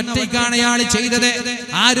ചെയ്യുന്ന ഒറ്റയ്ക്കാണ് അയാൾ ചെയ്തത്,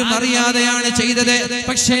 ആരും അറിയാതെയാണ് ചെയ്തത്,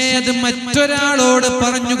 പക്ഷേ അത് മറ്റൊരാളോട്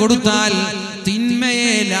പറഞ്ഞു കൊടുത്താൽ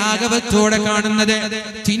തിന്മയെ ലാഘവത്തോടെ കാണുന്നത്,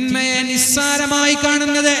 തിന്മയെ നിസ്സാരമായി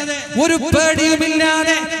കാണുന്നത്, ഒരു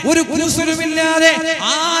പേടിയുമില്ലാതെ ഒരു കുസലുമില്ലാതെ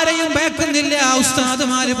ആരെയും ഭയക്കുന്നില്ല.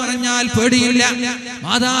 ഉസ്താദുമാര് പറഞ്ഞാൽ പേടിയില്ല,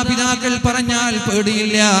 മാതാപിതാക്കൾ പറഞ്ഞാൽ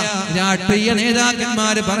പേടിയില്ല, രാഷ്ട്രീയ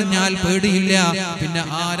നേതാക്കന്മാര് പറഞ്ഞാൽ പേടിയില്ല. പിന്നെ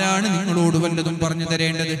ആരാണ് നിങ്ങളോട് വല്ലതും പറഞ്ഞു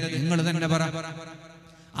തരേണ്ടത്? നിങ്ങൾ തന്നെ പറ.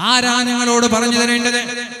 ആരാ നിങ്ങളോട് പറഞ്ഞു തരേണ്ടത്?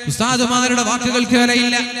 ഉസ്താദുമാരുടെ വാക്കുകൾക്ക്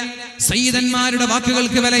വിലയില്ല, സയ്യിദന്മാരുടെ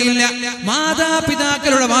വാക്കുകൾക്ക് വിലയില്ല,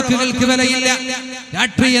 മാതാപിതാക്കളുടെ വാക്കുകൾക്ക് വിലയില്ല,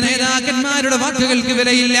 രാഷ്ട്രീയ നേതാക്കന്മാരുടെ വാക്കുകൾക്ക്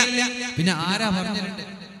വിലയില്ല. പിന്നെ ആരാ പറഞ്ഞിട്ടുണ്ട്?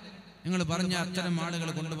 നിങ്ങൾ പറഞ്ഞ അത്തരം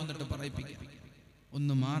ആളുകളെ കൊണ്ടുവന്നിട്ട് പറയിപ്പിക്കുക.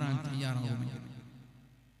 ഒന്ന് മാറാൻ തയ്യാറാവും.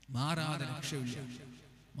 മാറാതെ രക്ഷയില്ല,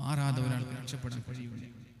 മാറാതെ ഒരാൾക്ക് രക്ഷപ്പെടാൻ കഴിയില്ല.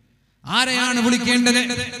 ആരെയാണ് വിളിക്കേണ്ടത്?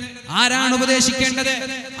 ആരാണ് ഉപദേശിക്കേണ്ടത്?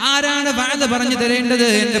 ആരാണ് വഅദ് പറഞ്ഞു തരേണ്ടത്?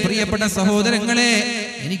 എന്റെ പ്രിയപ്പെട്ട സഹോദരങ്ങളെ,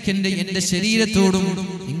 എന്റെ ശരീരത്തോടും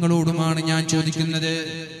നിങ്ങളോടുമാണ് ഞാൻ ചോദിക്കുന്നത്.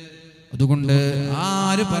 അതുകൊണ്ട്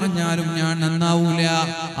ആര് പറഞ്ഞാലും ഞാൻ നന്നാവൂല,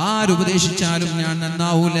 ആരുപദേശിച്ചാലും ഞാൻ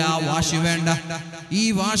നന്നാവൂല. വാശി വേണ്ട. ഈ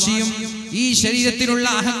വാശിയും ഈ ശരീരത്തിലുള്ള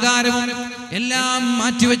അഹങ്കാരവും എല്ലാം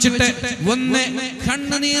മാറ്റിവെച്ചിട്ട് ഒന്ന്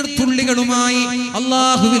കണ്ണുനീർ തുള്ളികളുമായി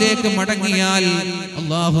അല്ലാഹുവിലേക്ക് മടങ്ങിയാൽ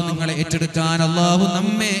അല്ലാഹു നിങ്ങളെ ഏറ്റെടുക്കാൻ, അല്ലാഹു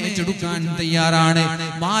നമ്മെ ഏറ്റെടുക്കാൻ തയ്യാറാണ്.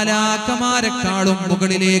 മാലാക്കമാരെക്കാളും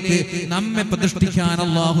മുകളിലേക്ക് നമ്മെ പ്രതിഷ്ഠിക്കാൻ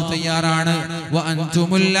അല്ലാഹു തയ്യാറാണ്.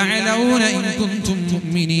 വഅൻതുമുൽ അഅലൗന ഇൻ കുൻതും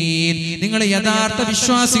മുഅ്മിനീൻ, നിങ്ങൾ യഥാർത്ഥ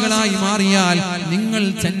വിശ്വാസികളായി മാറിയാൽ നിങ്ങൾ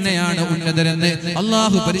തന്നെയാണ് ഉന്നതരെന്ന്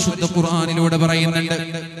അല്ലാഹു പരിശുദ്ധ ഖുർആനിലൂടെ പറയുന്നുണ്ട്.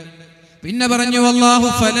 പിന്നെ പറഞ്ഞു അല്ലാഹു,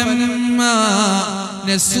 ഫലമ്മാ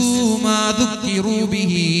നസൂ മാ ദുക്കിറൂ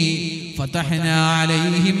ബിഹി ഫതഹ്നാ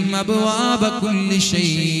അലൈഹിം അബ്വാബ കുല്ലി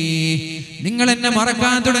ശൈഇ. നിങ്ങൾ എന്നെ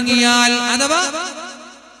മറക്കാൻ തുടങ്ങിയാൽ, അഥവാ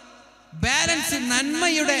ബാലൻസ്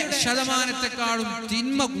നന്മയുടെ ശതമാനത്തെക്കാളും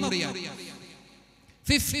തിന്മ കൂടിയാൽ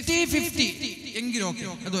 50-50 എങ്കിലും ഓക്കെ.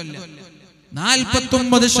 അതുമല്ല,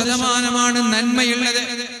 49% നന്മയുള്ളത്,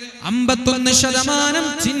 51%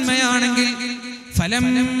 തിന്മയാണെങ്കിൽ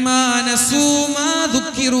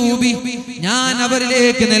ഞാൻ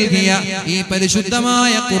അവരിലേക്ക് നൽകിയ ഈ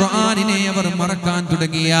പരിശുദ്ധമായ ഖുർആനിനെ അവർ മറക്കാൻ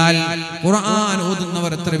തുടങ്ങിയാൽ. ഖുർആൻ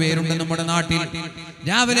ഓതുന്നവർ എത്ര പേരുണ്ട് നമ്മുടെ നാട്ടിൽ?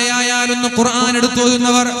 രാവിലെ ആയാലൊന്ന് ഖുർആൻ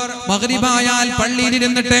എടുത്തോതുന്നവർ, മഗ്രിബായാൽ പള്ളിയിൽ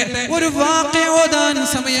ഇരുന്നിട്ട് ഒരു വാഖിഅ ഓതാൻ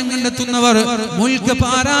സമയം കണ്ടെത്തുന്നവർ, മുൽക്ക്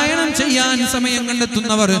പാരായണം ചെയ്യാൻ സമയം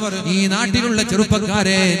കണ്ടെത്തുന്നവർ ഈ നാട്ടിലുള്ള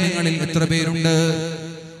ചെറുപ്പക്കാരെ നിങ്ങളിൽ എത്ര പേരുണ്ട്?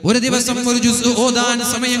 ഒരു ദിവസം ഒരു ജുസ് ഓതാൻ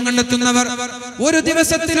സമയം കണ്ടെത്തുന്നവർ, ഒരു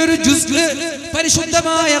ദിവസത്തിൽ ഒരു ജുസ്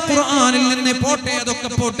പരിശുദ്ധമായ ഖുർആനിൽ നിന്ന് പോട്ടെ, അതൊക്കെ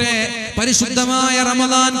പോട്ടെ, പരിശുദ്ധമായ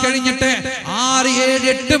റമദാൻ കഴിഞ്ഞിട്ട്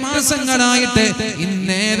 6-7-8 മാസങ്ങളായിട്ട്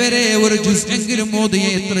ഇന്നേ വരെ ഒരു ജുസ് എങ്കിലും ഓതിയ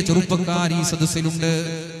എത്ര ചെറുപ്പക്കാർ ഈ സദസ്സിലുണ്ട്?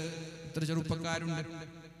 എത്ര ചെറുപ്പക്കാരുണ്ട്?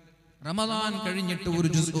 റമദാൻ കഴിഞ്ഞിട്ട് ഒരു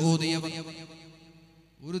ജുസ് ഓതിയവർ,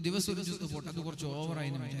 ഒരു ദിവസം ഒരു ജുസ് പോട്ടെ, അത് കുറച്ച് ഓവറായി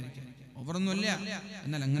എന്ന് വിചാരിക്കാം. ഓവറൊന്നുമല്ല,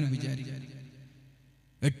 എന്നാൽ അങ്ങനെ വിചാരിക്കാം.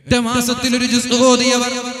 8 മാസത്തിൽ ഒരു ജുസ്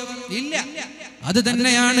ഓതിയവർ ഇല്ല. അത്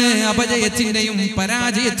തന്നെയാണ് അപജയത്തിന്റെയും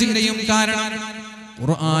പരാജയത്തിന്റെയും കാരണം.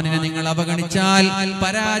 ഖുർആനിനെ നിങ്ങൾ അവഗണിച്ചാൽ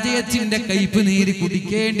പരാജയത്തിന്റെ കയ്പ് നീര്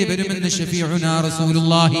കുടിക്കേണ്ടി വരുമെന്ന് ശഫീഉനാ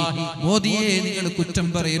റസൂലുള്ളാഹി. മോദിയെ നിങ്ങൾ കുറ്റം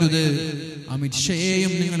പറയരുത്, അമിത്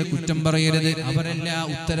ഷായെയും നിങ്ങൾ കുറ്റം പറയരുത്. അവരല്ല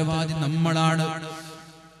ഉത്തരവാദി, നമ്മളാണ്.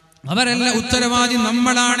 അവരല്ല ഉത്തരവാദി,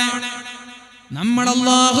 നമ്മളാണ്. നമ്മൾ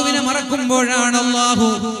അല്ലാഹുവിനെ മറക്കുമ്പോഴാണ് അല്ലാഹു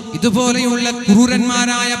ഇതുപോലെയുള്ള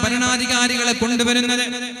ക്രൂരന്മാരായ ഭരണാധികാരികളെ കൊണ്ടുവരുന്നത്.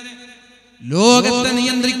 ലോകത്തെ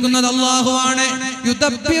നിയന്ത്രിക്കുന്നത് അല്ലാഹുവാണ്.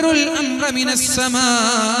 യുദബ്ബിറുൽ അംറ മിനസ്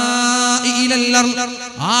സമാഇ ഇലൽ അർള്.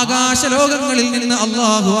 ആകാശ ലോകങ്ങളിൽ നിന്ന്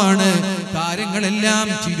അല്ലാഹുവാണ് കാര്യങ്ങളെല്ലാം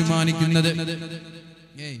തീരുമാനിക്കുന്നത്.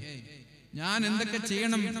 ഞാൻ എന്തൊക്കെ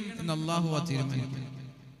ചെയ്യണം എന്ന് അല്ലാഹുവാ തീരുമാനിക്കും.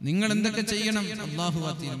 നിങ്ങൾ എന്തൊക്കെ ചെയ്യണം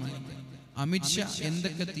അല്ലാഹുവാ തീരുമാനിക്കും. അമിത്ഷാ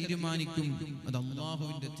എന്തൊക്കെ തീരുമാനിക്കും അത്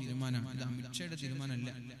അല്ലാഹുവിന്റെ തീരുമാനമാണ്. അത് അമിത്ഷയുടെ തീരുമാനമല്ല.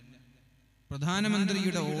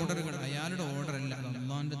 പ്രധാനമന്ത്രിയുടെ ഓർഡറുകൾ അയാളുടെ ഓർഡർ അല്ല, അത്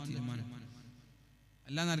അല്ലാഹുവിന്റെ തീരുമാനം.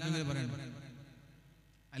 അല്ലാന്ന് ആർക്കെങ്കിലും പറയണ്ടോ?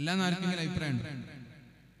 അല്ലാന്ന് ആർക്കെങ്കിലും അഭിപ്രായം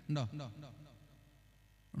ഉണ്ടോ?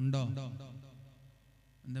 ഉണ്ടോ?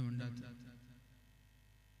 എന്താ മിണ്ടാത്തത്?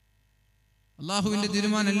 അല്ലാഹുവിന്റെ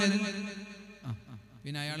തീരുമാനമല്ലേ?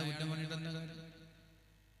 പിന്നെ അയാളെ കുറ്റം പറഞ്ഞിട്ട് എന്താ കാര്യം?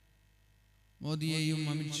 മോദിയെയും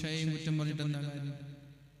അമിത്ഷായെയും കുറ്റം പറഞ്ഞിട്ട് എന്താ കാര്യം?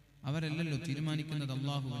 അവരല്ലല്ലോ തീരുമാനിക്കുന്നത്,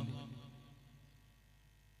 അല്ലാഹുവല്ലേ.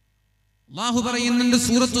 അല്ലാഹു പറയുന്നുണ്ട്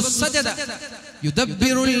സൂറത്തു സജദ,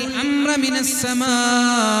 യുദബ്ബിറുൽ അംറ മിനസ്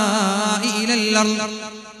സമാഇ ഇലൽ അർള്.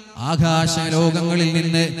 ആകാശ ലോകങ്ങളിൽ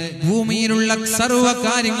നിന്ന് ഭൂമിയിലുള്ള സർവ്വ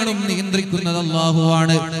കാര്യങ്ങളും നിയന്ത്രിക്കുന്നത്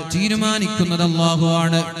അല്ലാഹുവാണ്, തീരുമാനിക്കുന്നത്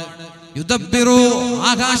അല്ലാഹുവാണ്. യുദബ്ബിറു,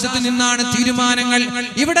 ആകാശത്തിൽ നിന്നാണ് തീരുമാനങ്ങൾ.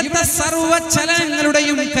 ഇവിടത്തെ സർവ്വ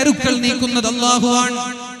ചലനങ്ങളുടെയും കരുക്കൾ നീക്കുന്നത് അല്ലാഹുവാണ്.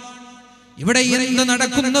 ഇവിടെ എന്ത്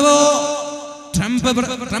നടക്കുന്നുവോ,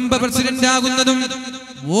 ട്രംപ് പ്രസിഡന്റ് ആകുന്നതും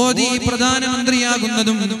മോദി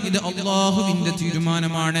പ്രധാനമന്ത്രിയാകുന്നതും ഇത് അല്ലാഹുവിന്റെ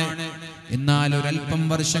തീരുമാനമാണ്. എന്നാൽ ഒരൽപ്പം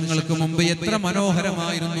വർഷങ്ങൾക്ക് മുമ്പ് എത്ര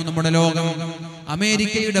മനോഹരമായിരുന്നു നമ്മുടെ ലോകം.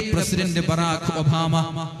 അമേരിക്കയുടെ പ്രസിഡന്റ് ബറാക് ഒബാമ,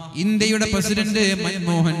 ഇന്ത്യയുടെ പ്രസിഡന്റ്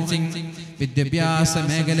മൻമോഹൻ സിംഗ്. വിദ്യാഭ്യാസ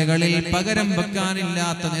മേഖലകളിൽ പകരം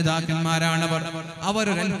വെക്കാനില്ലാത്ത നേതാക്കന്മാരാണവർ.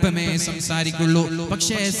 അവരൊരൽപ്പമേ സംസാരിക്കുള്ളൂ,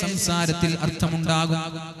 പക്ഷേ സംസാരത്തിൽ അർത്ഥമുണ്ടാകും.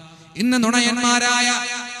 ഇന്ന് നുണയന്മാരായ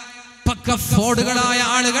പക്കഫോടുകളായ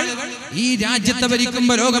ആളുകൾ ഈ രാജ്യത്തെ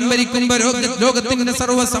ഭരിക്കുമ്പോ, ലോകം ഭരിക്കുമ്പോ, ലോകത്തിന്റെ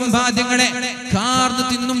സർവ്വ സമ്പാദ്യങ്ങളെ കാർന്നു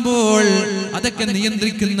തിന്നുമ്പോൾ അതൊക്കെ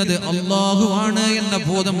നിയന്ത്രിക്കുന്നത് അല്ലാഹുവാണ് എന്ന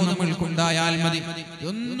ബോധം നമ്മൾക്കുണ്ടായാൽ മതി.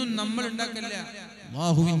 ഒന്നും നമ്മൾ ഉണ്ടാക്കില്ല,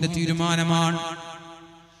 അല്ലാഹുവിന്റെ തീരുമാനമാണ്.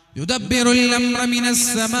 യുദബ്ബിറുൽ അംറ മിനസ്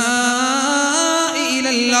സമാഇ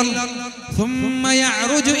ഇലൽ അർള് ثم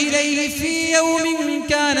يعرج إليه في يوم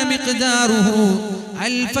كان مقداره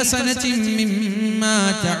ألف سنة مما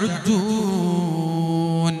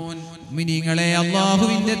تعدون. മുഅ്മിനീങ്ങളെ,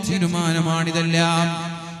 അല്ലാഹുവിന്റെ തീരുമാനമാണിതെല്ലാം.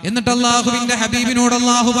 എന്നിട്ട് അല്ലാഹുവിന്റെ ഹബീബിനോട്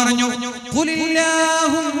അല്ലാഹു പറഞ്ഞു,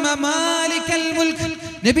 ഖുലില്ലാഹുമ്മ മാലികൽ മുൽക്ക്.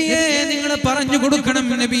 നബിയേ, നിങ്ങൾ പറഞ്ഞു കൊടുക്കണം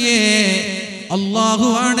നബിയേ,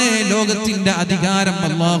 അല്ലാഹുവാണ്, ലോകത്തിന്റെ അധികാരം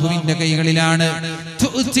അല്ലാഹുവിന്റെ കൈകളിലാണ്.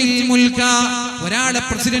 തുഅ്തിൽ മുൽക, ഒരാളെ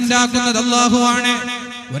പ്രസിഡന്റ് ആക്കുന്നത് അല്ലാഹുവാണ്,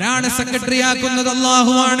 ഒരാളെ സെക്രട്ടറി ആക്കുന്നത്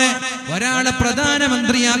അല്ലാഹുവാണ്, ഒരാളെ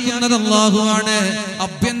പ്രധാനമന്ത്രിയാക്കുന്നത് അല്ലാഹുവാണ്,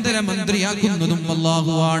 ആഭ്യന്തര മന്ത്രിയാക്കുന്നതും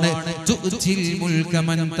അല്ലാഹുവാണ്. തുഅ്തിൽ മുൽക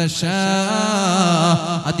മൻ തശാ,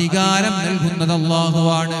 അധികാരം നൽകുന്നത്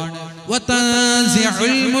അല്ലാഹുവാണ്.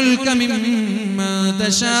 വതൻസിഉൽ മുൽക മിമ്മൻ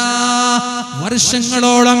തശാ,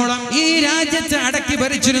 വർഷങ്ങളോളം ഈ രാജ്യത്തെ അടക്കി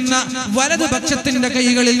ഭരിച്ചിരുന്ന വലതുപക്ഷത്തിന്റെ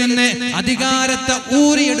കൈകളിൽ നിന്ന് അധികാരത്തെ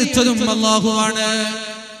ഊരിയെടുത്തതും അല്ലാഹുവാണ്.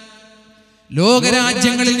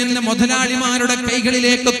 ലോകരാജ്യങ്ങളിൽ നിന്ന് മുതലാളിമാരുടെ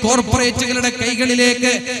കൈകളിലേക്ക്, കോർപ്പറേറ്റുകളുടെ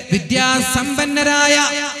കൈകളിലേക്ക്, വിദ്യാസമ്പന്നരായ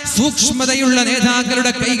സൂക്ഷ്മതയുള്ള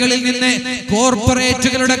നേതാക്കളുടെ കൈകളിൽ നിന്ന്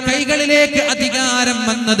കോർപ്പറേറ്റുകളുടെ കൈകളിലേക്ക് അധികാരം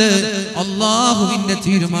വന്നത് അല്ലാഹുവിന്റെ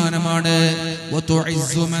തീരുമാനമാണ്.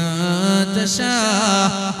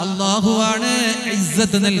 അല്ലാഹുവാണ്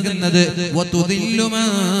ഇസ്സത്ത് നൽകുന്നത്.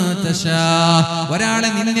 ഒരാളെ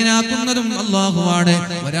നിന്ദനാക്കുന്നതും അല്ലാഹുവാണ്,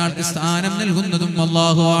 ഒരാൾക്ക് സ്ഥാനം നൽകുന്നതും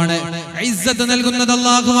അല്ലാഹുവാണ്. ഇസ്സത്ത് നൽകുന്നത്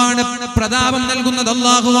അല്ലാഹുവാണ്, പ്രതാപം നൽകുന്നത്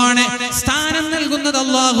അല്ലാഹുവാണ്, സ്ഥാനം നൽകുന്നത്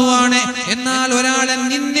അല്ലാഹുവാണ്. എന്നാൽ ഒരാളെ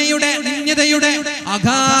നിന്ദയുടെ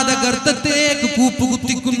അഗാധ ഗർത്തത്തിലേക്ക്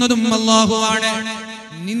കൂപ്പുകുത്തിക്കുന്നതും അല്ലാഹുവാണ്,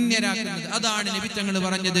 നിന്ദരാക്കുന്നത്. അതാണ് നബി തങ്ങൾ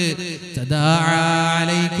പറഞ്ഞത്,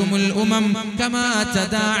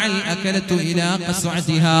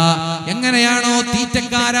 എങ്ങനെയാണോ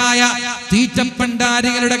തീറ്റക്കാരായ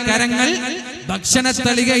തീറ്റപ്പണ്ടാരികളുടെ കരങ്ങൾ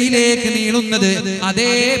ഭക്ഷണത്തളികയിലേക്ക് നീളുന്നത്,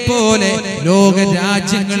 അതേപോലെ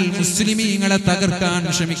ലോകരാജ്യങ്ങൾ മുസ്ലിമീങ്ങളെ തകർക്കാൻ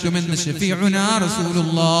ശ്രമിക്കുമെന്ന് ശഫീഉനാ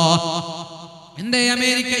റസൂലുള്ളാഹ്. എന്തേ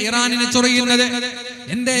അമേരിക്ക ഇറാനിനെ ചൊറിയുന്നത്?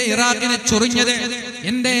 എന്തേ ഇറാഖിനെ ചൊറിഞ്ഞത്?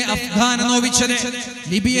 എന്തേ അഫ്ഗാൻ നോവിച്ചത്?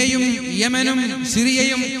 ലിബിയയും യമനും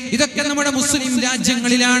സിറിയയും ഇതൊക്കെ നമ്മുടെ മുസ്ലിം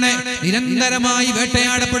രാജ്യങ്ങളിലാണ് നിരന്തരമായി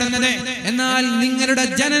വേട്ടയാടപ്പെടുന്നത്. എന്നാൽ നിങ്ങളുടെ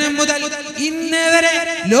ജനനം മുതൽ ഇന്നേ വരെ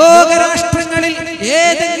ലോകരാഷ്ട്രങ്ങളിൽ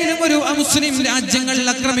ഏതെങ്കിലും ഒരു മുസ്ലിം രാജ്യങ്ങൾ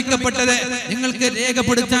ആക്രമിക്കപ്പെട്ടത് നിങ്ങൾക്ക്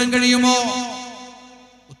രേഖപ്പെടുത്താൻ കഴിയുമോ?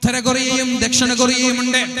 ഉത്തര കൊറിയയും ദക്ഷിണ കൊറിയയും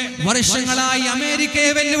ഉണ്ട്. വർഷങ്ങളായി അമേരിക്കയെ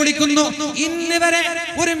വെല്ലുവിളിക്കുന്നു. ഇന്ന് വരെ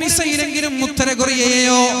ഒരു മിസൈലെങ്കിലും ഉത്തര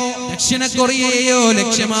കൊറിയയെയോ ദക്ഷിണ കൊറിയയെയോ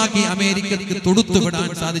ലക്ഷ്യമാക്കി അമേരിക്കക്ക് തൊടുത്തുവിടാൻ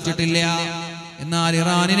സാധിച്ചിട്ടില്ല. എന്നാൽ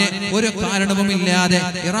ഇറാനിനെ ഒരു കാരണവുമില്ലാതെ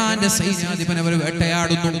ഇറാന്റെ സൈന്യാധിപൻ അവർ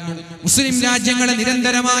വേട്ടയാടുന്നു. മുസ്ലിം രാജ്യങ്ങളെ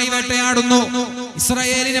നിരന്തരമായി വേട്ടയാടുന്നു.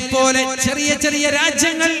 ഇസ്രായേലിനെ പോലെ ചെറിയ ചെറിയ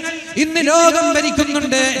രാജ്യങ്ങൾ ഇന്ന് ലോകം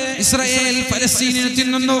ഭരിക്കുന്നുണ്ട്. ഇസ്രായേൽ ഫലസ്തീനിനെ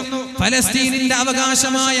തിന്നുന്നു. ഫലസ്തീനിന്റെ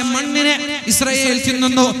അവകാശമായ മണ്ണിനെ ഇസ്രായേൽ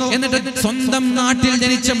തിന്നുന്നു. എന്നിട്ട് സ്വന്തം നാട്ടിൽ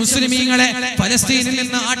ജനിച്ച മുസ്ലിമീങ്ങളെ ഫലസ്തീനിൽ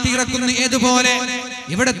നിന്ന് ആട്ടിയിറക്കുന്നു. ഏതുപോലെ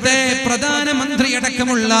ഇവിടുത്തെ പ്രധാനമന്ത്രി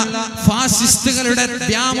അടക്കമുള്ള ഫാസിസ്റ്റുകളുടെ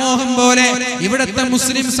വ്യാമോഹം പോലെ ഇവിടുത്തെ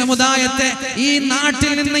മുസ്ലിം സമുദായത്തെ ഈ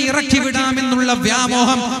നാട്ടിൽ നിന്ന് ഇറക്കി വിടാമെന്നുള്ള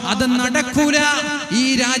വ്യാമോഹം അത് നടക്കൂല. ഈ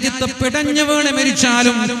രാജ്യത്ത് പിടഞ്ഞു വീണ്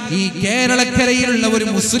മരിച്ചാലും ഈ കേരളക്കരയിലുള്ള ഒരു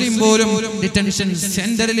മുസ്ലിം പോലും ഡിറ്റൻഷൻ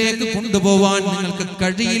സെന്ററിലേക്ക് കൊണ്ടുപോവാൻ നിങ്ങൾക്ക്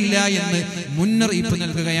കഴിയില്ല എന്ന് മുന്നറിയിപ്പ്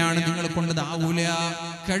നൽകുകയാണ്. നിങ്ങൾ കൊണ്ടതാവൂല,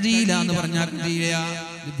 കഴിയില്ല എന്ന് പറഞ്ഞാൽ കഴിയില്ല.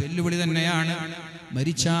 ഇത് വെല്ലുവിളി തന്നെയാണ്.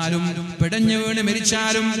 മരിച്ചാലും പിടഞ്ഞു വീണ്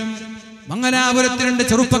മരിച്ചാലും മംഗലാപുരത്ത് 2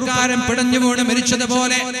 ചെറുപ്പക്കാരൻ പിടഞ്ഞു വീണ്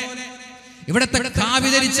മരിച്ചതുപോലെ ഇവിടത്തെ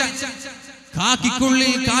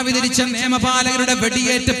കാക്കിക്കുള്ളിൽ കാവിധരിച്ച നിയമപാലകരുടെ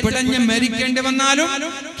വെടിയേറ്റ് പിടഞ്ഞ് മരിക്കേണ്ടി വന്നാലും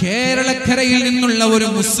കേരളക്കരയിൽ നിന്നുള്ള ഒരു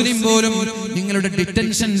മുസ്ലിം പോലും നിങ്ങളുടെ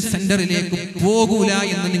ഡിറ്റൻഷൻ സെന്ററിലേക്ക് പോകൂല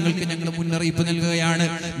എന്ന് നിങ്ങൾക്ക് ഞങ്ങൾ മുന്നറിയിപ്പ് നൽകുകയാണ്.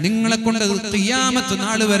 നിങ്ങളെ കൊണ്ട് ഖിയാമത്ത്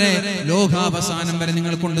നാൾ വരെ, ലോകാവസാനം വരെ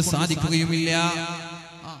നിങ്ങളെ കൊണ്ട് സാധിക്കുകയുമില്ല.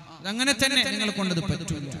 അങ്ങനെ തന്നെ നിങ്ങളെ കൊണ്ടത്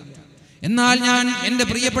പറ്റൂല. എന്നാൽ ഞാൻ എന്റെ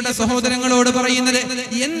പ്രിയപ്പെട്ട സഹോദരങ്ങളോട് പറയുന്നത്,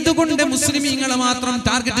 എന്തുകൊണ്ട് മുസ്ലിമീങ്ങളെ മാത്രം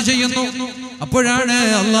ടാർഗറ്റ് ചെയ്യുന്നു? അപ്പോഴാണ്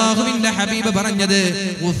അല്ലാഹുവിന്റെ ഹബീബ് പറഞ്ഞത്,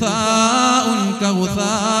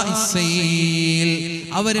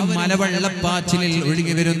 അവര് മലവെള്ളപ്പാച്ചിലിൽ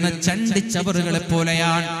ഒഴുകി വരുന്ന ചണ്ടിച്ചവറുകളെ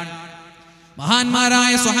പോലെയാണ്.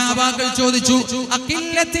 മഹാന്മാരായ സ്വഹാബാക്കൾ ചോദിച്ചു,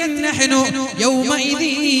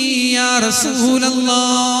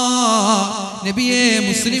 നബിയേ,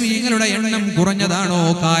 മുസ്ലിമീങ്ങളുടെ എണ്ണം കുറഞ്ഞതാണോ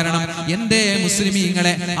കാരണം? എന്തേ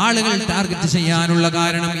മുസ്ലിമീങ്ങളെ ആളുകൾ ടാർഗറ്റ് ചെയ്യാനുള്ള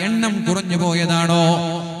കാരണം എണ്ണം കുറഞ്ഞു പോയതാണോ?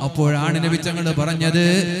 അപ്പോഴാണ് നബി തങ്ങൾ പറഞ്ഞത്,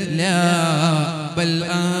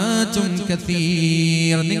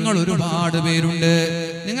 നിങ്ങൾ ഒരുപാട് പേരുണ്ട്,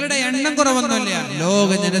 നിങ്ങളുടെ എണ്ണം കുറവൊന്നുമില്ല.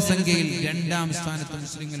 ലോക ജനസംഖ്യയിൽ 2ാം സ്ഥാനത്ത്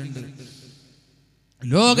മുസ്ലിങ്ങളുണ്ട്.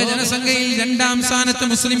 ലോക ജനസംഖ്യയിൽ 2ാം സ്ഥാനത്ത്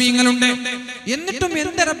മുസ്ലിമീങ്ങളുണ്ട്. എന്നിട്ടും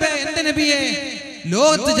എന്ത് നബിയെ,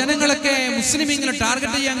 ലോകത്ത് ജനങ്ങളൊക്കെ മുസ്ലിമീങ്ങളെ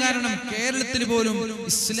ടാർഗറ്റ് ചെയ്യാൻ കാരണം കേരളത്തിൽ പോലും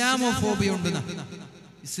ഇസ്ലാമോഫോബിയ ഉണ്ട്.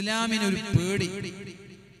 ഇസ്ലാമിനൊരു പേടി.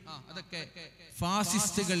 അതൊക്കെ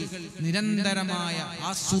ഫാസിസ്റ്റുകൾ നിരന്തരമായ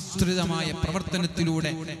ആസൂത്രിതമായ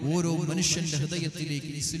പ്രവർത്തനത്തിലൂടെ ഓരോ മനുഷ്യന്റെ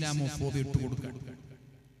ഹൃദയത്തിലേക്ക് ഇസ്ലാമോഫോബിയ ഇട്ടുകൊടുക്കുക.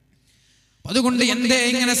 അതുകൊണ്ട് എന്തേ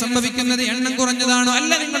ഇങ്ങനെ സംഭവിക്കുന്നത്? എണ്ണം കുറഞ്ഞതാണോ?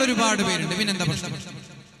 അല്ല, നിങ്ങൾ ഒരുപാട് പേരുണ്ട്, പിന്നെന്താ പ്രശ്നം?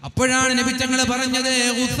 അപ്പോഴാണ് നബി തങ്ങൾ പറഞ്ഞത്,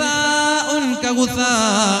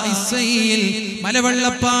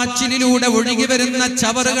 മലവെള്ളപ്പാച്ചിലിലൂടെ ഒഴുകി വരുന്ന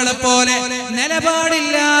ചവറുകളെ പോലെ,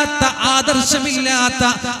 നിലപാടില്ലാത്ത, ആദർശമില്ലാത്ത,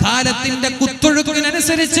 കാലത്തിന്റെ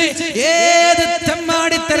കുത്തൊഴുക്കിനനുസരിച്ച് ഏത്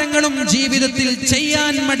തെമ്മാടിത്തരങ്ങളും ജീവിതത്തിൽ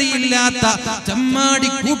ചെയ്യാൻ മടിയില്ലാത്ത തെമ്മാടി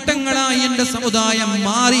കൂട്ടങ്ങളായി എന്റെ സമുദായം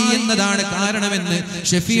മാറി എന്നതാണ് കാരണമെന്ന്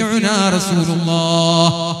ഷഫീഉനാ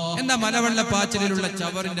റസൂലുള്ളാഹ്. എന്താ മലവെള്ളപ്പാച്ചിലുള്ള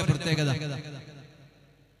ചവറിന്റെ പ്രത്യേകത?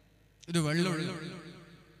 ഒരു വെള്ളം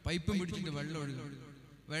പൈപ്പും പിടിച്ചിട്ട്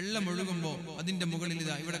വെള്ളം ഒഴുകുമ്പോൾ അതിന്റെ മുകളിൽ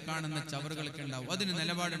ഇതാ ഇവിടെ കാണുന്ന ചവറുകളൊക്കെ ഉണ്ടാവും. അതിന്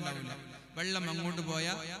നിലപാടുണ്ടാവില്ല. വെള്ളം അങ്ങോട്ട്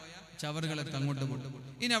പോയാൽ ചവറുകളൊക്കെ അങ്ങോട്ട് പോകും.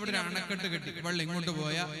 ഇനി അവിടെ ഒരു അണക്കെട്ട് കെട്ടി, വെള്ളം ഇങ്ങോട്ട്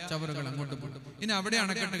പോയാൽ ചവറുകൾ അങ്ങോട്ട് പോകും. ഇനി അവിടെ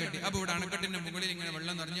അണക്കെട്ട് കെട്ടി, അപ്പൊ ഇവിടെ അണക്കെട്ടിന്റെ മുകളിൽ ഇങ്ങനെ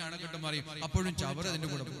വെള്ളം നിറഞ്ഞ് അണക്കെട്ട് മാറിയും അപ്പോഴും ചവറ് അതിന്റെ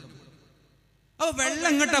കൂടെ പോകും. അപ്പൊ വെള്ളം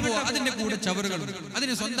എങ്ങോട്ടാ പോവാ, അതിന്റെ കൂടെ ചവറുകൾ.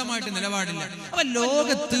 അതിന് സ്വന്തമായിട്ട് നിലപാടില്ല. അപ്പൊ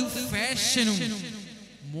ലോകത്ത് ഫാഷനും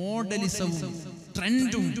മോഡലിസവും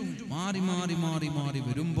ട്രെൻഡും മാറി മാറി മാറി മാറി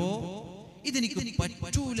വരുമ്പോ ഇതെനിക്ക്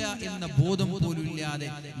പറ്റൂല എന്ന ബോധം പോലും ഇല്ലാതെ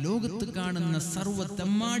ലോകത്ത് കാണുന്ന സർവ്വ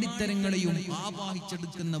തെമ്മാടിത്തരങ്ങളെയും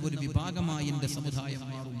ആവാഹിച്ചെടുക്കുന്ന ഒരു വിഭാഗമായി എന്റെ സമുദായം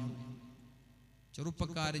മാറുന്നു.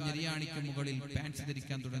 ചെറുപ്പക്കാരൻ ഞെരിയാണിക്ക് മുകളിൽ പാൻസ്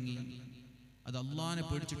ധരിക്കാൻ തുടങ്ങി. അത് അള്ളാനെ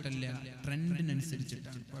പേടിച്ചിട്ടല്ല,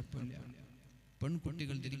 ട്രെൻഡിനനുസരിച്ചിട്ടാണ്. കുഴപ്പമില്ല.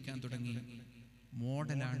 പെൺകുട്ടികൾ ധരിക്കാൻ തുടങ്ങി.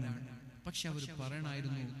 മോഡലാണ്. പക്ഷെ അവർ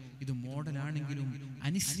പറയണായിരുന്നു, ഇത് മോഡലാണെങ്കിലും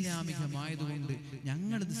അനിസ്ലാമികമായതുകൊണ്ട്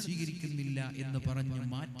ഞങ്ങളിത് സ്വീകരിക്കുന്നില്ല എന്ന് പറഞ്ഞ്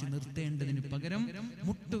മാറ്റി നിർത്തേണ്ടതിന് പകരം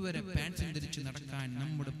മുട്ടുവരെ പാൻസും ധരിച്ച് നടക്കാൻ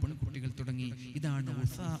നമ്മുടെ പെൺകുട്ടികൾ തുടങ്ങി. ഇതാണ്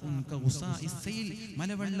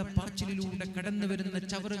മലവെള്ളപ്പാച്ചിലിലൂടെ കടന്നു വരുന്ന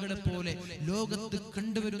ചവറുകളെ പോലെ ലോകത്ത്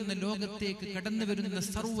കണ്ടുവരുന്ന, ലോകത്തേക്ക് കടന്നു വരുന്ന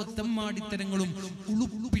സർവ്വ തെമ്മാടിത്തരങ്ങളും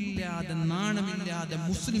ഉളുപ്പില്ലാതെ, നാണമില്ലാതെ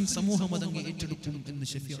മുസ്ലിം സമൂഹം അതങ്ങ് ഏറ്റെടുക്കും എന്ന്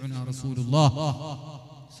ഷഫീഉനാ റസൂലുള്ളാഹ്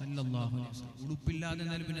സല്ലല്ലാഹു അലൈഹി വസല്ലം. ഉടുപ്പില്ലാതെ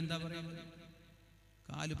എന്നാലും പിന്നെ എന്താ പറയുക?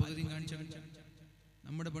 കാല് പകുതിയും കാണിച്ച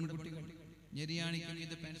നമ്മുടെ പെൺകുട്ടികൾ ഞെരിയാണിക്കും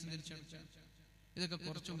ഇത് പാൻസ് ധരിച്ച ഇതൊക്കെ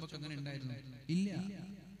കുറച്ചു മുമ്പൊക്കെ അങ്ങനെ ഉണ്ടായിരുന്നു? ഇല്ല.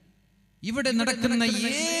 ഇവിടെ നടക്കുന്ന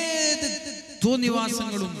ഏത്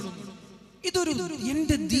തോന്നിവാസങ്ങളും ഇതൊരു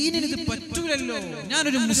എന്റെ ദീനിന് ഇത് പറ്റൂലല്ലോ,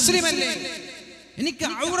 ഞാനൊരു മുസ്ലിമല്ലേ, എനിക്ക്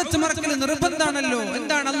ഔറത്ത് മറക്കൽ നിർബന്ധാണല്ലോ.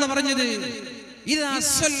 എന്താണ് അല്ലാഹു പറഞ്ഞത്? ഇദാ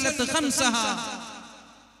സല്ലത്ത് ഖംസഹാ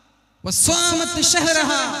വസാമത്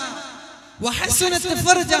ശഹറഹാ വഹസനത്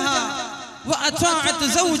ഫർജഹാ വഅതാഅത്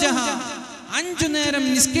സൗജഹാ. 5 നേരം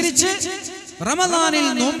നിസ്കരിച്ച് റമദാനിൽ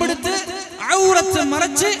നോമ്പെടുത്ത് ഔറത്ത്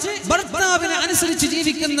മറച്ച് ഭർത്താവിനെ അനുസരിച്ച്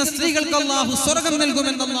ജീവിക്കുന്ന സ്ത്രീകൾക്ക് അല്ലാഹു സ്വർഗ്ഗം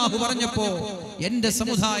നൽകുമെന്ന് അല്ലാഹു പറഞ്ഞപ്പോ എന്റെ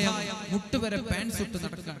സമുദായം മുട്ടുവരെ പാൻസ് ഇട്ട്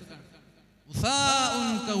നടക്കാണ്. ഉസാഉൻ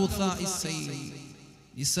കഉസാഇസ് സൈൽ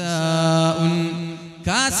നിസാഉൻ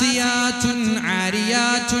കാസിയാതുൻ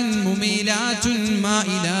ആരിയാതുൻ മുമീലാതുൻ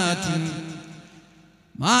മായിലാതുൻ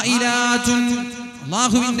മായിലാതുൻ.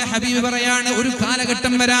 അല്ലാഹുവിന്റെ ഹബീബ് പറയാണ്, ഒരു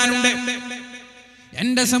കാലഘട്ടം വരാനുണ്ട്,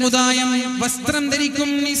 എന്റെ സമുദായം വസ്ത്രം ധരിക്കും.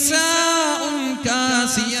 നിസാഉൻ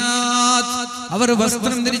കാസിയാത്, അവർ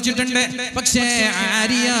വസ്ത്രം ധരിച്ചിട്ടുണ്ട്, പക്ഷേ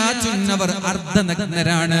ആരിയാതുൻ, അവർ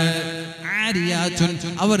അർദ്ധനഗ്നരാണ്. ആരിയാതുൻ,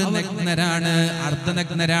 അവർ നഗ്നരാണ്,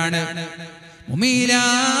 അർദ്ധനഗ്നരാണ്.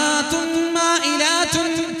 മുമീലാതുൻ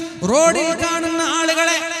മായിലാതുൻ, റോഡിൽ കാണുന്ന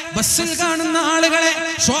ആളുകളെ, ബസ്സിൽ കാണുന്ന ആളുകളെ,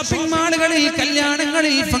 ഷോപ്പിംഗ് മാളുകളിൽ,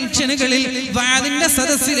 കല്യാണങ്ങളിൽ, ഫംഗ്ഷനുകളിൽ, വാദിന്റെ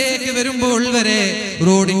സദസ്സിലേക്ക് വരുമ്പോൾ വരെ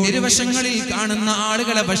റോഡിന്റെ ഇരുവശങ്ങളിൽ കാണുന്ന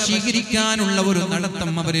ആളുകളെ വശീകരിക്കാനുള്ള ഒരു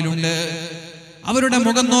നടത്തം അവരിലുണ്ട്. അവരുടെ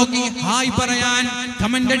മുഖം നോക്കി ഹായ് പറയാൻ,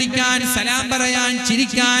 കമന്റ് അടിക്കാൻ, സലാം പറയാൻ,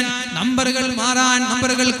 ചിരിക്കാൻ, നമ്പറുകൾ മാറാൻ,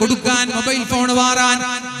 നമ്പറുകൾ കൊടുക്കാൻ, മൊബൈൽ ഫോൺ മാറാൻ,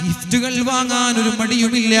 ഗിഫ്റ്റുകൾ വാങ്ങാൻ ഒരു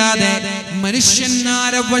മടിയുമില്ലാതെ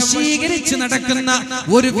മനുഷ്യന്മാരെ വശീകരിച്ച് നടക്കുന്ന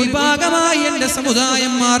ഒരു വിഭാഗമായി എന്റെ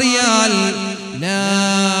സമുദായം മാറിയാൽ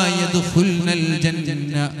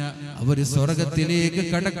അവര് സ്വർഗത്തിലേക്ക്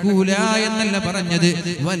കടക്കൂല എന്നല്ല പറഞ്ഞത്,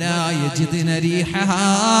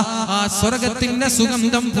 ആ സ്വർഗത്തിന്റെ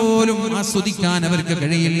സുഗന്ധം പോലും ആസ്വദിക്കാൻ അവർക്ക്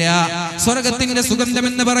കഴിയില്ല. സ്വർഗത്തിന്റെ സുഗന്ധം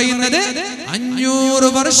എന്ന് പറയുന്നത് 500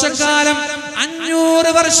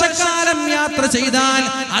 വർഷക്കാലം യാത്ര ചെയ്താൽ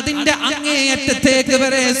അതിന്റെ അങ്ങേയറ്റത്തേക്ക്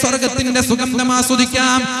വരെ സ്വർഗത്തിന്റെ സുഗന്ധം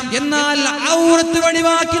ആസ്വദിക്കാം. എന്നാൽ ഔറത്ത്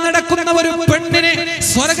വെളിവാക്കി നടക്കുന്ന ഒരു പെണ്ണിന്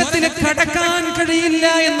സ്വർഗത്തിൽ കടക്കാൻ കഴിയില്ല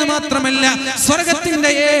എന്ന് മാത്രമല്ല,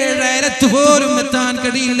 സ്വർഗത്തിന്റെ 7 അയലത്ത് പോലും എത്താൻ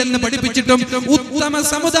കഴിയില്ലെന്ന് പഠിപ്പിച്ചിട്ടും ഉത്തമ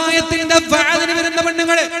സമുദായത്തിന്റെ വാദിന് വരുന്ന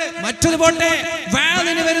പെണ്ണുങ്ങള്, മറ്റൊരു പോട്ടെ,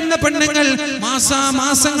 വാദിന് വരുന്ന പെണ്ണുങ്ങൾ,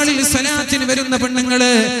 മാസാമാസങ്ങളിൽ സ്വലാത്തിന് വരുന്ന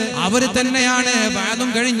പെണ്ണുങ്ങള്, അവര് തന്നെയാണ് വാദം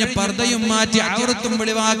കഴിഞ്ഞ പർദ്ദയും മാറ്റി ഔറത്തും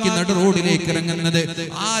വെളിവാക്കി നടു റോഡിലേക്ക് ഇറങ്ങുന്നത്.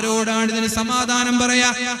 ആരോടാണ് ഇതിന് സമാധാനം പറയാ?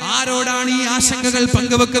 ആരോടാണ് ഈ ആശങ്കകൾ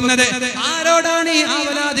പങ്കുവെക്കുന്നത്? ആരോടാണ് ഈ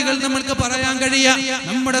ആവലാദികൾ നമ്മൾക്ക് പറയാൻ കഴിയുക?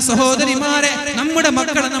 നമ്മുടെ സഹോദരിമാരെ, നമ്മുടെ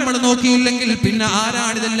മക്കളെ നമ്മൾ നോക്കിയില്ലെങ്കിൽ പിന്നെ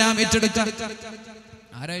ആരാണ് ഇതെല്ലാം ഏറ്റെടുക്കുക?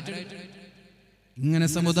 ഇങ്ങനെ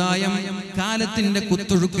സമുദായം കാലത്തിന്റെ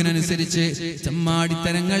കുത്തൊഴുക്കിനനുസരിച്ച്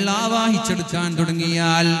ചമ്മാടിത്തരങ്ങൾ ആവാഹിച്ചെടുക്കാൻ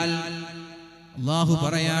തുടങ്ങിയാൽ അല്ലാഹു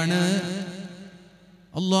പറയാണ്,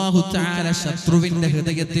 അല്ലാഹു തആല ശത്രുവിന്റെ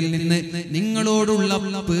ഹൃദയത്തിൽ നിന്ന് നിങ്ങളോടുള്ള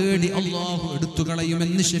പേടി അല്ലാഹു എടുത്തു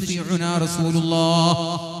കളയുമെന്ന് ശഫീഉനാ റസൂലുള്ളാഹ്.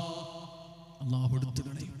 അല്ലാഹു എടുത്തു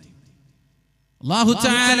കളയും. അല്ലാഹു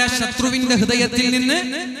തആല ശത്രുവിന്റെ ഹൃദയത്തിൽ നിന്ന്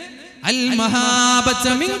അൽ മഹാബത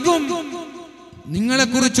മിൻകും,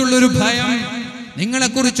 നിങ്ങളെക്കുറിച്ചുള്ള ഒരു ഭയം,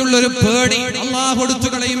 നിങ്ങളെക്കുറിച്ചുള്ള ഒരു പേടി അല്ലാഹു എടുത്തു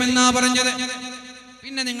കളയുമെന്നാ പറഞ്ഞത്.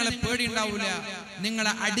 പിന്നെ നിങ്ങളെ പേടി ഉണ്ടാവില്ല,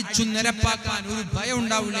 നിങ്ങളെ അടിച്ചു നിരപ്പാക്കാൻ ഒരു ഭയം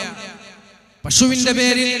ഉണ്ടാവില്ല. പശുവിന്റെ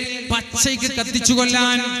പേരിൽ പച്ചയ്ക്ക് കത്തിച്ചു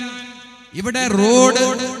കൊല്ലാൻ ഇവിടെ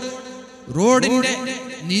റോഡിന്റെ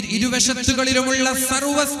ഇരുവശത്തുകളിലുമുള്ള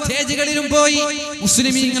സർവ്വ സ്റ്റേജുകളിലും പോയി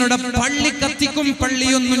മുസ്ലിമീങ്ങളുടെ പള്ളി കത്തിക്കും,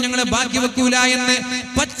 പള്ളിയൊന്നും ഞങ്ങളെ ബാക്കി വെക്കൂല എന്ന്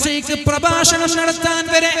പച്ചയ്ക്ക് പ്രഭാഷണം നടത്താൻ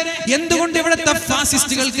വരെ എന്തുകൊണ്ട് ഇവിടുത്തെ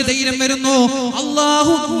ഫാസിസ്റ്റുകൾക്ക് ധൈര്യം വരുന്നു?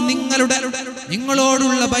 അല്ലാഹു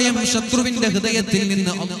നിങ്ങളോടുള്ള ഭയം ശത്രുവിന്റെ ഹൃദയത്തിൽ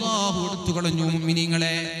നിന്ന് അല്ലാഹു എടുത്തു കളഞ്ഞു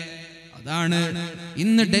മുഅ്മിനീങ്ങളെ. അതാണ്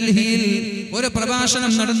ഇന്ന് ഡൽഹിയിൽ ഒരു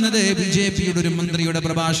പ്രഭാഷണം നടന്നത്, ബിജെപിയുടെ ഒരു മന്ത്രിയുടെ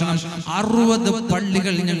പ്രഭാഷണം. 60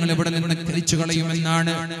 പള്ളികൾ ഞങ്ങൾ ഇവിടെ നിന്ന് കരിച്ചു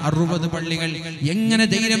കളയുമെന്നാണ്. 60 പള്ളികൾ. എങ്ങനെ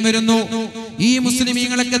ധൈര്യം വരുന്നു? ഈ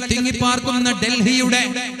മുസ്ലിമീങ്ങളൊക്കെ തിങ്ങിപ്പാർക്കുന്ന ഡൽഹിയുടെ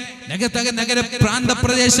നഗര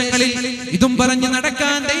പ്രാന്തപ്രദേശങ്ങളിൽ ഇതും പറഞ്ഞ്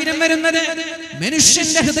നടക്കാൻ ധൈര്യം വരുന്നത്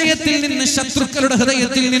മനുഷ്യന്റെ ഹൃദയത്തിൽ നിന്ന്, ശത്രുക്കളുടെ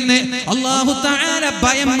ഹൃദയത്തിൽ നിന്ന് അല്ലാഹു തആല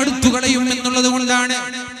ഭയം എടുത്തു കളയും എന്നുള്ളത് കൊണ്ടാണ്.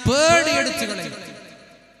 പേടി എടുത്തു കളയും.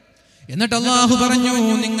 എന്നിട്ട് അല്ലാഹു പറഞ്ഞു,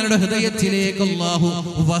 നിങ്ങളുടെ ഹൃദയത്തിലേക്ക് അല്ലാഹു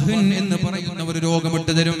വഹൻ എന്ന് പറയുന്ന ഒരു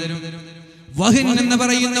രോഗമിട്ട് തരും. വഹൻ എന്ന്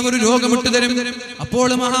പറയുന്ന ഒരു രോഗമിട്ട് തരും. അപ്പോൾ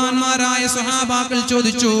മഹാന്മാരായ സ്വഹാബാക്കൾ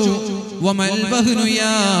ചോദിച്ചു, വമൽ വഹ്നു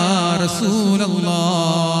യാ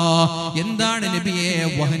റസൂലല്ലാഹ്, എന്താണ് നബിയേ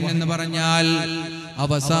വഹൻ എന്ന് പറഞ്ഞാൽ?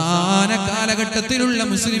 അവസാന കാലഘട്ടത്തിലുള്ള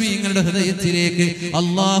മുസ്ലിമീങ്ങളുടെ ഹൃദയത്തിലേക്ക്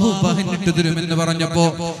അല്ലാഹു വഹൻ ഇട്ടു തരുമെന്ന് പറഞ്ഞപ്പോ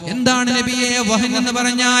എന്താണ് നബിയെ വഹൻ എന്ന്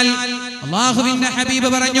പറഞ്ഞാൽ? അല്ലാഹുവിന്റെ ഹബീബ്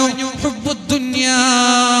പറഞ്ഞു ഹുബ്ബുദ് ദുനിയാ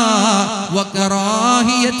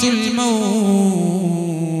വകറാഹിയത്തുൽ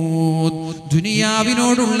മൗത്ത്.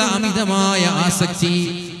 ദുനിയാവിനോടുള്ള അമിതമായ ആസക്തി,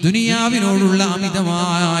 ദുനിയാവിനോടുള്ള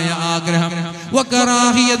അമിതമായ ആഗ്രഹം,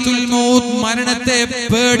 വകറാഹിയത്തുൽ മൗത്ത്, മരണത്തെ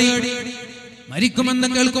പേടി, മരിക്കുമെന്ന്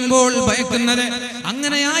കേൾക്കുമ്പോൾ ഭയക്കുന്നത്.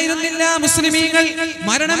 അങ്ങനെയായിരുന്നില്ല മുസ്ലിമീങ്ങൾ.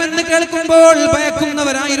 മരണമെന്ന് കേൾക്കുമ്പോൾ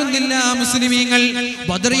ഭയക്കുന്നവരായിരുന്നില്ല മുസ്ലിമീങ്ങൾ.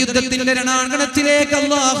 ബദർ യുദ്ധത്തിന്റെ രണാങ്കണത്തിലേക്ക്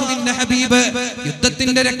അല്ലാഹുവിന്റെ ഹബീബ്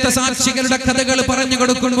യുദ്ധത്തിന്റെ രക്തസാക്ഷികളുടെ കഥകൾ പറഞ്ഞു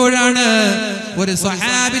കൊടുക്കുമ്പോഴാണ് ഒരു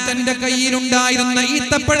സ്വഹാബി തന്റെ കയ്യിലുണ്ടായിരുന്ന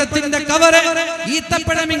ഈത്തപ്പഴത്തിന്റെ കവറ്,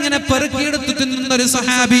 ഈത്തപ്പഴം ഇങ്ങനെ പെറുക്കിയെടുത്തു തിന്നുന്ന ഒരു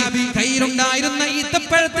സ്വഹാബി കയ്യിലുണ്ടായിരുന്ന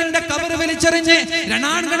ഈത്തപ്പഴത്തിന്റെ കവറ് വലിച്ചെറിഞ്ഞ്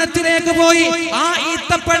രണാങ്കണത്തിലേക്ക് പോയി ആ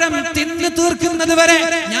ഈത്തപ്പഴം തിന്നു തീർക്കുന്നത് വരെ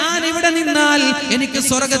ഞാൻ ഇവിടെ നിന്നാൽ എനിക്ക്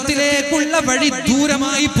സ്വർഗത്തിലേക്കുള്ള വഴി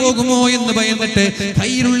ദൂരമായി പോകുമോ എന്ന് ഭയന്നിട്ട്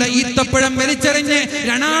കയ്യിലുള്ള ഈത്തപ്പഴം വലിച്ചെറിഞ്ഞ്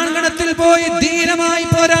രണാങ്കണത്തിൽ പോയി ധീരമായി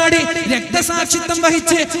പോരാടി രക്തസാക്ഷിത്വം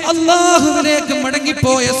വഹിച്ച് അല്ലാഹുവിലേക്ക്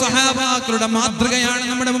മടങ്ങിപ്പോയ സ്വഹാബാക്കളുടെ മാതൃകയാണ്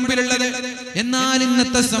നമ്മുടെ മുമ്പിലുള്ളത്. എന്നാൽ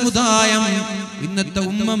ഇന്നത്തെ സമുദായം, ഇന്നത്തെ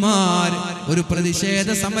ഉമ്മമാർ ഒരു പ്രതിഷേധ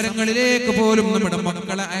സമരങ്ങളിലേക്ക് പോലും നമ്മുടെ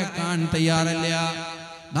മക്കളെ അയക്കാൻ തയ്യാറല്ല.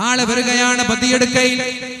 നാളെ വരികയാണ്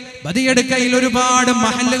ബദിയടുക്കയിൽ ഒരുപാട്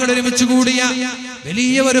മഹല്ലുകൾ ഒരുമിച്ച് കൂടിയ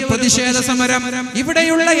വലിയ ഒരു പ്രതിഷേധ സമരം.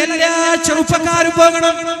 ഇവിടെയുള്ള എല്ലാ ചെറുപ്പക്കാരും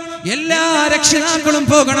പോകണം, എല്ലാ രക്ഷിതാക്കളും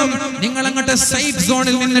പോകണം. നിങ്ങൾ അങ്ങോട്ട് സേഫ്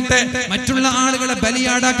സോണിൽ നിന്നിട്ട് മറ്റുള്ള ആളുകളെ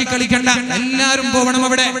ബലിയാടാക്കി കളിക്കണ്ട, എല്ലാവരും പോകണം.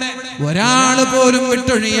 അവിടെ ഒരാള് പോലും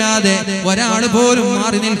വിട്ടൊഴിയാതെ, ഒരാള് പോലും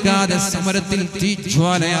മാറി നിൽക്കാതെ സമരത്തിൽ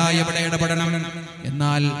തീജ്വാലയായി അവിടെ ഇടപെടണം.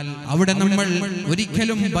 എന്നാൽ അവിടെ നമ്മൾ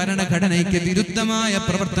ഒരിക്കലും ഭരണഘടനയ്ക്ക് വിരുദ്ധമായ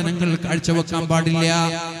പ്രവർത്തനങ്ങൾ കാഴ്ചവെക്കാൻ പാടില്ല.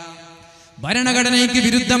 ഭരണഘടനയ്ക്ക്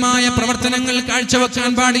വിരുദ്ധമായ പ്രവർത്തനങ്ങൾ കാഴ്ചവെക്കാൻ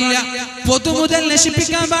പാടില്ല. പൊതുമുതൽ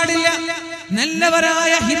നശിപ്പിക്കാൻ പാടില്ല.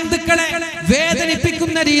 നല്ലവരായ ഹിന്ദുക്കളെ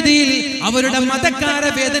വേദനിപ്പിക്കുന്ന രീതിയിൽ, അവരുടെ മതക്കാരെ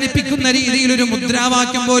വേദനിപ്പിക്കുന്ന രീതിയിൽ ഒരു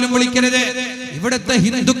മുദ്രാവാക്യം പോലും വിളിക്കരുത്. ഇവിടുത്തെ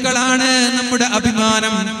ഹിന്ദുക്കളാണ് നമ്മുടെ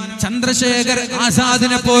അഭിമാനം. ചന്ദ്രശേഖർ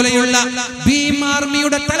ആസാദിനെ പോലെയുള്ള ഭീം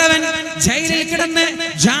ആർമിയുടെ തലവൻ ജയിലിൽ കിടന്ന്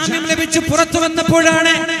ജാമ്യം ലഭിച്ച് പുറത്തു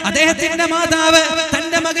വന്നപ്പോഴാണ് അദ്ദേഹത്തിന്റെ മാതാവ്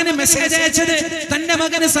തന്റെ മകന് മെസ്സേജ് അയച്ചത്, തന്റെ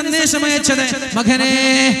മകന് സന്ദേശം അയച്ചത്. മകനെ,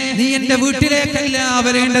 നീ എന്റെ വീട്ടിലേക്കല്ല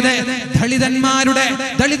വരേണ്ടത്.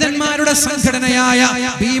 ദളിതന്മാരുടെ സംഘടനയായ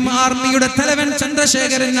ഭീം ആർമിയുടെ തലവൻ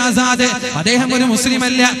ചന്ദ്രശേഖരൻ ആസാദ്, അദ്ദേഹം ഒരു മുസ്ലിം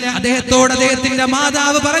അല്ല. അദ്ദേഹത്തോട് അദ്ദേഹത്തിന്റെ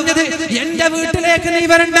മാതാവ് പറഞ്ഞത്, എന്റെ വീട്ടിലേക്ക് നീ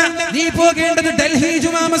വരണ്ട, നീ പോകേണ്ടത് ഡൽഹി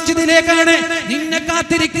ജുമാ മസ്ജിദിലേക്കാണ്. നിന്നെ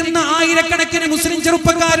കാത്തിരിക്കുന്ന ആയിരക്കണക്കിന് മുസ്ലിം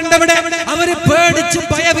ചെറുപ്പക്കാരുണ്ട് അവിടെ. അവര് പേടിച്ച്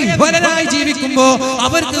ഭയവിഹ്വലരായി ജീവിക്കുമ്പോ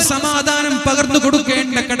അവർക്ക് സമാധാനം പകർന്നു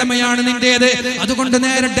കൊടുക്കേണ്ട കടമയാണ് നിന്റേത്. അതുകൊണ്ട്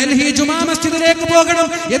നേരെ ഡൽഹി ജുമാ മസ്ജിദിലേക്ക് പോകണം.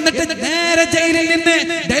 എന്നിട്ട് നേരെ ജയിലിൽ നിന്ന്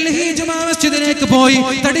ഡൽഹി ജുമാ മസ്ജിദിലേക്ക് പോയി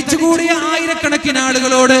തടിച്ചുകൂടിയ ആയിരക്കണക്കിന്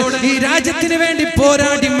ആളുകളോട് ഈ രാജ്യത്തിന് വേണ്ടി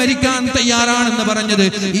പോരാടി മരിക്കാൻ തയ്യാറാണെന്ന് പറഞ്ഞത്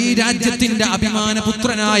ഈ രാജ്യത്തിന്റെ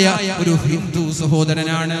അഭിമാനപുത്രനായ ഒരു ഹിന്ദു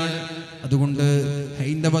സഹോദരനാണ്. അതുകൊണ്ട്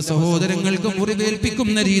ഹൈന്ദവ സഹോദരങ്ങൾക്ക്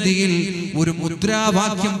മുറിവേൽപ്പിക്കുന്ന രീതിയിൽ ഒരു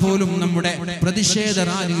മുദ്രാവാക്യം പോലും നമ്മുടെ പ്രതിഷേധ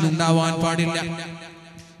റാലിയിൽ ഉണ്ടാവാൻ പാടില്ല.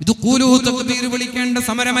 ഇത് ഖൂലൂ തക്ബീർ വിളിക്കേണ്ട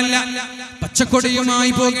സമരമല്ല,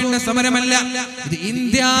 പച്ചക്കൊടിയുമായി പോകേണ്ട സമരമല്ല. ഇത്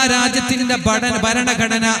ഇന്ത്യ രാജ്യത്തിന്റെ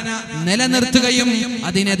ഭരണഘടന നിലനിർത്തുകയും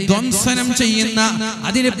അതിനെ ധ്വംസനം ചെയ്യുന്ന,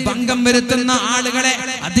 അതിന് ഭംഗം വരുത്തുന്ന ആളുകളെ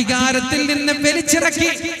അധികാരത്തിൽ നിന്ന് വലിച്ചിറക്കി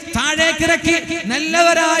താഴേക്കിറക്കി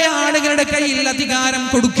നല്ലവരായ ആളുകളുടെ കയ്യിൽ അധികാരം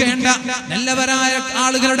കൊടുക്കേണ്ട, നല്ലവരായ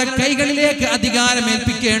ആളുകളുടെ കൈകളിലേക്ക് അധികാരം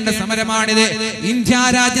ഏൽപ്പിക്കേണ്ട സമരമാണിത്. ഇന്ത്യ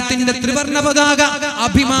രാജ്യത്തിന്റെ ത്രിവർണ്ണ പതാക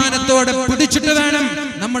അഭിമാനത്തോടെ പിടിച്ചിട്ട് വേണം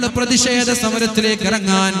നമ്മൾ പ്രതിഷേധ സമരത്തിലേക്ക്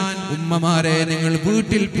ഇറങ്ങാൻ. ഉമ്മമാരെ, നിങ്ങൾ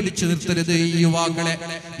വീട്ടിൽ പിടിച്ചു നിർത്തരുത്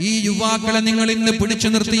ഈ യുവാക്കളെ നിങ്ങൾ ഇന്ന് പിടിച്ചു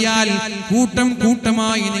നിർത്തിയാൽ കൂട്ടം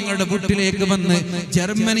കൂട്ടമായി നിങ്ങളുടെ വീട്ടിലേക്ക് വന്ന്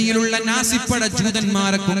ജർമ്മനിയിലുള്ള നാസിപ്പട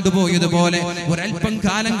ജൂതന്മാരെ കൊണ്ടുപോയതുപോലെ ഒരൽപ്പം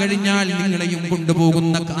കാലം കഴിഞ്ഞാൽ നിങ്ങളെയും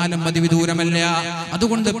കൊണ്ടുപോകുന്ന കാലം അതിവിദൂരമല്ല.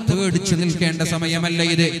 അതുകൊണ്ട് പേടിച്ചു നിൽക്കേണ്ട സമയമല്ല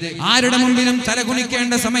ഇത്. ആരുടെ മുമ്പിലും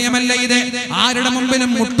തലകുനിക്കേണ്ട സമയമല്ല ഇത്. ആരുടെ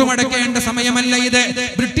മുമ്പിലും മുട്ടുമടക്കേണ്ട സമയമല്ല ഇത്.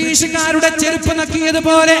 ബ്രിട്ടീഷുകാരുടെ ചെരുപ്പ്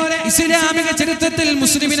നക്കിയതുപോലെ ഇസ്ലാമിക ചരിത്രത്തിൽ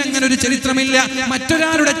മുസ്ലിമിന് അങ്ങനെ ഒരു ചരിത്രമില്ല.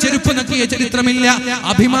 മറ്റൊരാളുടെ ചെരുപ്പ് നക്കിയ ചരിത്രമില്ല.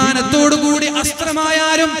 അഭിമാനത്തോടുകൂടി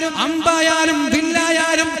അസ്ത്രമായാലും അമ്പായാലും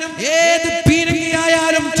വില്ലായാലും ഏത്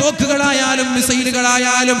പീരങ്കിയായാലും തോക്കുകളായാലും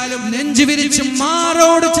മിസൈലുകളായാലും നെഞ്ചു വിരിച്ച്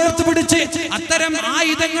മാറോട് ചേർത്ത് പിടിച്ച് അത്തരം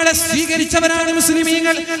ആയുധങ്ങളെ സ്വീകരിച്ചവരാണ്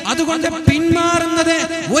മുസ്ലിമീങ്ങൾ. അതുകൊണ്ട് പിന്മാറുന്നത്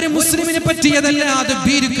ഒരു മുസ്ലിമിനെ പറ്റിയതല്ല, അത്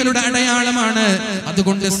ഭീരുക്കളുടെ അടയാളമാണ്.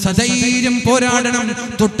 അതുകൊണ്ട് സധൈര്യം പോരാടണം.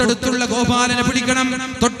 തൊട്ടടുത്തുള്ള ഗോപാലനെ പിടിക്കണം,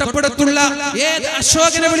 തൊട്ടപ്പുറത്തുള്ള ലോകത്തുള്ള ഏത്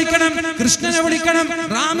അശോകനെ വിളിക്കണം, കൃഷ്ണനെ വിളിക്കണം,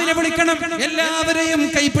 റാമിനെ വിളിക്കണം, എല്ലാവരെയും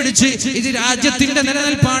കൈപിടിച്ച് ഇത് രാജ്യത്തിന്റെ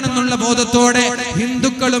നിലനിൽപ്പാണെന്നുള്ള ബോധത്തോടെ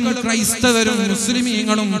ഹിന്ദുക്കളും ക്രൈസ്തവരും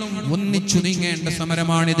മുസ്ലിമീങ്ങളും ഒന്നിച്ചു നീങ്ങേണ്ട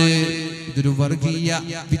സമരമാണിത്. ഇതൊരു വർഗീയ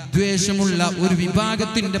വിദ്വേഷമുള്ള ഒരു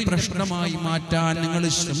വിഭാഗത്തിന്റെ പ്രശ്നമായി മാറ്റാൻ നിങ്ങൾ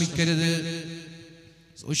ശ്രമിക്കരുത്.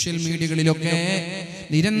 സോഷ്യൽ മീഡിയകളിലൊക്കെ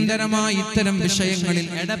നിരന്തരമായി ഇത്തരം വിഷയങ്ങളിൽ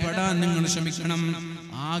ഇടപെടാൻ നിങ്ങൾ ശ്രമിക്കണം.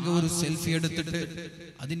 ആകെ ഒരു സെൽഫി എടുത്തിട്ട്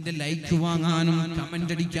അതിന്റെ ലൈക്ക് വാങ്ങാനും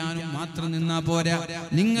കമന്റ് അടിക്കാനും മാത്രം നിന്നാ പോരാ.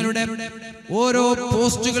 നിങ്ങളുടെ ഓരോ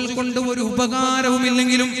പോസ്റ്റുകൾ കൊണ്ട് ഒരു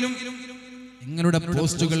ഉപകാരവുമില്ലെങ്കിലും നിങ്ങളുടെ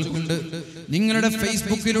പോസ്റ്റുകൾ കൊണ്ട്, നിങ്ങളുടെ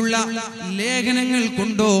ഫേസ്ബുക്കിലുള്ള ലേഖനങ്ങൾ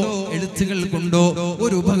കൊണ്ടോ എഴുത്തുകൾ കൊണ്ടോ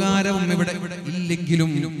ഒരു ഉപകാരവും ഇവിടെ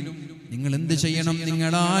ഇല്ലെങ്കിലും നിങ്ങൾ എന്ത് ചെയ്യണം?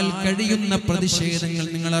 നിങ്ങളാൽ കഴിയുന്ന പ്രതിഷേധങ്ങൾ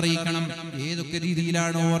നിങ്ങൾ അറിയിക്കണം. ഏതൊക്കെ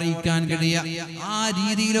രീതിയിലാണോ അറിയിക്കാൻ കഴിയുക ആ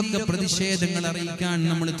രീതിയിലൊക്കെ പ്രതിഷേധങ്ങൾ അറിയിക്കാൻ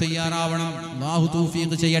നമ്മൾ തയ്യാറാവണം. അല്ലാഹു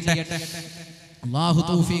തൗഫീഖ് ചെയ്യട്ടെ, അല്ലാഹു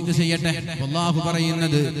തൗഫീഖ് ചെയ്യട്ടെ. അല്ലാഹു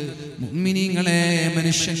പറയുന്നത്, മുഅ്മിനീങ്ങളെ,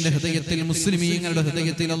 മനുഷ്യന്റെ ഹൃദയത്തിൽ, മുസ്ലിമീങ്ങളുടെ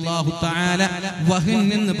ഹൃദയത്തിൽ അല്ലാഹു തആല വഹൻ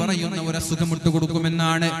എന്ന് പറയുന്ന ഒരു അസുഖം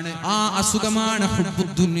ഇട്ടുകൊടുക്കുമെന്നാണ്. ആ അസുഖമാണ്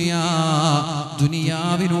ഹുബ്ബുദ് ദുനിയാ.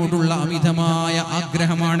 ദുനിയാവിനോടുള്ള അമിതമായ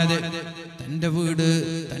ആഗ്രഹമാണത്. തന്റെ വീട്,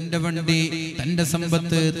 തന്റെ വണ്ടി, തന്റെ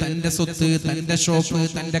സമ്പത്ത്, തന്റെ സ്വത്ത്, തന്റെ ഷോപ്പ്,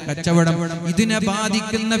 തന്റെ കച്ചവടം, ഇതിനെ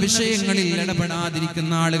ബാധിക്കുന്ന വിഷയങ്ങളിൽ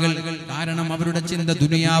ഇടപെടാതിരിക്കുന്ന ആളുകൾ. കാരണം അവരുടെ ചിന്ത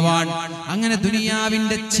ദുനിയാവാണ്. അങ്ങനെ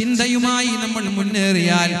ദുനിയാവിന്റെ ചിന്തയുമായി നമ്മൾ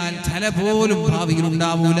മുന്നേറിയാൽ തല പോലും ഭാവിയിൽ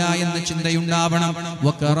ഉണ്ടാവൂല എന്ന ചിന്തയുണ്ടാവണം.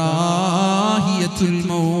 വകറാഹിയത്തുൽ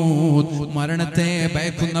മൗത്ത്, മരണത്തെ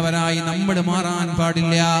ഭയക്കുന്നവരായി നമ്മൾ മാറാൻ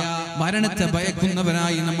പാടില്ല. മരണത്തെ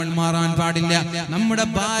ഭയക്കുന്നവരായി നമ്മൾ മാറാൻ പാടില്ല. നമ്മുടെ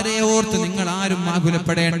ഭാര്യയെ ഓർത്ത് നിങ്ങൾ ആരും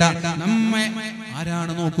ആകുലപ്പെടേണ്ട. നമ്മെ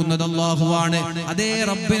ആരാണ് നോക്കുന്നത്? അല്ലാഹുവാണ്. അതേ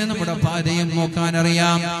റബ്ബിനെ നമ്മുടെ ഭാര്യയും നോക്കാൻ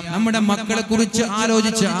അറിയാം. നമ്മുടെ മക്കളെ കുറിച്ച്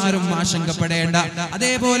ആലോചിച്ച് ആരും ആശങ്കപ്പെടേണ്ട.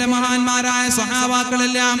 അതേപോലെ മഹാന്മാരായ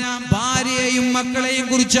സ്വഹാബാക്കളെല്ലാം ഭാര്യയെയും മക്കളെയും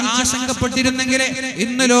കുറിച്ച് ആശങ്കപ്പെട്ടിരുന്നെങ്കിൽ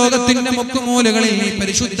ഇന്ന് ലോകത്തിന്റെ മുക്കുമൂലകളിൽ ഈ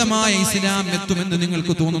പരിശുദ്ധമായ ഇസ്ലാം എത്തുമെന്ന്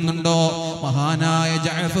നിങ്ങൾക്ക് തോന്നുന്നുണ്ടോ? മഹാനായ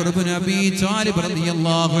ജഅഫർ ഇബ്നു അബീ ത്വാലിബ്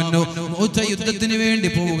റളിയല്ലാഹു അൻഹു മുഅ്ത യുദ്ധത്തിന്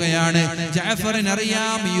വേണ്ടി പോവുകയാണ്. ജഅഫറിന്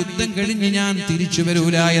അറിയാം ഈ യുദ്ധം കഴിഞ്ഞ് ഞാൻ തിരിച്ചു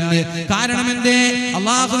വരൂല എന്ന്. കാരണം എന്തേ?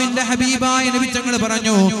 അല്ലാഹുവിന്റെ ഹബീബായ നബി തങ്ങൾ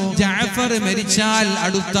പറഞ്ഞു, ജഅഫർ മരിച്ചാൽ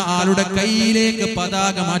അടുത്ത ആളുടെ കയ്യിലേക്ക്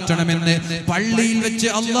പതാക മാറ്റണമെന്ന്. പള്ളിയിൽ വെച്ച്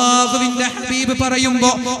അല്ലാഹുവിന്റെ ഹബീബ്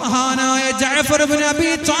പറയുമ്പോ മഹാനായ ജഅഫർ ഇബ്നു അബീ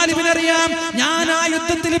ത്വാലിബിന് അറിയാം ഞാൻ ആ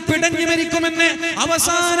യുദ്ധത്തിൽ പിടഞ്ഞു മരിക്കുമെന്ന്.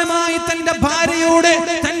 അവസാനമായി തന്റെ ഭാര്യയോട്,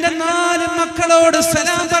 തന്റെ 4 മക്കളോട്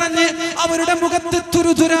സലാം പറഞ്ഞ് അവരുടെ മുഖത്ത്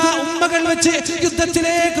തുരുതുര ഉമ്മകൾ വെച്ച്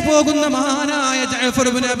യുദ്ധത്തിലേക്ക് പോകുന്ന മഹാനായ ജഅഫർ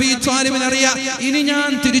ഇബ്നു അബീ ത്വാലിബിന് അറിയാം ഇനി ഞാൻ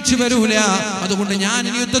തിരിച്ചു വരൂല, അതുകൊണ്ട് ഞാൻ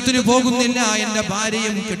ഇനി യുദ്ധത്തിന് പോകുന്നില്ല, എന്റെ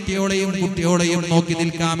ഭാര്യയും കെട്ടിയോളെയും കുട്ടിയോളെയും നോക്കി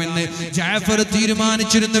നിൽക്കാമെന്ന് ജഅഫർ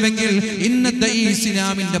തീരുമാനിച്ചിരുന്നുവെങ്കിൽ ഇന്നത്തെ ഈ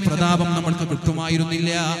ഇസ്ലാമിന്റെ പ്രതാപം നമ്മൾക്ക്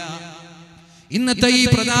കിട്ടുമായിരുന്നില്ല. ഇന്നത്തെ ഈ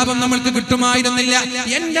പ്രതാപം നമ്മൾക്ക് കിട്ടുമായിരുന്നില്ല.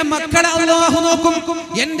 എന്റെ മക്കളെ അല്ലാഹു നോക്കും,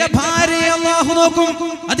 എന്റെ ഭാര്യയെ അല്ലാഹു നോക്കും.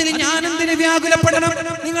 അതിന് ഞാൻ എന്തിന് വ്യാകുലപ്പെടണം?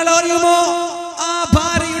 നിങ്ങൾ അറിയുമോ? ആ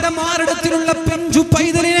ഭാര്യയുടെ മാറിടത്തിലുള്ള പെഞ്ചു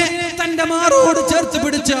പൈതലിനെ തന്റെ മാറോട് ചേർത്ത്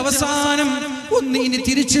പിടിച്ച് അവസാനം ഒന്ന് ഇനി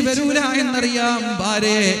തിരിച്ചു വരൂല എന്നറിയാം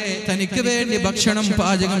ഭാര്യയെ, തനിക്ക് വേണ്ടി ഭക്ഷണം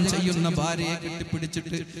പാചകം ചെയ്യുന്ന ഭാര്യയെ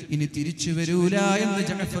കെട്ടിപ്പിടിച്ചിട്ട് ഇനി തിരിച്ചു വരൂല എന്ന്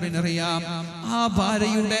ജഅഫറിനറിയാം. ആ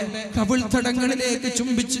ഭാര്യയുടെ കവിൾത്തടങ്ങളിലേക്ക്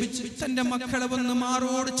ചുംബിച്ച് തന്റെ മക്കളെ വന്ന്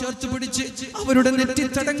മാറോട് ചേർത്ത് പിടിച്ച് അവരുടെ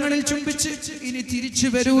നെറ്റിത്തടങ്ങളിൽ ചുംബിച്ച് ഇനി തിരിച്ചു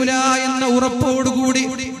വരൂല എന്ന ഉറപ്പോടുകൂടി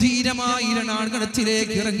ധീരമായി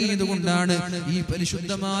രണാങ്കണത്തിലേക്ക് ഇറങ്ങിയത് കൊണ്ടാണ് ഈ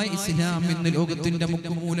പരിശുദ്ധമായ ഇസ്ലാം ഇന്ന് ലോകത്തിന്റെ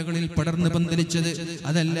മുക്കുമൂലകളിൽ പടർന്നു പന്തലിച്ചത്.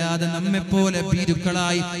 അതല്ലാതെ നമ്മെപ്പോലെ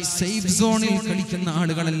ഭീരുക്കളായി സേഫ് സോണിൽ കളിക്കുന്ന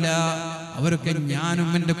ആളുകളല്ല. അവരൊക്കെ ഞാനും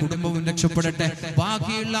എന്റെ കുടുംബവും രക്ഷപ്പെടട്ടെ,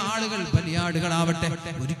 ബാക്കിയുള്ള ആളുകൾ ബലിയാടുകളാവട്ടെ,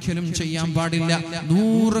 ഒരിക്കലും ചെയ്യാൻ പാടില്ല.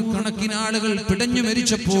 100 കണക്കിന് ആളുകൾ പിടഞ്ഞു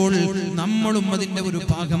മരിച്ചപ്പോൾ നമ്മളും അതിന്റെ ഒരു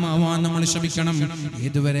ഭാഗമാവാൻ നമ്മൾ ശ്രമിക്കണം.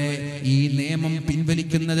 ഏതുവരെ? ഈ നിയമം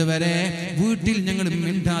പിൻവലിക്കുന്നത് വരെ വീട്ടിൽ ഞങ്ങൾ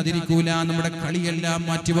മിണ്ടാതിരിക്കൂല. നമ്മുടെ കളിയെല്ലാം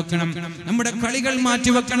മാറ്റിവെക്കണം, നമ്മുടെ കളികൾ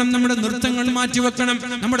മാറ്റിവെക്കണം, നമ്മുടെ നൃത്തങ്ങൾ മാറ്റിവെക്കണം,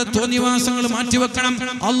 നമ്മുടെ തോന്നിവാസങ്ങൾ മാറ്റിവെക്കണം.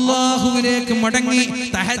 അല്ലാഹുവിലേക്ക് മടങ്ങി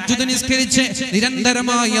തഹജ്ജുദ് നിസ്കരിച്ച്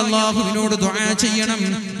നിരന്തരമായി അല്ലാഹുവിനോട് ദുആ ചെയ്യണം.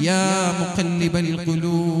 യാ മുഖല്ലിബൽ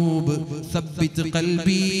ഖുലൂബ് സബ്ബിത്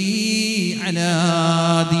ഖൽബി അലാ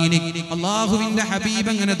ദീനിക്. അല്ലാഹുവിന്റെ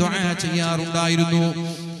ഹബീബ് അങ്ങനെ ദുആ ചെയ്യാറുണ്ടായിരുന്നു.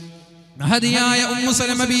 മഹദിയായ ഉമ്മു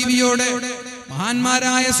സലമ ബീവിയോട്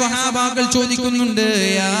മഹാന്മാരായ സ്വഹാബാക്കൾ ചോദിക്കുന്നുണ്ട്,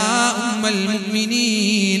 യാ ഉമ്മൽ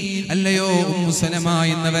മുഅ്മിനീൻ, അല്ലയോ ഉമ്മു സലമ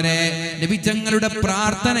എന്നവരെ, നബി തങ്ങളുടെ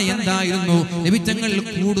പ്രാർത്ഥന എന്തായിരുന്നു? നബി തങ്ങൾ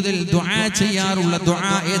കൂടുതൽ ദുആ ചെയ്യാറുള്ള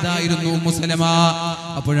ദുആ ഏതായിരുന്നു ഉമ്മു സലമ?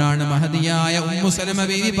 അപ്പോഴാണ് മഹദിയായ ഉമ്മു സലമ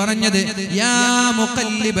ബീവി പറഞ്ഞത്, യാ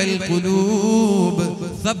മുഖല്ലിബൽ ഖുലൂബ്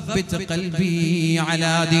ثبت قلبي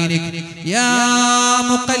على دينك يا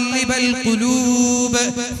مقلب القلوب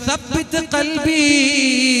ثبت قلبي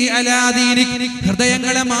على دينك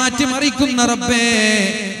ഹൃദയങ്ങളെ മാറ്റി മറിക്കുന്ന റബ്ബേ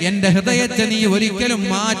എൻ്റെ ഹൃദയത്തെ നീ ഒരിക്കലും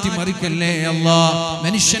മാറ്റി മറിക്കല്ലേ അല്ലാഹ്.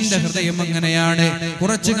 മനുഷ്യന്റെ ഹൃദയം അങ്ങനെയാണ്.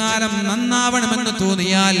 കുറച്ചു കാലം നന്നാവണമെന്ന്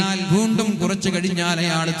തോന്നിയാൽ വീണ്ടും കുറച്ചു കഴിഞ്ഞാൽ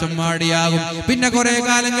അയാൾ ചമ്മാടിയാകും. പിന്നെ കുറെ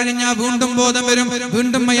കാലം കഴിഞ്ഞാൽ വീണ്ടും ബോധം വരും,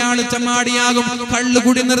 വീണ്ടും അയാൾ ചമ്മാടിയാകും.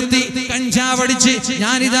 കള്ളുകുടി നിർത്തി കഞ്ചാവടിച്ച്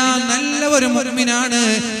ഞാനിതാ നല്ല ഒരു മുഅ്മിനാണ്,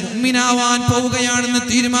 മുഅ്മിനാവാൻ പോവുകയാണെന്ന്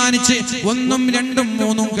തീരുമാനിച്ച് 1, 2,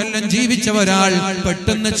 3 കൊല്ലം ജീവിച്ച ഒരാൾ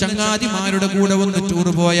പെട്ടെന്ന് ചങ്ങാതിമാരുടെ കൂടെ ഒന്ന് ടൂർ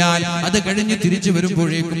പോയാൽ അത് കഴിഞ്ഞ് തിരിച്ചു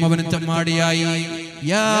വരുമ്പോഴേക്കും അവൻ ചമ്മാടിയായി.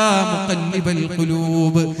 യാ മുഖല്ലിബൽ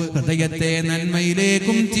ഖുലൂബ്, ഹൃദയത്തെ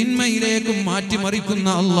നന്മയിലേക്കും തിന്മയിലേക്കും മാറ്റിമറിക്കുന്ന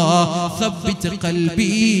അല്ലാഹ്, സബ്ബിത് ഖൽബി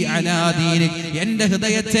അലാ ദീനിക്, എൻ്റെ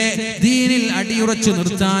ഹൃദയത്തെ ദീനിൽ അടിയുറച്ചു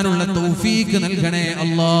നിർത്താനുള്ള തൗഫീഖ് നൽകണേ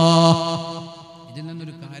അല്ലാഹ്. ഇതിൽ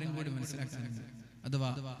നിന്നൊരു കാര്യം കൂടി മനസ്സിലാക്കാനുണ്ട്.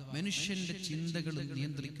 അഥവാ മനുഷ്യന്റെ ചിന്തകൾ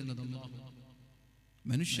നിയന്ത്രിക്കുന്നത് അല്ലാഹു.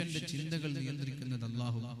 മനുഷ്യന്റെ ചിന്തകൾ നിയന്ത്രിക്കുന്നത്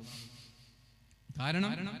അല്ലാഹു.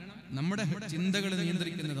 കാരണം നമ്മുടെ ചിന്തകൾ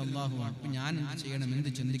നിയന്ത്രിക്കുന്നത് അല്ലാഹുവാണ്. ഞാൻ എന്ത് ചെയ്യണം, എന്ത്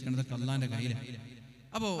ചിന്തിക്കണതൊക്കെ അല്ലാഹുവിന്റെ കയ്യിലാണ്.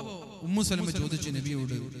 അപ്പോ ഉമ്മു സലമ ചോദിച്ചു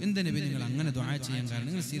നബിയോട്, എന്ത് നബി നിങ്ങൾ അങ്ങനെ ദുആ ചെയ്യാൻ കാരണം?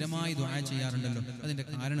 നിങ്ങൾ സ്ഥിരമായി ദുആ ചെയ്യാറുണ്ടല്ലോ, അതിന്റെ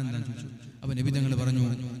കാരണം എന്താണെന്ന് ചോദിച്ചു. അപ്പോൾ നബി തങ്ങൾ പറഞ്ഞു,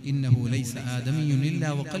 ഇന്നഹു ലൈസ ആദമിയുൻ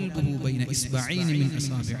ഇല്ലാ വഖൽബുഹു ബൈന ഇസ്ബഅൈനി മിൻ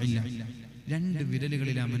അസാബിഇല്ലാ. 2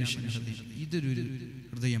 വിരലുകളിലാണ് മനുഷ്യന്റെ ഹൃദയം. ഇതൊരു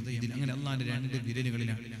ഹൃദയം, ഇതിൽ അങ്ങനെ അല്ലാഹുവിന്റെ 2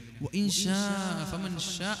 വിരലുകളിലാണ്.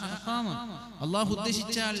 അല്ലാഹു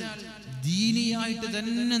ഉദ്ദേശിച്ചാൽ ദീനിയായിട്ട്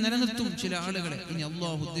തന്നെ നിലനിർത്തും ചില ആളുകളെ. ഇനി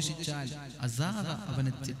അല്ലാഹു ഉദ്ദേശിച്ചാൽ അസാദ,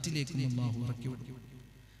 അവനെ തെറ്റിലേക്കും അല്ലാഹു ഇറക്കി വിടും.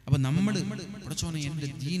 അപ്പൊ നമ്മൾ പടച്ചോനെ എന്റെ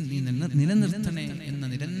ദീൻ നീ നിലനിർത്തണേ എന്ന്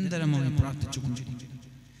നിരന്തരമായി പ്രാർത്ഥിച്ചുകൊണ്ടിരിക്കും.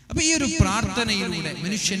 അപ്പൊ ഈ ഒരു പ്രാർത്ഥനയിലൂടെ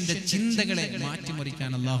മനുഷ്യന്റെ ചിന്തകളെ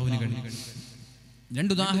മാറ്റിമറിക്കാൻ അല്ലാഹുവിന് കഴിയും.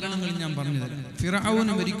 2 ഉദാഹരണങ്ങൾ ഞാൻ പറഞ്ഞു തരാം.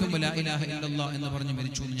 ഫിർഔന് മരിക്കുമ്പോൾ ലാ ഇലാഹ ഇല്ലല്ലാഹ് എന്ന് പറഞ്ഞ്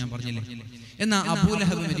മരിച്ചു എന്ന് ഞാൻ പറഞ്ഞില്ലേ? എന്നാൽ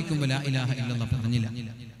അബൂലഹബ് മരിക്കുമ്പോൾ ലാ ഇലാഹ ഇല്ലല്ലാഹ് പറഞ്ഞില്ല.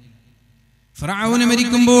 ഫിർഔന്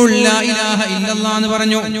മരിക്കുമ്പോൾ ലാ ഇലാഹ ഇല്ലല്ലാഹ് എന്ന്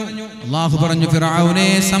പറഞ്ഞു. അല്ലാഹു പറഞ്ഞു, ഫിർഔനെ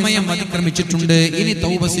സമയം അതിക്രമിച്ചിട്ടുണ്ട്, ഇനി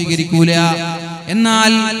തൗബ സ്വീകരിക്കൂല.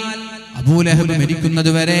 എന്നാൽ അബൂലഹബ്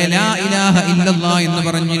മരിക്കുന്നത് വരെ ലാ ഇലാഹ ഇല്ലല്ലാഹ് എന്ന്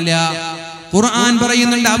പറഞ്ഞില്ല. ഖുർആൻ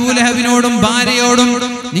പറയുന്നുണ്ട് അബൂലഹബിനോടും ഭാര്യയോടും,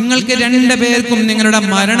 നിങ്ങൾക്ക് 2 പേർക്കും നിങ്ങളുടെ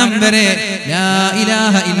മരണം വരെ ലാ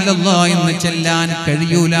ഇലാഹ ഇല്ലല്ലാഹ് എന്ന് ചൊല്ലാൻ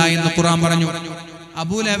കഴിയൂല എന്ന് ഖുർആൻ പറഞ്ഞു.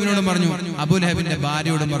 അബൂലഹബിനോടും പറഞ്ഞു, അബൂലഹബിന്റെ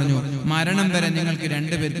ഭാര്യയോടും പറഞ്ഞു, മരണം വരെ നിങ്ങൾക്ക്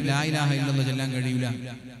 2 പേർക്ക് ലാ ഇലാഹ ഇല്ലല്ലാഹ് ചൊല്ലാൻ കഴിയൂല.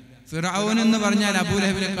 ഫിർഔൻ എന്ന് പറഞ്ഞാൽ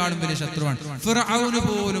അബൂലഹബിനെക്കാളും വലിയ ശത്രുവാണ്. ഫിർഔന്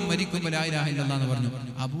പോലും മരിക്കുമ്പോൾ ലാ ഇലാഹ ഇല്ലല്ലാഹ് എന്ന് പറഞ്ഞു.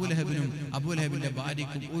 അബൂലഹബിനും അബൂലഹബിന്റെ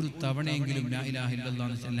ഭാര്യയ്ക്കും ഒരു തവണയെങ്കിലും ലാ ഇലാഹ ഇല്ലല്ലാഹ്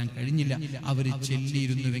എന്ന് ചൊല്ലാൻ കഴിഞ്ഞില്ല. അവർ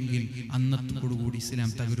ചൊല്ലിയിരുന്നുവെങ്കിൽ അന്നത്തോടുകൂടി ഇസ്ലാം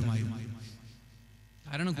തകരുമായിരുന്നു.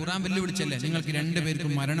 കാരണം ഖുർആൻ വെല്ലുവിളിച്ചല്ലേ, നിങ്ങൾക്ക് 2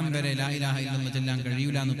 പേർക്കും മരണം വരെ ലാ ഇലാഹ ഇല്ലല്ലാഹ് ചൊല്ലാൻ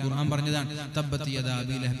കഴിയൂല എന്ന് ഖുർആൻ പറഞ്ഞതാണ്. തബ്ബത് യദാ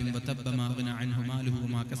അബീ ലഹബിൻ വതബ്ബ മാ അഗ്ന അൻഹു മാലുഹു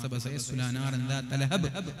വമാ കസബ സയസ്ലാ നാറൻ ദാത ലഹബ്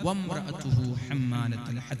വംറഅതുഹു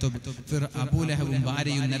ഹമ്മാലത്തുൽ ഹതബ്. അബൂലഹബും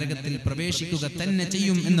ഭാര്യയും നരകത്തിൽ പ്രവേശിക്കുക തന്നെ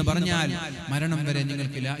ചെയ്യും എന്ന് പറഞ്ഞാൽ മരണം വരെ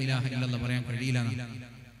നിങ്ങൾക്ക് ലാ ഇലാഹ ഇല്ലല്ലാഹ് പറയാൻ കഴിയില്ല.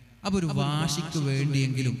 അപ്പൊ ഒരു വാശിക്ക്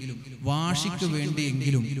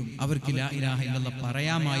വേണ്ടിയെങ്കിലും അവർക്ക് ലാ ഇലാഹ ഇല്ലല്ലാഹ്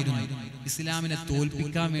പറയാമായിരുന്നു. ഇസ്ലാമിനെ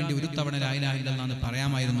തോൽപ്പിക്കാൻ വേണ്ടി ഒരു തവണ ലാ ഇലാഹ ഇല്ലല്ലാഹ് എന്ന്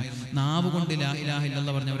പറയാമായിരുന്നു. നാവ് കൊണ്ട് ലാ ഇലാഹ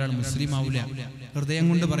ഇല്ലല്ലാഹ് പറഞ്ഞ ഒരാൾ മുസ്ലിം ആവില്ല, ഹൃദയം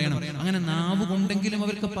കൊണ്ട് പറയണം. അങ്ങനെ നാവ് കൊണ്ടെങ്കിലും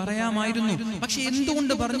അവർക്ക് പറയാമായിരുന്നു. പക്ഷെ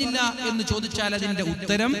എന്തുകൊണ്ട് പറഞ്ഞില്ല എന്ന് ചോദിച്ചാൽ അതിന്റെ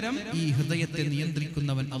ഉത്തരം, ഈ ഹൃദയത്തെ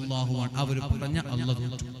നിയന്ത്രിക്കുന്നവൻ അല്ലാഹുവാണ്. അവർ പറഞ്ഞ അല്ലാഹു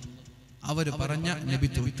തോറ്റു, അവർ പറഞ്ഞ നബി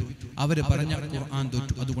തോറ്റു, അവർ പറഞ്ഞ ഖുർആൻ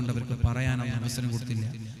തോറ്റു. അതുകൊണ്ട് അവർക്ക് പറയാനുള്ള അവസരം കൊടുത്തില്ല.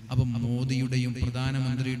 അപ്പം മോദിയുടെയും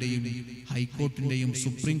പ്രധാനമന്ത്രിയുടെയും ഹൈക്കോർട്ടിന്റെയും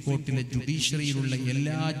സുപ്രീം കോർട്ടിലെ ജുഡീഷ്യറിയിലുള്ള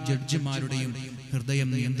എല്ലാ ജഡ്ജിമാരുടെയും ഹൃദയം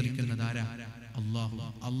നിയന്ത്രിക്കുന്നത് ആരാ? അല്ലാഹു.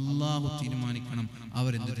 അല്ലാഹു തീരുമാനിക്കണം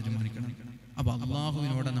അവരെന്ത് തീരുമാനിക്കണം. അപ്പൊ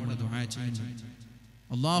അല്ലാഹുവിനോട് നമ്മൾ ദുആ ചെയ്യണം.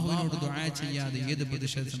 അല്ലാഹുവിനോട് ദുആ ചെയ്യാതെ ഏത്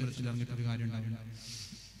പ്രതിഷേധ സമരത്തിൽ ഇറങ്ങിയിട്ട് ഒരു കാര്യം ഉണ്ടാവില്ല.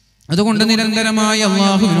 അതുകൊണ്ട് നിരന്തരമായി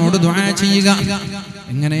അല്ലാഹുവിനോട് ദുആ ചെയ്യുക.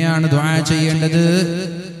 എങ്ങനെയാണ് ദുആ ചെയ്യേണ്ടത്?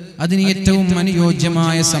 അതിന് ഏറ്റവും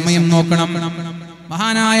അനുയോജ്യമായ സമയം നോക്കണം.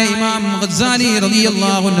 മഹാനായ ഇമാം ഗസാലി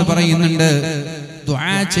റളിയല്ലാഹു അൻഹു പറയുന്നുണ്ട്,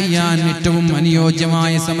 ദുആ ചെയ്യാൻ ഏറ്റവും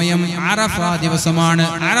അനുയോജ്യമായ സമയം അറഫ ദിവസമാണ്.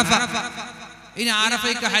 അറഫ, ഇനി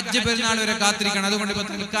അറഫയ്ക്ക് ഹജ്ജ് പെരുന്നാൾ വരെ കാത്തിരിക്കണം. അതുകൊണ്ട് ഇപ്പൊ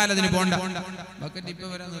തൽക്കാലം അതിന് പോണ്ട. ബക്കറ്റ് ഇപ്പൊ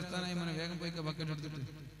വരാൻ നിർത്താനായി വേഗം പോയി ബക്കറ്റ് എടുത്തിട്ട്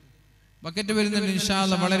ബക്കറ്റ് വരുന്നുണ്ട്. ഇൻഷാ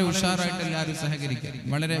അല്ലാഹ് വളരെ ഉഷാറായിട്ട് എല്ലാവരും സഹകരിക്കുക.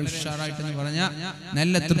 വളരെ ഉഷാറായിട്ടെന്ന് പറഞ്ഞാൽ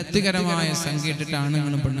നല്ല തൃപ്തികരമായ സംഖ്യ ഇട്ടിട്ട്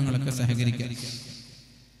ആണുങ്ങളും പെണ്ണുങ്ങളൊക്കെ സഹകരിക്കുക.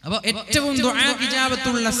 അപ്പൊ ഏറ്റവും ദുആക്ക്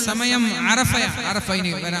ഇജാബത്തുള്ള സമയം അറഫയാണ്.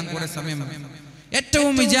 അറഫയിന് വരാൻ കുറെ സമയം.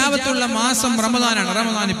 ഏറ്റവും ഇജാബത്തുള്ള മാസം റമദാനാണ്.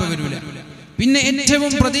 റമദാൻ ഇപ്പൊ വരൂല. പിന്നെ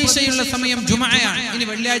ഏറ്റവും പ്രതീക്ഷയുള്ള സമയം ജുമഅയാണ്. ഇനി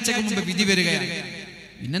വെള്ളിയാഴ്ചക്ക് മുമ്പ് വിധി വരികയാണ്.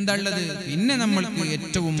 പിന്നെന്താ ഉള്ളത്? പിന്നെ നമ്മൾക്ക്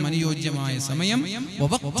ഏറ്റവും അനുയോജ്യമായ സമയം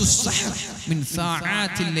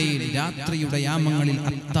രാത്രിയുടെ യാമങ്ങളിൽ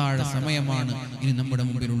അത്താഴ സമയമാണ് ഇനി നമ്മുടെ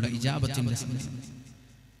മുമ്പിലുള്ള ഇജാബത്തിന്റെ സമയം.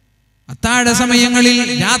 അത്താഴ സമയങ്ങളിൽ,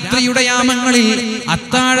 രാത്രിയുടെ യാമങ്ങളിൽ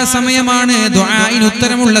അത്താഴ സമയമാണ് ദുആഇന്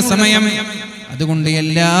ഉത്തരമുള്ള സമയം. അതുകൊണ്ട്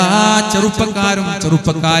എല്ലാ ചെറുപ്പക്കാരും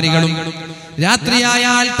ചെറുപ്പക്കാരികളും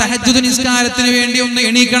രാത്രിയായാൽ തഹജ്ജുദ് നിസ്കാരത്തിന് വേണ്ടി ഒന്ന്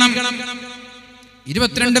എണീക്കണം.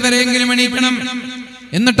 22 വരെയെങ്കിലും എണീക്കണം.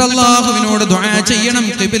 എന്നിട്ട് അല്ലാഹുവിനോട് ദുആ ചെയ്യണം.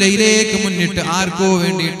 ഖിബ്ലയിലേക്ക് മുന്നിട്ട്, ആർക്കോ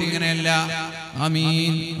വേണ്ടിയിട്ട് ഇങ്ങനെയല്ല,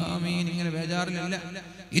 ആമീൻ ആമീൻ ഇങ്ങനെ ബേജാറിലല്ല.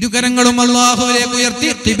 ഇരുകരങ്ങളും അല്ലാഹുവിലേക്ക് ഉയർത്തി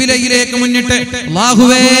ഖിബ്ലയിലേക്ക് മുന്നിട്ട്,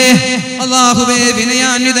 അല്ലാഹുവേ അല്ലാഹുവേ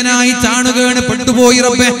വിനയാന്വിതനായി താണുകേണ് പെട്ടുപോയി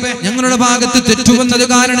റബ്ബേ, ഞങ്ങളുടെ ഭാഗത്ത് തെറ്റുവന്നത്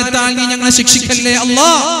കാരണത്താൽ നീ ഞങ്ങളെ ശിക്ഷിക്കല്ലേ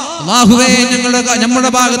അല്ലാഹ്. അല്ലാഹുവേ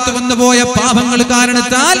നമ്മുടെ ഭാഗത്ത് വന്നുപോയ പാപങ്ങൾ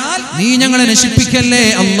കാരണത്താൽ നീ ഞങ്ങളെ നശിപ്പിക്കല്ലേ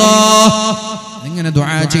അല്ലാഹ്. ഇങ്ങനെ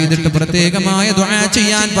ദുആ ചെയ്തിട്ട് പ്രത്യേകമായ ദുആ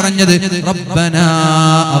ചെയ്യാൻ പറഞ്ഞത് റബ്ബനാ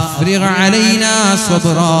അഫ്രിഗ് അലൈനാ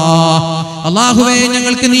സ്വബ്റാ, അല്ലാഹുവേ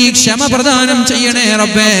ഞങ്ങൾക്ക് നീ ക്ഷമ പ്രദാനം ചെയ്യണേ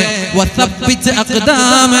റബ്ബേ. വതബ്ബിത്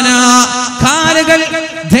അഖ്ദാമനാ, കാലുകൾ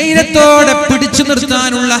ധൈര്യത്തോടെ പിടിച്ചു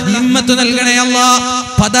നിർത്താനുള്ള ഹിമ്മത്ത് നൽകണേ അല്ലാഹ്.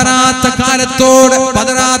 പതറാത്ത കാലത്തോടെ,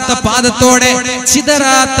 പതറാത്ത പാദത്തോടെ,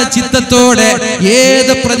 ചിതറാത്ത ചിത്തത്തോടെ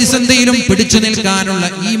ഏത് പ്രതിസന്ധിയിലും പിടിച്ചു നിൽക്കാനുള്ള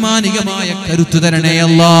ഈമാനികമായ കരുത്ത് തരണേ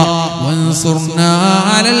അല്ലാഹ്. വൻസുർനാ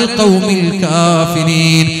അലൽ ഖൗമിൽ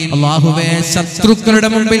കാഫിരീൻ, അല്ലാഹുവേ ശത്രുക്കളുടെ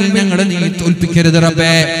മുമ്പിൽ ഞങ്ങളെ നീ തോൽപ്പിക്കരുത്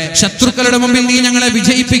റബ്ബേ. ശത്രുക്കളുടെ മുമ്പിൽ നീ ഞങ്ങളെ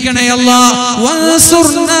വിജയിപ്പിക്കണേ അല്ലാഹ്.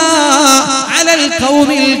 വൻസുർനാ അലൽ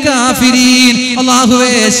ഖൗമിൽ കാഫിരീൻ, അല്ലാഹുവേ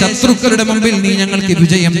ശത്രുക്കളുടെ മുമ്പിൽ നീ ഞങ്ങൾക്ക്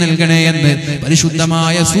വിജയം നൽകണേ എന്ന്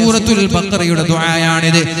പരിശുദ്ധമായ സൂറത്തുൽ ബഖറയുടെ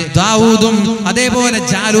ദുആയാണിത്. ദാവൂദും അതേപോലെ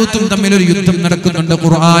ജാലൂത്തും തമ്മിൽ ഒരു യുദ്ധം നടക്കുന്നുണ്ട്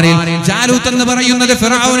ഖുർആനിൽ. ജാലൂത്ത് എന്ന് പറയുന്നത്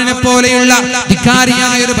ഫിർഔനെ പോലെയുള്ള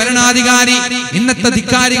ധിക്കാരിയായ ഒരു ഭരണാധികാരി, ഇന്നത്തെ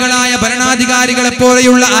ധിക്കാരികളായ ഭരണാധികാരികളെ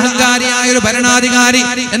പോലെയുള്ള അഹങ്കാരിയായ ഒരു ഭരണാധികാരി.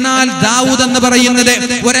 എന്നാൽ ദാവൂദ് എന്ന് പറയുന്നത്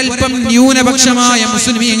ഒരൽപ്പം ന്യൂനപക്ഷമായ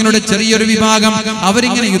മുസ്ലിമീങ്ങളുടെ ചെറിയൊരു വിഭാഗം.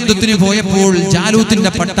 അവരിങ്ങനെ യുദ്ധത്തിന് പോയപ്പോൾ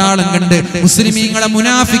ജാലൂത്തിന്റെ പട്ടാളം കണ്ട് മുസ്ലിമീങ്ങളെ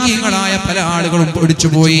മുനാഫിക്കീങ്ങളായ പല ആളുകളും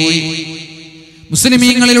പേടിച്ചുപോയി.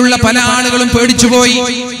 മുസ്ലിമീങ്ങളിലുള്ള പല ആളുകളും പേടിച്ചുപോയി.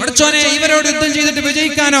 പടച്ചോനെ, ഇവരോട് യുദ്ധം ചെയ്തിട്ട്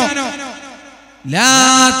വിജയിക്കാനോ?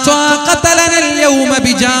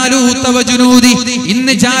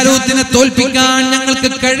 ഇന്ന് ജാലൂത്തിനെ തോൽപ്പിക്കാൻ ഞങ്ങൾക്ക്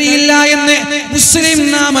കഴിയില്ല എന്ന് മുസ്ലിം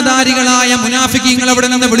നാമധാരികളായ മുനാഫിക്കീങ്ങൾ അവിടെ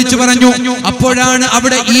നിന്ന് വിളിച്ചു പറഞ്ഞു. അപ്പോഴാണ്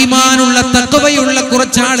അവിടെ ഈമാനുള്ള തഖ്വയുള്ള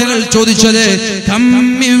കുറച്ചാളുകൾ ചോദിച്ചത്,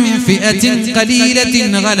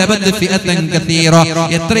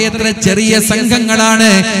 എത്രയെത്ര ചെറിയ സംഘങ്ങളാണ്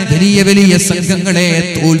വലിയ വലിയ സംഘങ്ങളെ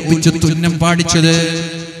തോൽപ്പിച്ച് തുന്നം പാടിച്ചത്.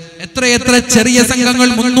 എത്രയെത്ര ചെറിയ സംഘങ്ങൾ,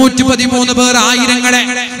 313 പേർ ആയിരങ്ങളെ,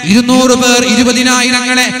 200 പേർ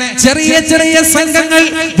 20,000-ങ്ങളെ, ചെറിയ ചെറിയ സംഘങ്ങൾ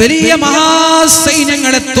വലിയ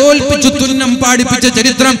മഹാസൈന്യങ്ങളെ തോൽപ്പിച്ചു തുന്നം പാടിപ്പിച്ച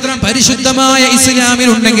ചരിത്രം പരിശുദ്ധമായ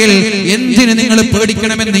ഇസ്ലാമിലുണ്ടെങ്കിൽ എന്തിന് നിങ്ങൾ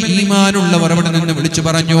പേടിക്കണമെന്ന് ഈമാനുള്ളവർ അവിടെ നിന്ന് വിളിച്ചു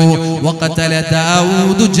പറഞ്ഞു. വഖതല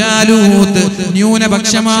ദാവൂദ് ജാലൂത്ത്,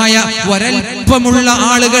 ന്യൂനപക്ഷമായ ഒരൽപ്പമുള്ള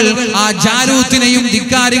ആളുകൾ ആ ജാലൂത്തിനെയും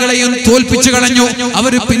ധിക്കാരികളെയും തോൽപ്പിച്ചു കളഞ്ഞു.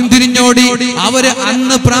 അവർ പിന്തിരിഞ്ഞോടി. അവര്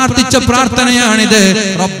അന്ന് പ്രാർത്ഥിച്ച പ്രാർത്ഥനയാണിത്,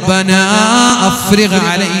 റബ്ബനാ അഫ്രിഗ്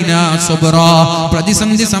അലൈനാ സ്വബ്റാ,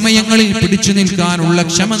 പ്രതിസന്ധി സമയങ്ങളിൽ പിടിച്ചു നിൽക്കാനുള്ള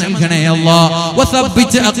ക്ഷമ നൽകണേ അല്ലാഹ്.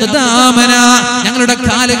 വതബ്ബിത് അഖ്ദാമനാ, ഞങ്ങളുടെ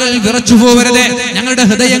കാലുകൾ വിറച്ചു പോവരുത്, ഞങ്ങളുടെ